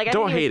see that. Like, I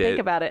don't didn't even hate think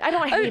it. about it. I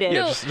don't hate it.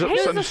 no, Hate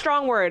is a just-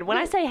 strong word. When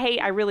I say hate,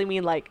 I really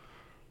mean like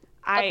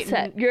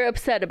Upset. You're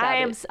upset about I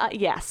am it.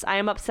 yes, I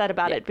am upset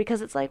about Yeah. it,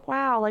 because it's like,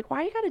 wow, like,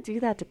 why you got to do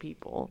that to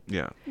people?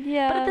 Yeah.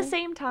 Yeah. But at the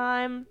same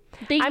time,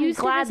 They I'm used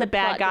it glad as the a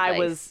bad plot guy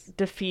device. was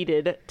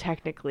defeated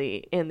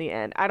technically in the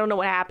end. I don't know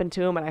what happened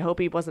to him, and I hope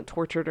he wasn't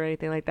tortured or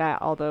anything like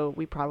that, although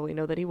we probably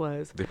know that he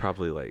was. They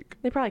probably like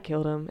They probably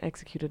killed him,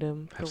 executed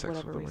him have for sex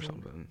with whatever them or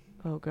reason. something.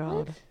 Oh god.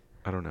 What?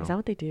 I don't know. Is that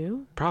what they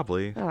do?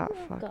 Probably. Oh,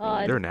 fuck.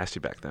 God. They were nasty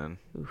back then.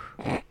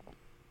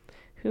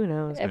 Who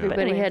knows? But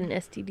Everybody anyway. had an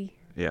STD.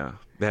 Yeah.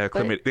 They had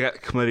they got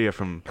chlamydia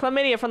from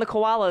chlamydia from the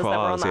koalas that were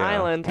on koalas, the yeah.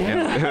 island.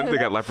 And they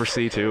got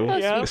leprosy too. Oh,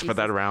 Yeah. They spread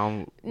that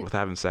around with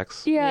having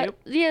sex. Yeah, Yep.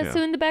 yeah. So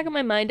Yeah. in the back of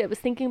my mind, I was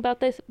thinking about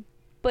this,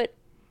 but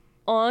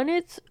on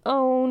its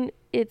own,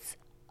 it's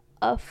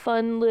a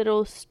fun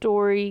little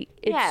story.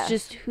 It's Yes.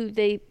 just who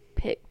they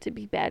picked to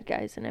be bad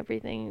guys and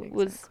everything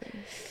was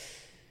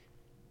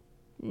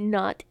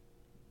not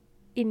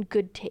in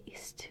good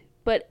taste.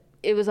 But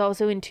it was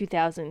also in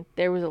 2000.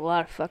 There was a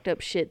lot of fucked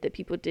up shit that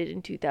people did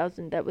in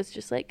 2000 that was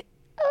just like,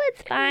 oh,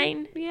 it's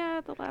fine.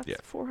 Yeah, the last Yeah.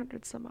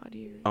 400 some odd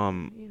years.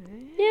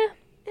 Yeah.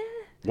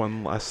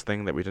 One last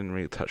thing that we didn't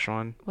really touch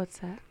on. What's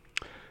that?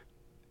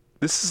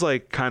 This is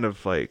like kind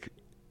of like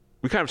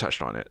we kind of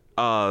touched on it.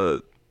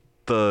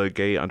 The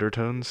gay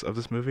undertones of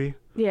this movie.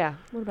 Yeah.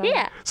 What about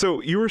Yeah.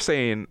 So you were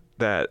saying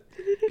that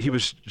he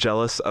was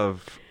jealous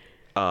of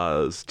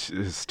his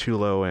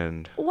Tulo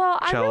and Well,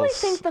 I really Chels.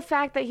 think the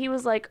fact that he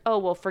was like, oh,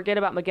 well, forget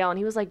about Miguel. And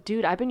he was like,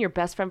 dude, I've been your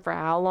best friend for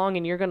how long?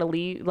 And you're going to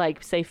leave,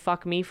 like, say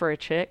fuck me for a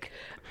chick?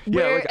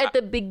 Where like, at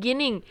the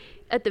beginning,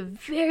 at the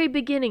very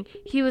beginning,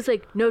 he was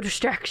like, no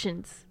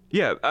distractions.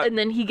 yeah. And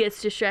then he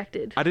gets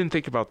distracted. I didn't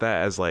think about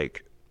that as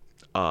like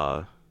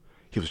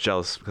he was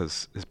jealous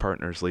because his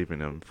partner's leaving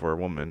him for a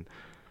woman.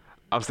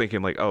 I was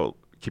thinking like, oh,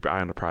 keep your eye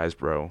on the prize,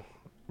 bro.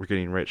 we're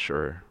getting rich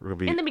or we're gonna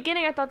be. In the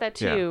beginning, I thought that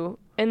too,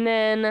 and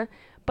then,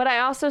 but I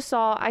also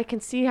saw I can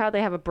see how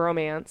they have a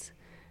bromance,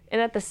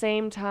 and at the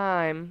same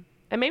time,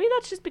 and maybe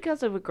that's just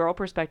because of a girl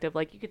perspective.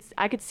 Like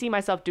I could see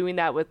myself doing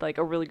that with like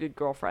a really good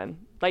girlfriend,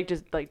 like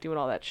just like doing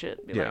all that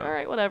shit. Be like, all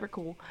right, whatever,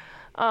 cool.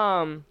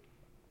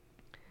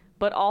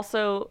 But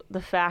also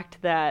the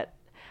fact that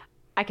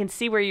I can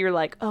see where you're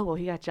like, oh well,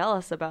 he got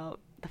jealous about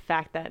the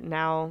fact that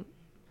now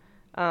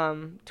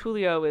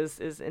Tulio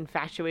is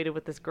infatuated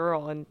with this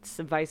girl and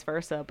vice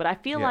versa. But I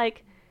feel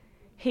like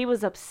he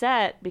was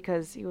upset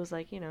because he was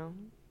like,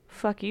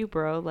 fuck you,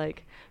 bro.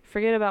 Like,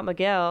 forget about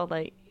Miguel.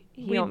 Like,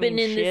 we've been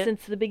in this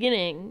since the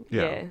beginning.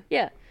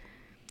 Yeah.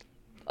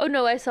 Oh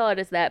no, I saw it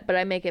as that, but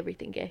I make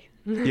everything gay.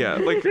 Yeah,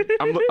 like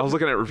I was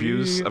looking at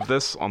reviews of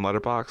this on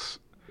Letterboxd.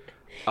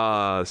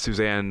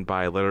 Suzanne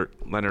by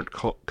Leonard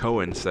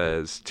Cohen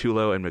says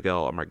Tulo and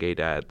Miguel are my gay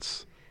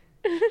dads.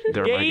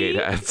 They're my gay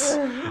dads.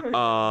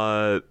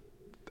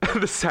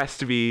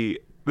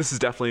 This is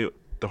definitely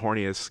the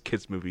horniest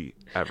kids movie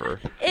ever.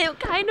 It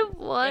kind of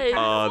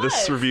was.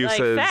 This review like,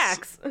 says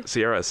facts.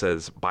 Sierra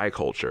says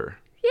biculture.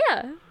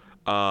 Yeah.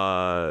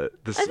 I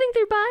This think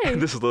they're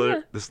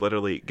bi. this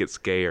literally gets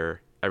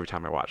gayer every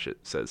time I watch it.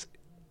 Says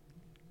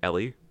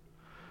Ellie.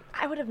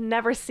 I would have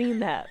never seen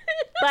that.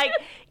 Like,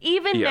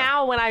 even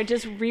now when I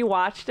just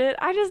rewatched it,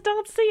 I just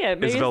don't see it.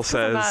 Maybe Isabel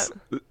says,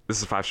 this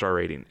is a 5-star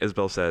rating.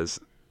 Isabel says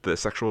the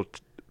sexual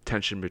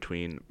tension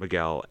between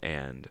Miguel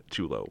and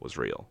Tulo was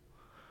real.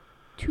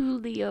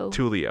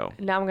 Tulio.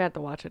 Now I'm gonna have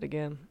to watch it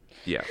again.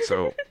 Yeah,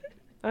 so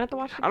I have to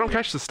watch it. I don't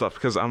catch this stuff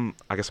because I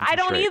guess I'm I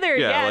don't straight. either.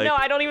 Yeah, no,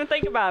 I don't even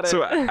think about it.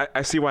 So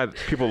I see why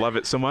people love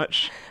it so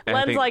much. And I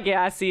Len's think, like,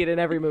 I see it in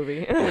every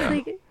movie. I was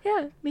like,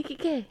 make it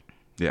gay.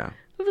 yeah.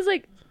 I was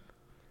like,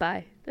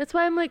 bi. That's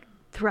why I'm like,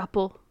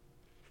 thruple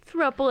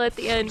at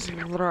the end.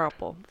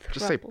 Thruple.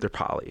 Just say they're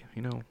poly, I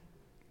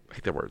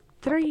hate that word.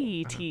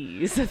 3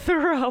 T's.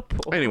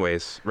 Thruple.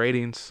 Anyways,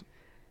 ratings.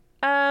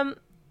 Oh,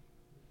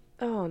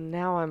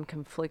 now I'm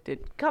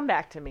conflicted. Come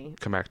back to me.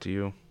 Come back to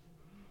you.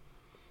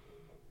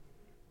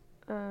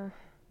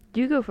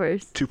 You go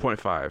first.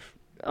 2.5.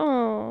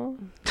 Oh.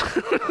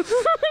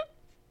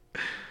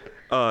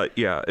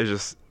 Yeah, it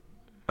just,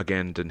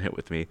 again, didn't hit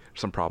with me.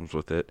 Some problems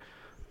with it.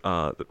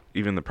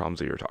 Even the problems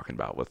that you were talking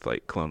about with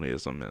like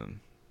colonialism and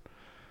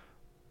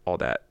all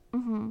that.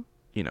 Mm-hmm.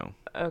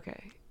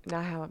 Okay.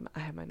 Now I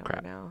have my number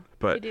Crap. now.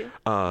 But You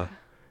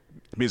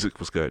music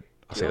was good.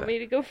 I'll Do say you want that. me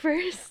to go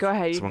first? Go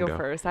ahead. You Someone can go go.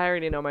 first. I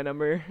already know my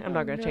number. I'm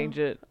not going to change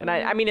it. And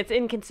I mean, it's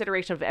in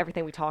consideration of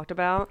everything we talked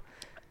about.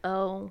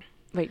 Oh.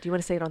 Wait, do you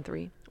want to say it on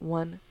 3?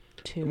 1,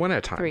 2, One at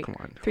a time. 3. Come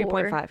on.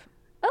 3.5.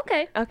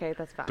 Okay. Okay,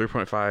 that's fine.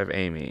 3.5,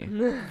 Amy.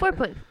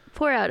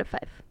 4.4 out of 5.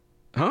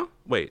 Huh?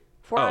 Wait.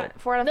 4 Oh. out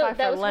of 5 No, that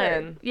for was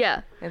Len. her.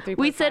 Yeah. And 3.5.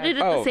 We said it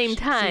at the same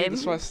time. See,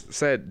 that's why I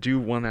said do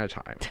one at a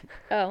time.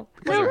 Oh.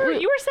 No,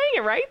 you were saying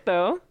it right,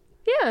 though.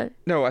 Yeah.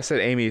 No, I said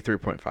Amy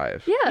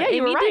 3.5. Yeah, Yeah,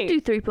 you were Amy right.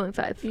 did do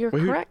 3.5. You're Wait,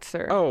 who- correct,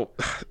 sir. Oh,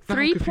 now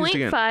I'm confused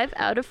again. 3.5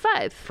 out of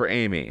 5. For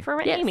Amy.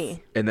 For Yes.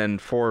 Amy. And then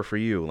 4 for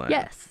you, Len.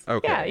 Yes.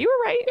 Okay. Yeah, you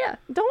were right. Yeah.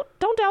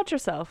 Don't doubt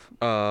yourself.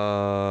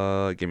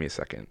 Give me a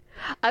second.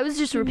 I was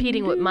just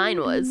repeating what mine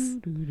was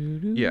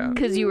Yeah.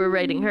 because you were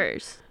writing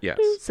hers. Yes.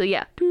 So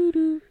yeah.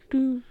 Divide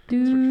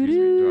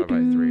by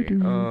 3.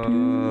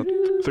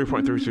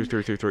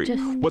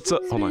 3.33333. What's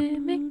up? Hold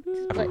on.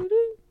 What?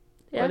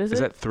 Yeah. What is Is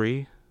it? that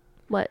 3?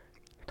 What?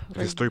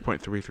 It's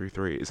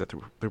 3.333. Is that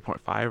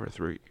 3.5 or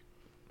 3?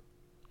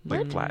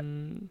 Like flat.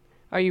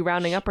 Are you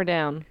rounding up or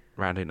down?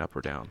 Rounding up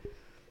or down.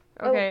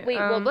 Okay. Oh, wait,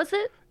 what was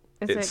it?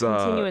 It's It's, a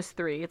continuous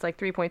 3. It's like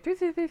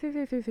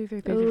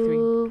 3.333333333.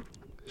 Oh.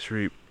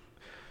 Should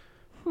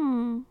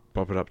we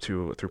bump it up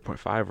to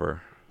 3.5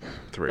 or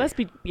 3? Let's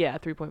be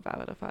 3.5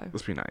 out of 5.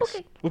 Let's be nice.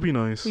 Okay. We'll be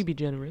nice. We'd be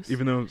generous.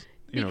 Even though,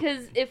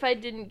 Because if I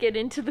didn't get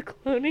into the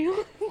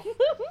colonial,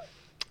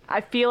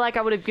 I feel like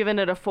I would have given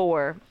it a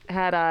 4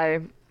 had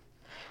I.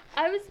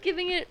 I was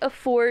giving it a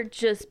 4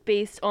 just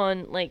based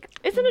on like.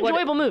 It's an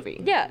enjoyable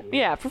movie. Yeah.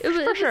 Yeah, for It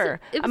was sure.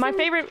 My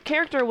favorite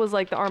character was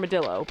like the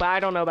armadillo, but I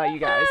don't know about you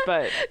guys,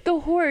 but The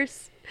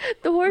horse.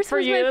 The horse For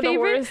was you, my the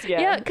favorite. horse, yeah.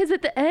 Yeah, because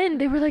at the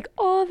end they were like,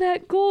 "Oh,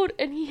 that gold,"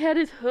 and he had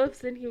his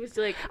hoofs, and he was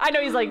like, I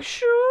know he's like,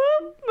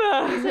 shoot.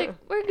 "He's like,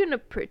 we're gonna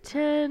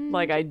pretend."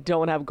 Like, I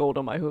don't have gold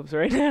on my hooves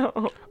right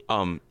now.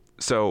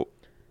 So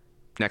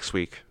next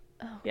week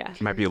Yeah.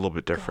 might be a little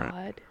bit different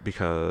God.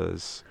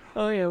 because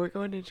Oh yeah, we're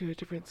going into a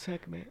different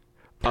segment.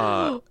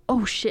 Oh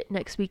shit!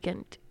 Next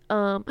weekend.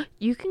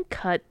 You can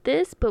cut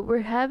this, but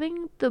we're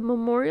having the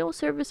memorial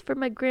service for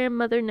my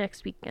grandmother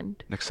next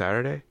weekend. next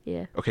Saturday.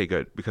 Yeah. Okay,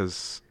 good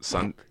because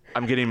I'm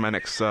getting my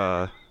next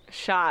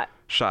Shot.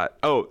 shot.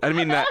 Oh, I didn't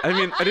mean that. I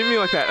didn't mean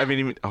like that.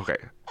 Okay.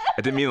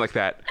 I didn't mean like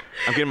that.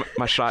 I'm getting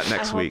my shot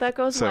next hope week. that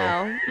goes so,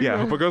 well. Yeah, I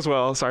hope it goes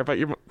well. Sorry about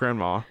your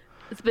grandma.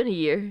 It's been a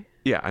year.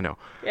 Yeah, I know.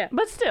 Yeah.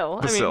 But still,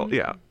 But still,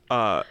 yeah.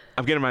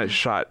 I'm getting my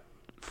shot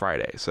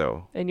Friday,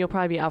 so And you'll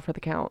probably be out for the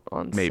count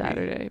on Maybe.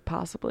 Saturday,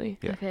 possibly.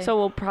 Yeah. Okay. So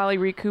we'll probably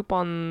recoup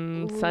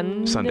on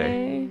Sunday.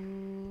 Sunday.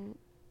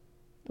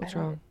 What's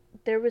wrong?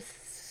 There was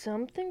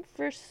something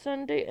for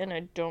Sunday, and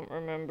I don't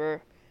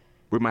remember.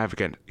 We might have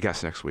a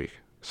guest next week.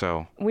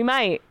 So We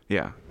might.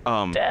 yeah. Yes,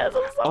 I'm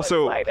so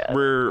Also,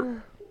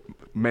 excited.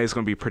 May's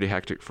gonna be pretty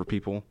hectic for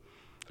people.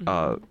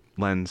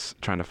 Len's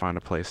trying to find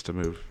a place to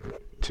move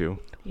to,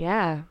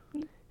 Yeah.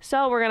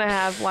 So we're going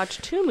to watch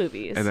 2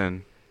 movies. and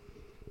then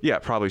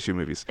probably 2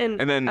 movies, And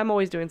then I'm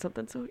always doing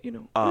something, so, you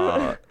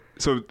know.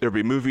 so there'll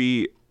be a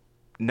movie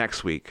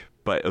next week,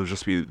 but it'll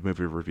just be the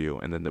movie review,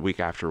 and then the week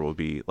after will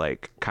be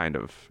like kind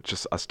of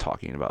just us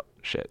talking about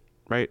shit,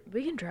 right?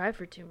 We can drive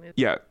for 2 movies.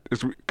 Yeah,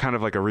 it's kind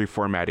of like a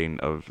reformatting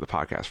of the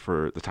podcast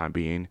for the time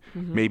being.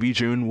 Maybe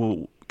June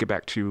will get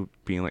back to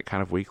being like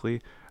kind of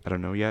weekly. I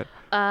don't know yet.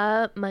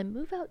 My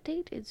move out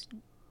date is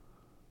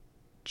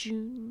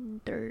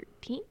June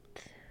 13th.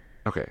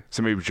 Okay,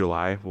 so maybe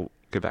July we'll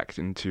get back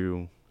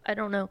into. I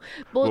don't know.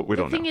 Well, we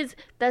the don't thing know. is,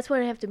 that's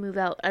when I have to move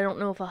out. I don't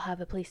know if I'll have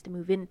a place to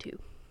move into.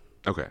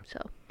 Okay,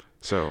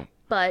 so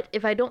But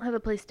if I don't have a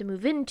place to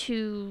move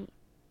into,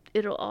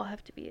 it'll all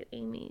have to be at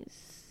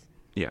Amy's.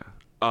 yeah.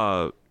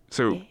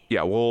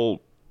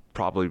 We'll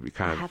probably be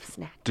kind have of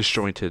snacks.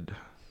 disjointed,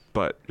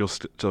 but you'll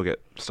still get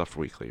stuff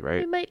weekly, We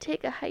right? might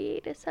take a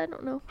hiatus. I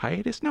don't know.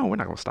 Hiatus? No, we're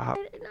not gonna stop.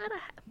 Not a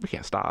We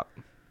can't stop.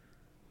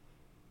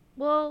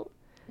 Well,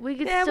 we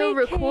could Yeah, still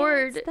we can't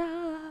record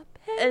stop,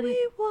 and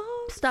we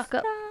won't stock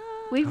up.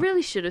 stop. We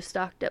really should have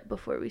stocked up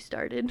before we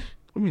started. What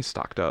do you mean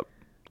stocked up?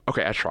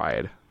 Okay, I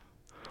tried,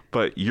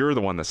 but you're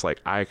the one that's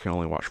like, I can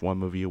only watch 1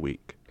 movie a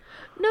week.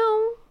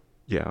 No,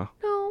 Yeah.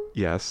 no,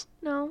 Yes.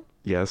 no.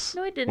 Yes.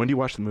 No, I didn't. When do you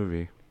watch the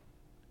movie?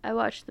 I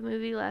watched the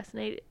movie last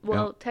night.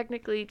 Well,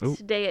 technically Ooh.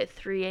 today at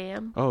 3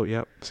 a.m. Oh,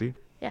 yeah. See?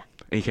 Yeah.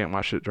 And you can't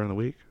watch it during the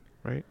week,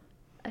 right?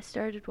 I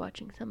started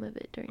watching some of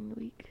it during the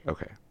week.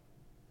 Okay.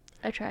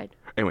 I tried.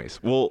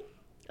 Anyways, well,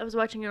 I was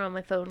watching it on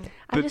my phone.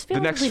 I just feel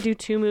the like if we next- do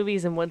 2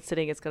 movies in one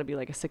sitting, it's going to be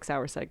like a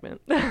 6-hour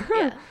segment.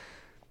 Yeah.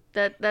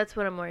 That's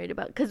what I'm worried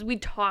about because we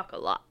talk a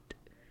lot.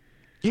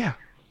 yeah.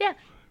 Yeah.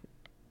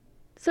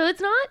 So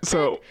it's not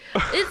So-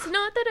 it's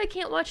not that I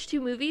can't watch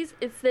 2 movies.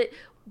 It's that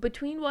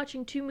between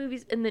watching 2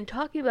 movies and then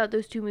talking about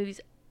those 2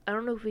 movies, I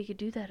don't know if we could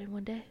do that in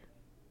one day.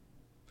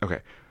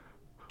 Okay.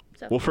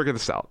 So We'll figure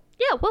this out.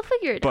 yeah, we'll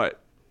figure it out.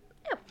 But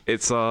Yeah.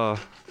 it's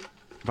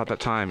about that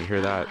time. You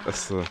hear that?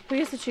 That's the. Who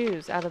gets to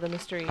choose out of the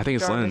mystery? I think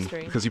it's jar Lynn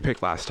mystery? because you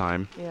picked last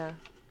time. Yeah.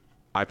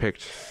 I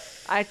picked.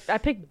 I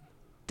picked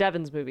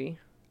Devin's movie.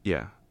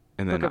 Yeah,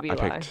 and then Book of I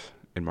Eli. picked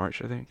in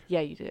March, I think. Yeah,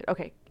 you did.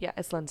 Okay. Yeah,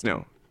 it's Lynn's turn.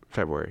 No,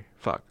 February.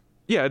 Fuck.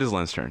 Yeah, it is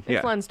Len's turn. It's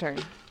Yeah, Lynn's turn.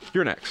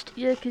 you're next.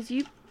 Yeah, because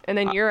you And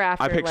then you're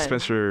after I picked Lynn.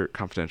 Spencer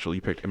Confidential.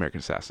 You picked American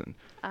Assassin.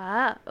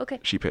 okay.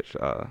 She picked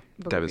of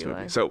Devin's Eli.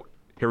 movie. So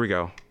here we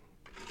go.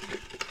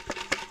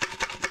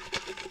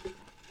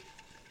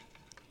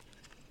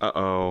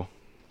 Uh-oh.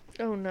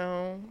 Oh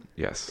no.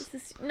 Yes.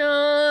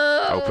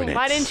 No. Open it.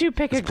 Why didn't you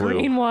pick It's a blue.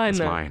 green one? It's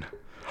mine.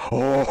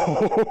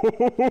 Oh,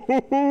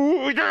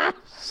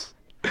 yes.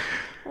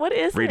 What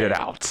is Read it? it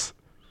out.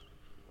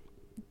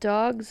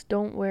 Dogs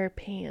don't wear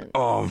pants.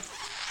 Oh, I'm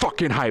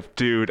fucking hyped,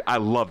 dude. I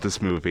love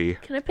this movie.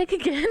 Can I pick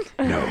again?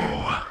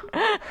 No.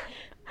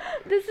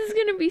 This is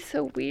gonna be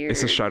so weird.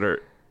 It's a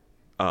Shudder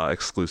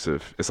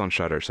exclusive. It's on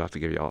Shudder, so I have to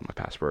give y'all my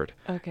password.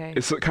 Okay.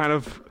 It's kind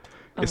of,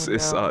 it's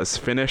no. it's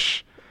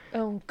Finnish,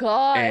 Oh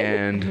God.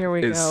 and Here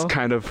we it's go.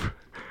 kind of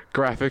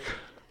graphic.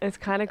 It's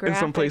kind of graphic.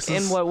 some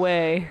places- In what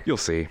way? You'll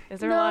see. Is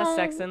there a lot of No.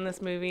 sex in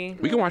this movie?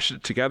 We can watch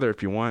it together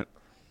if you want.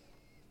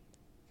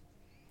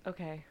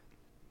 Okay.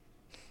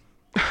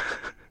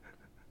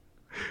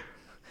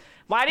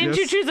 Why didn't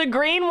you Yes. choose a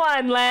green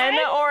one, Len,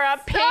 or a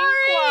pink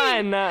sorry.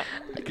 one?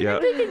 Yeah.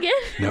 Pick again.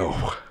 No.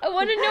 I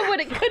want to know what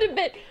it could have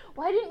been.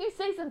 Why didn't you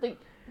say something?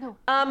 No.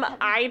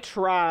 I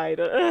tried.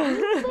 You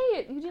didn't say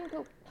it. You didn't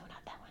go. No,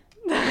 not that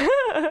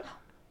one.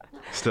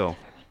 Still,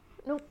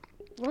 Nope.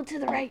 Roll to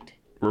the right.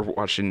 we're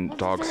watching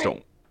Dogs right.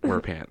 Don't Wear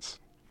Pants.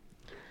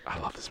 I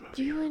love this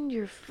movie. You and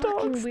your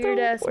fucking Dogs weird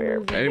ass don't wear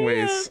movie.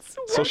 Anyways, Pants.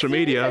 social I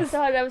media.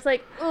 saw it. I was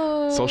like,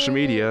 oh. Social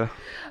media.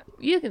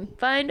 You can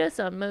find us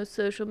on most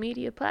social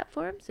media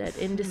platforms at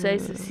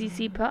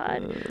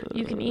IndecisiveCCPod.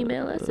 You can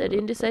email us at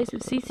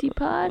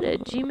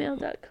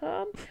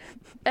IndecisiveCCPod@gmail.com.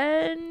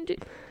 And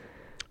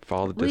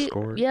Follow the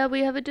Discord. we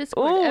have a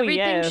Discord. Ooh, Everything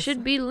yes.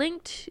 should be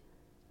linked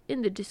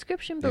in the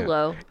description Yeah.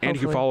 below. And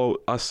you can Hopefully. follow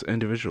us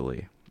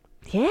individually.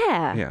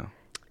 Yeah. Yeah.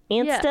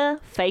 Insta,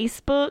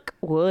 Facebook,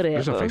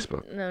 whatever. There's no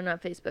Facebook. No,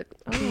 not Facebook.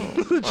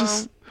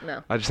 Just,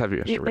 No. I just have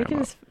your They Instagram can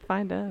up. just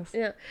find us.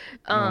 Yeah.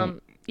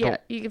 don't You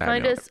can add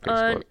find me on us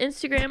on Facebook.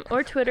 Instagram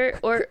or Twitter.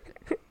 Or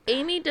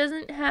Amy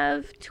doesn't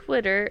have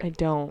Twitter. I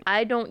don't.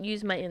 I don't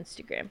use my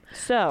Instagram.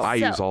 So, I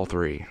So- use all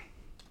 3.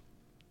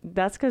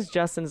 that's because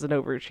Justin's an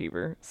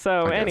overachiever.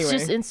 So, I guess. anyway.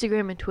 It's just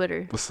Instagram and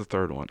Twitter. What's the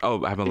third one?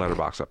 Oh, I have a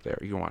letterbox up there.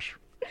 You can watch.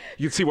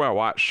 You can see what I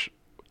watch.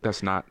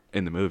 That's not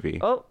in the movie.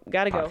 Oh,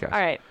 gotta go. Podcast. All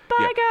right. Bye,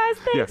 Yeah. guys.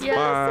 Thanks Yeah,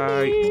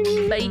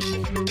 for bye.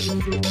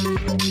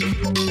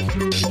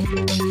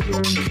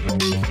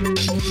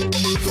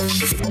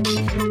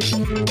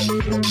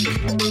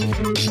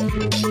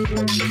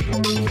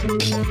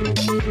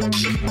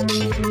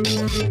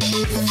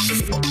 Bye.